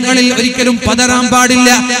ഹൃദയങ്ങളിൽ ഒരിക്കലും പതറാൻ പാടില്ല.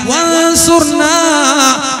 വൻസുർനാ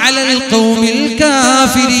അലൽ ഖൗമിൽ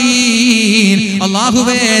കാഫിരീൻ,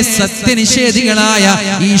 അല്ലാഹുവേ സത്യനിഷേധികളായ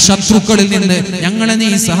ഈ ശത്രുക്കളിൽ നിന്ന് ഞങ്ങളെ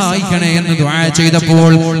നീ സഹായിക്കണേ എന്ന് ദുആ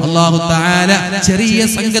ചെയ്തപ്പോൾ അല്ലാഹു തആല ചെറിയ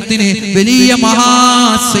സംഘത്തിന് വലിയ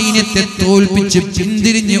മഹാസൈന്യത്തെ തോൽപ്പിച്ച്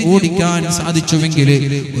പിന്തിരിഞ്ഞ് ഓടിക്കാൻ സാധിച്ചുവെങ്കിൽ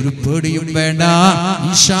ഒരു പേടിയും വേണ്ട.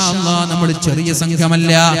 ഇൻഷാ അല്ലാഹ് നമ്മൾ ചെറിയ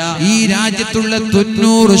സംഘമല്ല. ഈ രാജ്യത്തുള്ള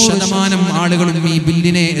 90% ആളുകളും ഈ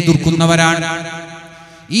ബില്ലിനെ എതിർക്കുന്നവരാണ്.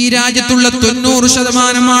 ഈ രാജ്യത്തുള്ള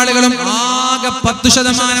 90% ആളുകളും, ആകെ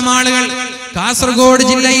 10% ആളുകൾ കാസർഗോഡ്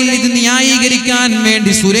ജില്ലയിൽ ഇത് ന്യായീകരിക്കാൻ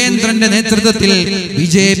വേണ്ടി സുരേന്ദ്രന്റെ നേതൃത്വത്തിൽ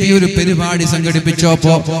ബിജെപി ഒരു പരിപാടി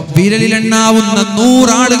സംഘടിപ്പിച്ചപ്പോ വിരലിലെണ്ണാവുന്ന 100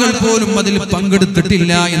 ആളുകൾ പോലും അതിൽ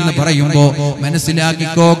പങ്കെടുത്തിട്ടില്ല എന്ന് പറയുമ്പോ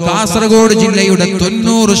മനസ്സിലാക്കിക്കോ, കാസർഗോഡ് ജില്ലയുടെ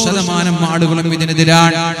 90% ആളുകളും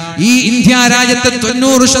ഇതിനെതിരാണ്. ഈ ഇന്ത്യ രാജ്യത്തെ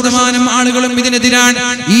 90% ആളുകളും ഇതിനെതിരാണ്.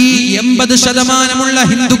 ഈ 80%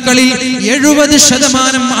 ഹിന്ദുക്കളിൽ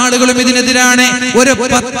 70% ആളുകളും ഇതിനെതിരാണ്. ഒരു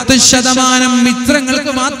 10%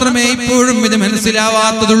 മിത്രങ്ങൾക്ക് മാത്രമേ ഇപ്പോഴും ഇത്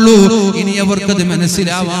മനസ്സിലാവാത്തതുള്ളൂ. ഇനി അവർക്കത്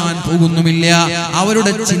മനസ്സിലാവാൻ പോകുന്നുമില്ല.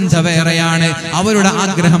 അവരുടെ ചിന്ത വേറെയാണ്, അവരുടെ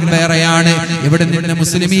ആഗ്രഹം വേറെയാണ്. ഇവിടെ നിന്ന്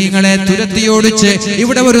മുസ്ലിമീങ്ങളെ തുരത്തിയോടിച്ച്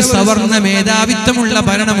ഇവിടെ ഒരു സവർണ മേധാവിത്വമുള്ള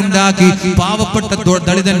ഭരണമുണ്ടാക്കി പാവപ്പെട്ട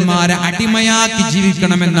ദളിതന്മാരെ അടിമയാക്കി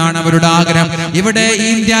ജീവിക്കണമെന്നാണ് അവരുടെ ആഗ്രഹം. ഇവിടെ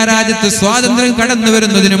ഇന്ത്യ രാജ്യത്ത് സ്വാതന്ത്ര്യം കടന്നു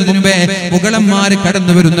വരുന്നതിന് മുമ്പേ, മുഗളന്മാര്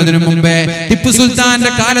കടന്നു വരുന്നതിന് മുമ്പേ, ടിപ്പു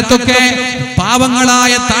സുൽത്താന്റെ കാലത്തൊക്കെ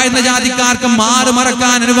പാവങ്ങളായ താഴ്ന്ന ജാതിക്കാർക്ക് മാറ്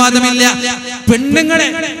മറക്കാൻ അനുവാദമില്ല. പെണ്ണുങ്ങളെ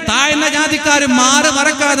താഴ്ന്ന ജാതിക്കാർ മാറ്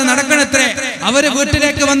മറക്കാതെ നടക്കണത്രേ. അവര്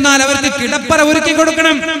വീട്ടിലേക്ക് വന്നാൽ അവർക്ക് കിടപ്പറ ഒരുക്കി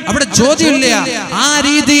കൊടുക്കണം. അവിടെ ചോദ്യമില്ല. ആ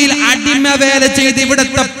രീതിയിൽ അടിമവേല ചെയ്ത്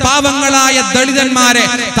ഇവിടുത്തെ പാവങ്ങളായ ദളിതന്മാരെ,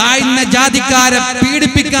 താഴ്ന്ന ജാതിക്കാരെ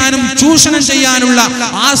പീഡിപ്പിക്കാനും ചൂഷണം ചെയ്യാനുള്ള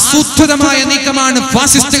ആസൂത്രിതമായ നീക്കമാണ്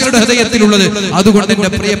ഫാസിസ്റ്റുകളുടെ ഹൃദയത്തിലുള്ളത്. അതുകൊണ്ട് എന്റെ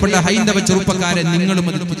പ്രിയപ്പെട്ട ഹൈന്ദവ ചെറുപ്പക്കാരെ, നിങ്ങളും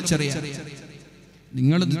അത് തിരിച്ചറിയാം,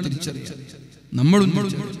 നിങ്ങളും തിരിച്ചറിയാം, നമ്മളും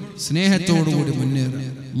സ്നേഹത്തോടുകൂടി മുന്നേറും.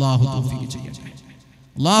 അല്ലാഹു തൗഫീഖ് ചെയ്യട്ടെ.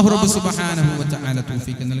 അല്ലാഹു റബ്ബ് സുബ്ഹാനഹു വ തആല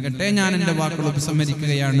തൗഫീഖ് നൽകട്ടെ. ഞാൻ എൻ്റെ വാക്കുകൾ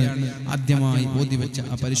ഉപസംഹരിക്കുകയാണ്. ആദ്യമായി ഓതിവെച്ച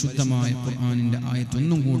ആ പരിശുദ്ധമായ ഖുർആനിന്റെ ആയത്ത്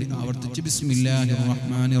ഒന്നും കൂടി ആവർത്തിച്ച് ബിസ്മില്ലാഹിർ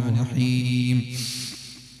റഹ്മാനിർ റഹീം.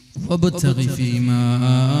 وابتغ فيما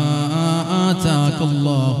آتاك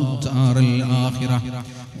الله الدار الآخرة.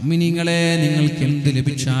 മുഅ്മിനീങ്ങളെ, നിങ്ങൾക്ക് എന്ത്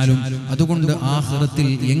ലഭിച്ചാലും അതുകൊണ്ട് ആഖിറത്തിൽ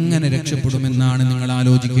എങ്ങനെ രക്ഷപ്പെടുമെന്നാണ് നിങ്ങൾ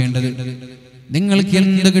ആലോചിക്കേണ്ടത്. നിങ്ങൾക്ക്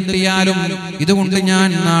എന്ത് കിട്ടിയാലും ഇതുകൊണ്ട് ഞാൻ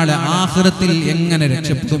നാളെ ആഖിറത്തിൽ എങ്ങനെ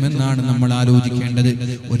രക്ഷപ്പെടുമെന്നാണ് നമ്മൾ ആലോചിക്കേണ്ടത്.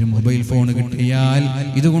 ഒരു മൊബൈൽ ഫോൺ കിട്ടിയാൽ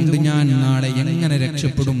ഇതുകൊണ്ട് ഞാൻ നാളെ എങ്ങനെ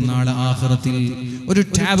രക്ഷപ്പെടും നാളെ ആഖിറത്തിൽ. ഒരു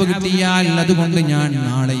ടാബ് കിട്ടിയാൽ അതുകൊണ്ട് ഞാൻ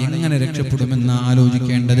നാളെ എങ്ങനെ രക്ഷപ്പെടുമെന്ന്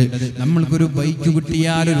ആലോചിക്കേണ്ടത്. നമ്മൾക്കൊരു ബൈക്ക്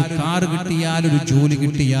കിട്ടിയാൽ, ഒരു കാർ കിട്ടിയാൽ, ഒരു ജോലി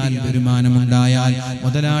കിട്ടിയാൽ, വരുമാനമുണ്ടായാൽ,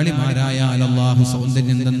 മുതലാളിമാരായാൽ, അല്ലാഹു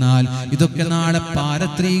സൗന്ദര്യം തന്നാൽ, ഇതൊക്കെ നാളെ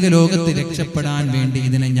പാരത്രിക ലോകത്ത് രക്ഷപ്പെടാൻ വേണ്ടി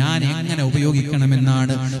ഇതിനെ ഞാൻ എങ്ങനെ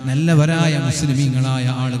ഉപയോഗിക്കണമെന്നാണ് നല്ലവരായ മുസ്ലിമീങ്ങളായ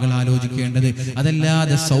ആളുകൾ ആലോചിക്കേണ്ടത്.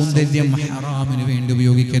 അതല്ലാതെ സൗന്ദര്യം ഹറാമിന് വേണ്ടി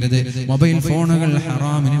ഉപയോഗിക്കരുത്, മൊബൈൽ ഫോണുകൾ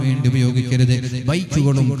ഹറാമിന് വേണ്ടി ഉപയോഗിക്കരുത്,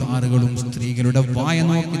 ബൈക്കുകളും കാറുകളും സ്ത്രീകളുടെ വായ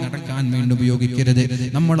നോക്കി നടക്കാൻ വേണ്ടി ഉപയോഗിക്കരുത്.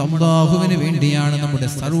 നമ്മൾ അല്ലാഹുവിന് വേണ്ടിയാണ് നമ്മുടെ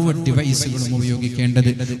സർവ്വ ഡിവൈസുകളും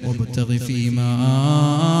ഉപയോഗിക്കേണ്ടത്.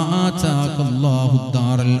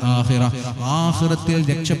 ആഖിറത്തിൽ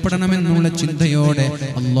രക്ഷപ്പെടണമെന്നുള്ള ചിന്തയോടെ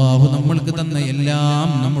അല്ലാഹു നമ്മൾക്ക് തന്ന എല്ലാം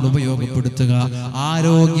നമ്മൾ ഉപയോഗപ്പെടുത്തുക.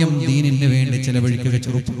 ആരോഗ്യം ദീനിന് വേണ്ടി ചെലവഴിക്കുക.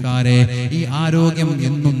 ചെറുപ്പക്കാരെ, ഈ ആരോഗ്യം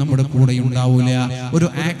എന്നും നമ്മുടെ കൂടെ ഉണ്ടാവില്ല. ഒരു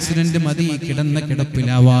ആക്സിഡന്റ് മതി കിടന്ന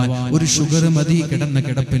കിടപ്പിലാവാൻ, ഒരു ഷുഗർ മതി കിടന്ന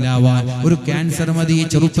കിടപ്പിലാവാൻ, ഒരു ക്യാൻസർ മതി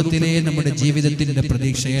ചെറുപ്പത്തിലെ നമ്മുടെ ജീവിതത്തിന്റെ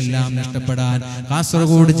പ്രതീക്ഷയെല്ലാം നഷ്ടപ്പെടാൻ.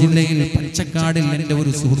 കാസർഗോഡ് ജില്ലയിൽ പച്ചക്കാടിൽ എൻ്റെ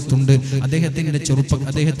ഒരു സുഹൃത്തുണ്ട്.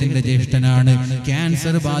 അദ്ദേഹത്തിന്റെ ജ്യേഷ്ഠനാണ്.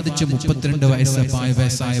 ക്യാൻസർ ബാധിച്ച് 32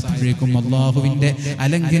 വയസ്സായപ്പോഴേക്കും അല്ലാഹുവിന്റെ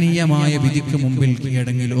അലംഘനീയമായ വിധിക്ക് മുമ്പിൽ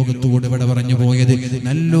കീഴടങ്ങി ലോകത്തോട് ഇവിടെ പറഞ്ഞു പോയത്.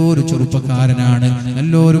 നല്ലൊരു ചെറുപ്പക്കാരനാണ്,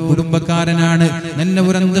 നല്ലൊരു കുടുംബക്കാരനാണ്, നല്ല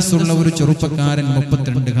ഒരു അന്തസ്സുള്ള ഒരു ചെറുപ്പക്കാരൻ,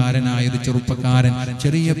 32കാരനായ ഒരു ചെറുപ്പക്കാരൻ.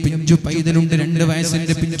 ചെറിയ പിഞ്ചു പൈതലുണ്ട്, 2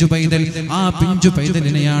 വയസ്സിന്റെ പിഞ്ചു പൈതൽ. ആ പിഞ്ചു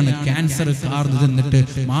പൈതലിനെയാണ് ക്യാൻസർ കാർന്നു തിന്നിട്ട്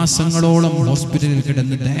മാസങ്ങളോളം ഹോസ്പിറ്റലിൽ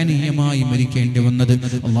കിടന്ന് ദയനീയമായി മരിക്കേണ്ടി വന്നത്.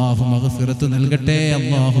 അല്ലാഹു മഗ്ഫിറത്ത് നൽകട്ടെ,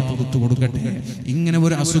 അല്ലാഹു പുറത്തു കൊടുക്കട്ടെ. ഇങ്ങനെ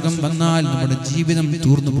ഒരു അസുഖം വന്നാൽ നമ്മുടെ ജീവിതം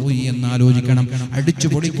തീർന്നു പോയി എന്നാലോചിക്കണം. അടിച്ചു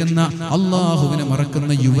പൊളിക്കുന്ന അല്ലാഹുവിനെ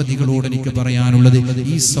മറക്കുന്ന യുവതികളോട് എനിക്ക് പറയാനുള്ളത്,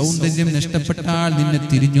 ഈ സൗന്ദര്യം നഷ്ടപ്പെട്ടാൽ നിന്നെ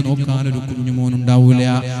തിരിഞ്ഞു നോക്കാൻ ഒരു കുഞ്ഞുമോൻ ഉണ്ടാവൂല.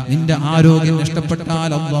 നിന്റെ ആരോഗ്യം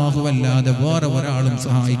നഷ്ടപ്പെട്ടാൽ അല്ലാഹു അല്ലാതെ വേറെ ഒരാളും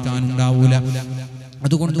സഹായിക്കാനുണ്ടാവൂല.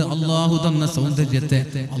 അതുകൊണ്ട് അല്ലാഹു തന്ന സൗന്ദര്യത്തെ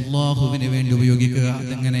അല്ലാഹുവിന് വേണ്ടി ഉപയോഗിക്കുക.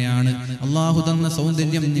 അതെങ്ങനെയാണ്? അല്ലാഹു തന്ന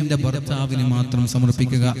സൗന്ദര്യം നിന്റെ ഭർത്താവിന് മാത്രം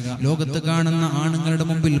സമർപ്പിക്കുക. ലോകത്ത് കാണുന്ന ആണുങ്ങളുടെ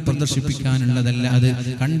മുമ്പിൽ പ്രദർശിപ്പിക്കാനുള്ളതല്ല, അത്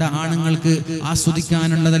കണ്ട ആണുങ്ങൾക്ക്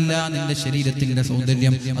ആസ്വദിക്കാനുള്ളതല്ല. നിന്റെ ശരീരത്തിന്റെ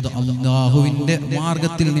സൗന്ദര്യം അത് അല്ലാഹുവിന്റെ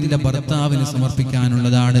മാർഗത്തിൽ നിന്റെ ഭർത്താവിന്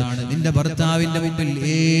സമർപ്പിക്കാനുള്ളതാണ്. നിന്റെ ഭർത്താവിന്റെ മുമ്പിൽ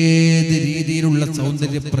ഏത് രീതിയിലുള്ള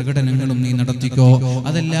സൗന്ദര്യ പ്രകടനങ്ങളും നീ നടത്തിക്കോ.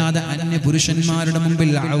 അതല്ലാതെ അന്യ പുരുഷന്മാരുടെ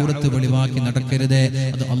മുമ്പിൽ ഔറത്ത് വെളിവാക്കി നടക്കരുത്.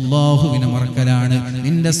 അത് അല്ലാഹുവിനെ മറക്കലാണ്.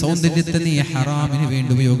 നിന്റെ സൗന്ദര്യത്തെ നീ ഹറാമിന്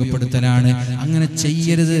വേണ്ടി ഉപയോഗപ്പെടുത്തലാണ്. അങ്ങനെ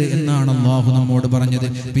ചെയ്യരുത് എന്നാണ് അല്ലാഹു നമ്മോട് പറഞ്ഞത്.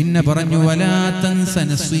 പിന്നെ പറഞ്ഞു, വലാ തൻസ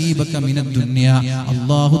നസീബക മിനദ് ദുനിയ.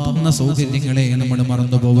 അല്ലാഹു തന്ന സൗകര്യങ്ങളെ നമ്മൾ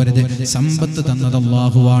മറന്നു പോകരുത്. സമ്പത്ത് തന്നത്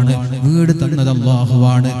അല്ലാഹുവാണ്, വീട് തന്നത്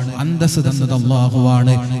അല്ലാഹുവാണ്, അന്തസ് തന്നത്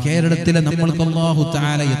അല്ലാഹുവാണ്. കേരളത്തിലെ നമ്മൾക്ക് അല്ലാഹു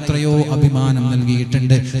തആല എത്രയോ അഭിമാനം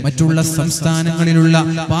നൽകിയിട്ടുണ്ട്. മറ്റുള്ള സംസ്ഥാനങ്ങളിലുള്ള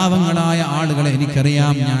പാവങ്ങളായ ആളുകളെ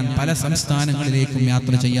എനിക്കറിയാം. ഞാൻ പല സംസ്ഥാനങ്ങളിലേക്കും അവിടേക്കും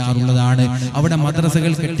യാത്ര ചെയ്യാറുള്ളതാണ്. അവിടെ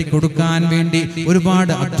മദ്രസകൾ കെട്ടിക്കൊടുക്കാൻ വേണ്ടി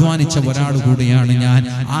ഒരുപാട് അധ്വാനിച്ച ഒരാൾ കൂടിയാണ് ഞാൻ.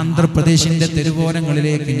 ആന്ധ്രാപ്രദേശിന്റെ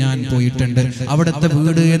തെരുവോരങ്ങളിലേക്ക് ഞാൻ പോയിട്ടുണ്ട്. അവിടുത്തെ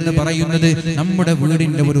വീട് എന്ന് പറയുന്നത് നമ്മുടെ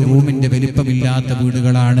വീടിന്റെ ഒരു റൂമിന്റെ വലിപ്പമില്ലാത്ത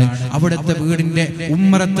വീടുകളാണ്. അവിടുത്തെ വീടിന്റെ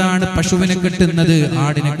ഉമ്മറത്താണ് പശുവിനെ കെട്ടുന്നത്,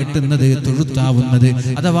 ആടിനെ കെട്ടുന്നത്, തൊഴുത്താവുന്നത്.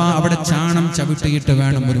 അഥവാ അവിടെ ചാണം ചവിട്ടിയിട്ട്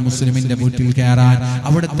വേണം ഒരു മുസ്ലിമിന്റെ വീട്ടിൽ കയറാൻ.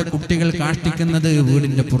 അവിടുത്തെ കുട്ടികൾ കാഷ്ടിക്കുന്നത്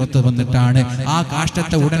വീടിന്റെ പുറത്ത് വന്നിട്ടാണ്. ആ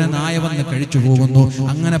കാഷ്ടത്തെ ഉടനെ നായ വന്ന് കഴിച്ചു പോകുന്നു.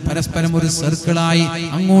 അങ്ങനെ പരസ്പരം ഒരു സർക്കിളായി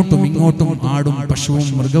അങ്ങോട്ടും ഇങ്ങോട്ടും ആടും പശുവും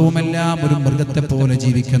മൃഗവുമെല്ലാം ഒരു മൃഗത്തെ പോലെ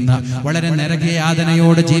ജീവിക്കുന്ന, വളരെ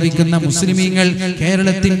നരകയാതനയോടെ ജീവിക്കുന്ന മുസ്ലിമീങ്ങൾ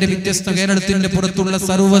കേരളത്തിന്റെ പുറത്തുള്ള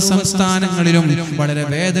സർവ്വ സംസ്ഥാനങ്ങളിലും വളരെ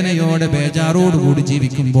വേദനയോടെ ബേജാറോടുകൂടി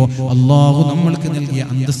ജീവിക്കുമ്പോൾ അള്ളാഹു നമ്മൾക്ക് നൽകിയ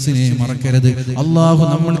അന്തസ്സിനെ മറക്കരുത്. അള്ളാഹു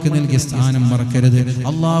നമ്മൾക്ക് നൽകിയ സ്ഥാനം മറക്കരുത്.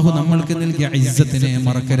 അള്ളാഹു നമ്മൾക്ക് നൽകിയ ഇസ്സത്തിനെ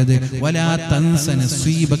മറക്കരുത്. വലാ തൻസ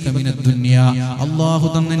നസീബക മിനദ് ദുനിയാ, അള്ളാഹു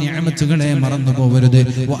തന്ന നിഅമത്തുകളെ മറന്നു പോകരുത്.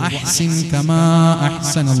 വഅഹ്സിൻ കമാ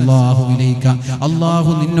അഹ്സനല്ലാഹു ഇലൈക,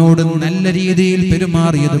 അള്ളാഹു നിന്നോട് നല്ല രീതിയിൽ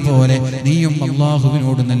പെരുമാറിയതുപോലെ നീയും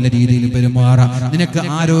അള്ളാഹുവിനോട് നല്ല രീതിയിൽ പെരുമാറാ. നിനക്ക്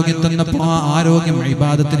ആരോഗ്യം തന്നപ്പോൾ ആ ആരോഗ്യം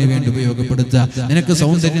ഇബാദത്തിന് വേണ്ടി ഉപയോഗപ്പെടുത്തുക. നിനക്ക്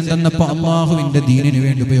സൗന്ദര്യം തന്നപ്പോൾ അള്ളാഹുവിന്റെ ദീനിന്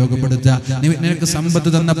വേണ്ടി ഉപയോഗപ്പെടുത്തുക. നിനക്ക് സമ്പത്ത്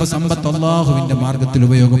തന്നപ്പോൾ സമ്പത്ത് അള്ളാഹുവിന്റെ മാർഗത്തിൽ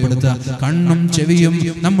ഉപയോഗപ്പെടുത്തുക. കണ്ണും ചെവിയും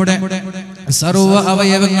നമ്മുടെ സർവ്വ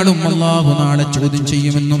അവയവങ്ങളും അള്ളാഹു നാളെ ചോദ്യം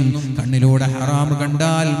ചെയ്യുമെന്നും, കണ്ണിലൂടെ ഹറാം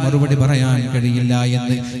കണ്ടാൽ മറുപടി പറയാൻ കഴിയില്ല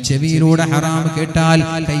എന്ന്, ചെവിയിലൂടെ ഹറാം കേട്ടാൽ,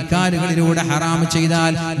 കൈകാലുകളിലൂടെ ഹറാം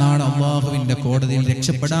ചെയ്താൽ നാളെ അള്ളാഹുവിന്റെ കോടതിയിൽ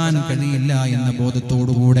രക്ഷപ്പെടാൻ കഴിയില്ല എന്ന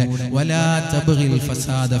ബോധത്തോടുകൂടെ വലാ തബ്ഗിൽ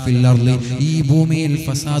ഫസാദ ഫിൽ അർളി, ഈ ഭൂമിയിൽ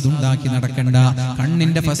ഫസാദ് ഉണ്ടാക്കി നടക്കണ്ട.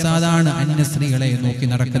 കണ്ണിന്റെ ഫസാദാണ് അന്യ സ്ത്രീകളെ നോക്കി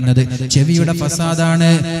നടക്കുന്നത്. ചെവിയുടെ ഫസാദാണ്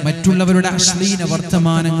മറ്റുള്ളവരുടെ അശ്ലീല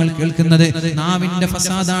വർത്തമാനങ്ങൾ കേൾക്കുന്നത്. നാവിന്റെ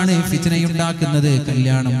ഫസാദാണ് ഫിത്നയുണ്ടാക്കുന്നത്,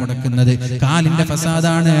 കല്യാണം മുടക്കുന്നത്. കാലിന്റെ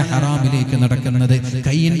ഫസാദാണ് ഹറാമിലേക്ക് നടക്കുന്നത്.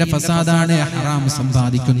 കൈയിന്റെ ഫസാദാണ് ഹറാം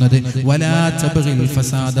സമ്പാദിക്കുന്നത്. വലാ തബ്ഗിൽ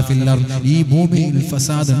ഫസാദ ഫിൽ അർളി, ഈ ഭൂമിയിൽ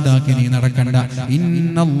ഫസാദ് ഉണ്ടാക്കി നീ നടക്കണ്ട.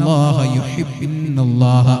 ഇന്നല്ലാഹ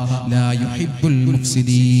ലാ യുഹിബ്ബുൽ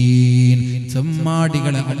മുഫ്സിദീൻ,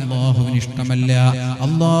 ചമ്മാടികളെ അല്ലാഹുവിന് ഇഷ്ടമല്ല.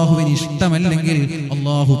 അല്ലാഹുവിന് ഇഷ്ടമല്ലെങ്കിൽ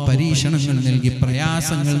അല്ലാഹു പരീക്ഷണങ്ങൾ നൽകി,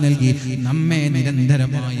 പ്രയാസങ്ങൾ നൽകി നമ്മെ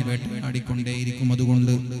നിരന്തരമായി വേട്ടയാടിക്കൊണ്ടേയിരിക്കും.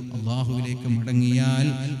 അതുകൊണ്ട് അല്ലാഹുവിലേക്ക് മടങ്ങിയാൽ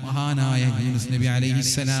മഹാനായ യൂനുസ് നബി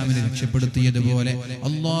അലൈഹിസ്സലാമിനെ രക്ഷപ്പെടുത്തിയതുപോലെ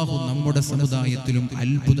അല്ലാഹു നമ്മുടെ സമുദായത്തിലും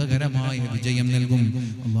അത്ഭുതകരമായ വിജയം നൽകും.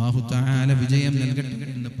 അല്ലാഹു തആല വിജയം നൽകട്ടെ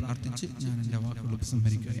എന്ന് പ്രാർത്ഥിച്ച് ഞാൻ എൻ്റെ വാക്കുകൾ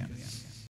ഉപസംഹരിക്കുകയാണ്.